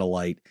by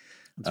candlelight.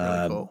 That's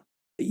really cool.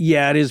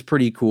 Yeah, it is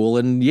pretty cool.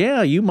 And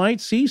yeah, you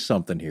might see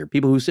something here.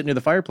 People who sit near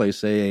the fireplace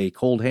say a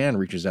cold hand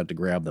reaches out to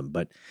grab them.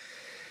 But,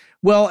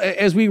 well,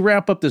 as we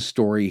wrap up this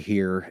story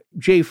here,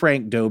 J.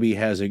 Frank Dobie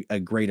has a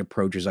great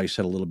approach, as I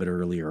said a little bit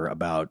earlier,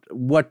 about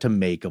what to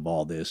make of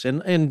all this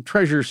and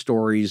treasure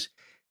stories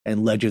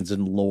and legends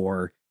and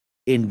lore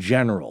in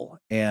general.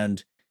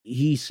 And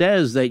he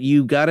says that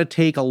you got to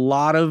take a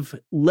lot of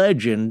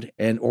legend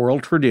and oral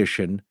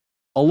tradition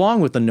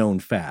along with the known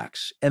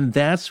facts. And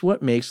that's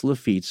what makes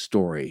Laffite's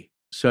story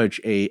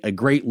such a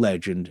great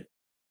legend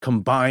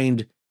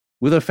combined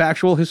with a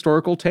factual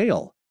historical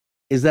tale,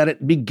 is that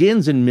it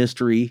begins in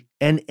mystery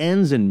and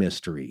ends in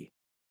mystery.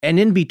 And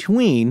in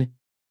between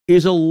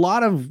is a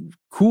lot of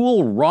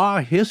cool, raw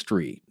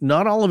history.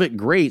 Not all of it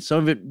great, some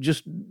of it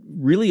just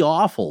really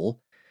awful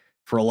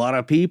for a lot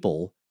of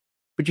people,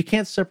 but you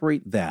can't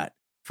separate that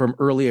from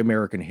early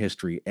American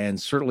history.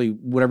 And certainly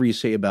whatever you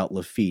say about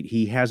Laffite,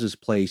 he has his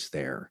place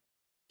there.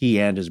 he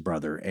and his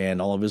brother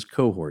and all of his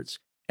cohorts.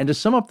 And to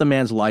sum up the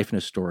man's life and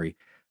his story,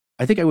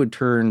 I think I would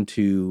turn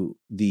to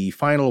the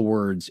final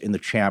words in the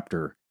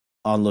chapter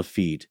on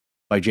Laffite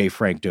by J.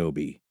 Frank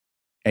Dobie.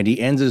 And he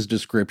ends his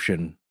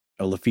description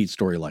of Laffite's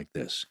story like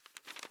this.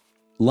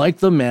 Like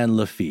the man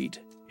Laffite,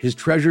 his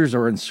treasures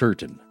are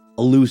uncertain,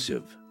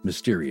 elusive,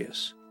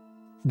 mysterious.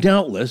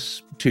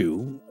 Doubtless,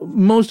 too,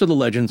 most of the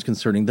legends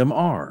concerning them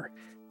are,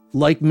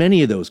 like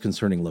many of those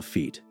concerning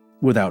Laffite,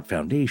 without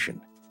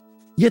foundation.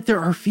 Yet there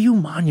are few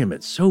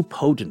monuments so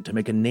potent to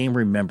make a name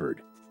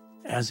remembered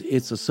as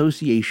its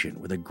association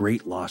with a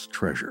great lost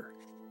treasure.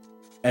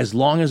 As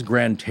long as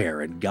Grande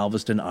Terre and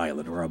Galveston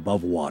Island are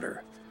above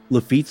water,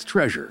 Laffite's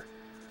treasure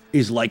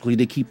is likely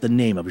to keep the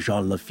name of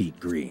Jean Laffite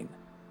green.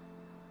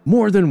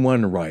 More than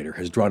one writer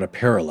has drawn a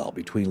parallel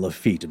between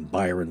Laffite and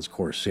Byron's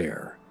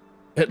Corsair.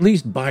 At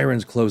least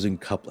Byron's closing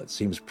couplet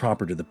seems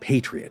proper to the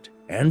patriot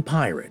and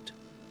pirate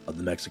of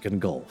the Mexican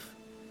Gulf.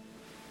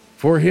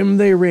 For him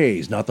they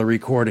raise not the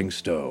recording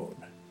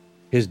stone,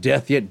 his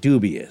death yet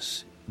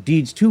dubious,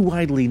 deeds too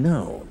widely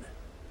known.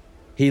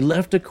 He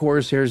left a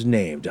Corsair's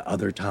name to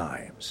other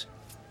times,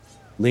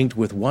 linked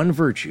with one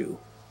virtue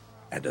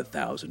and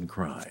 1,000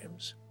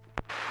 crimes.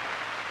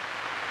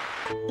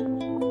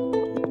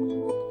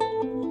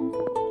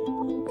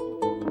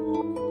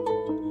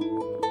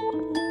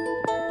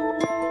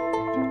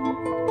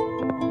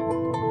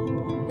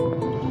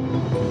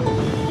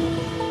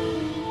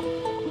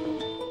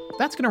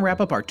 That's going to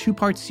wrap up our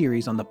two-part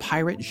series on the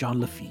pirate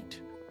Jean Laffite.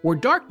 We're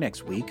dark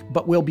next week,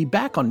 but we'll be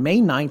back on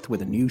May 9th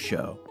with a new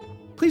show.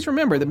 Please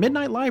remember, the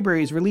Midnight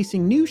Library is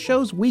releasing new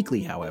shows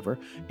weekly, however,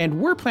 and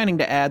we're planning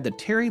to add the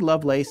Terry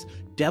Lovelace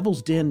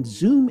Devil's Den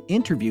Zoom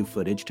interview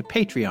footage to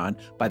Patreon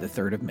by the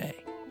 3rd of May.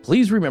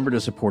 Please remember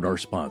to support our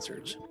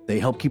sponsors. They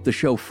help keep the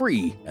show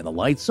free and the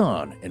lights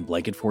on in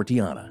Blanket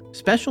Fortiana.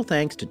 Special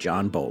thanks to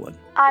John Boland.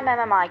 I'm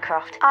Emma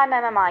Mycroft. I'm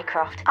Emma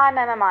Mycroft. I'm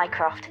Emma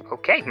Mycroft.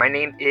 Okay, my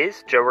name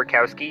is Joe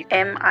Rakowski.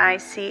 Michelle.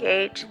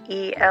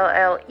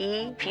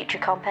 Future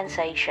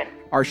compensation.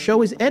 Our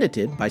show is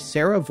edited by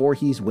Sarah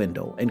Voorhees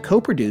Wendell and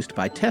co-produced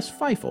by Tess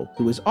Feifel,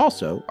 who is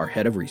also our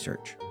head of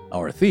research.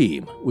 Our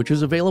theme, which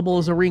is available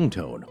as a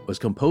ringtone, was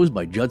composed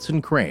by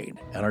Judson Crane,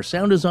 and our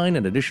sound design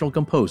and additional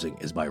composing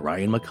is by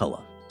Ryan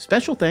McCullough.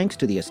 Special thanks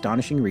to the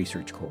Astonishing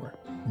Research Corps.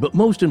 But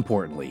most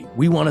importantly,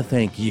 we want to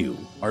thank you,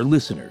 our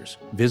listeners.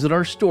 Visit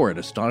our store at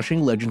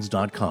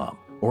astonishinglegends.com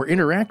or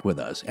interact with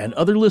us and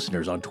other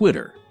listeners on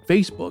Twitter,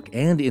 Facebook,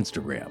 and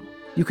Instagram.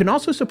 You can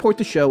also support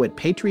the show at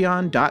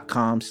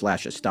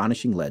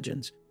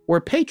patreon.com/astonishinglegends,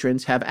 where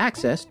patrons have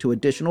access to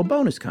additional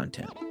bonus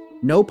content.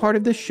 No part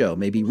of this show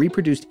may be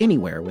reproduced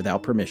anywhere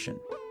without permission.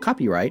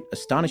 Copyright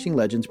Astonishing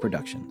Legends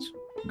Productions.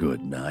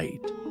 Good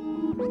night.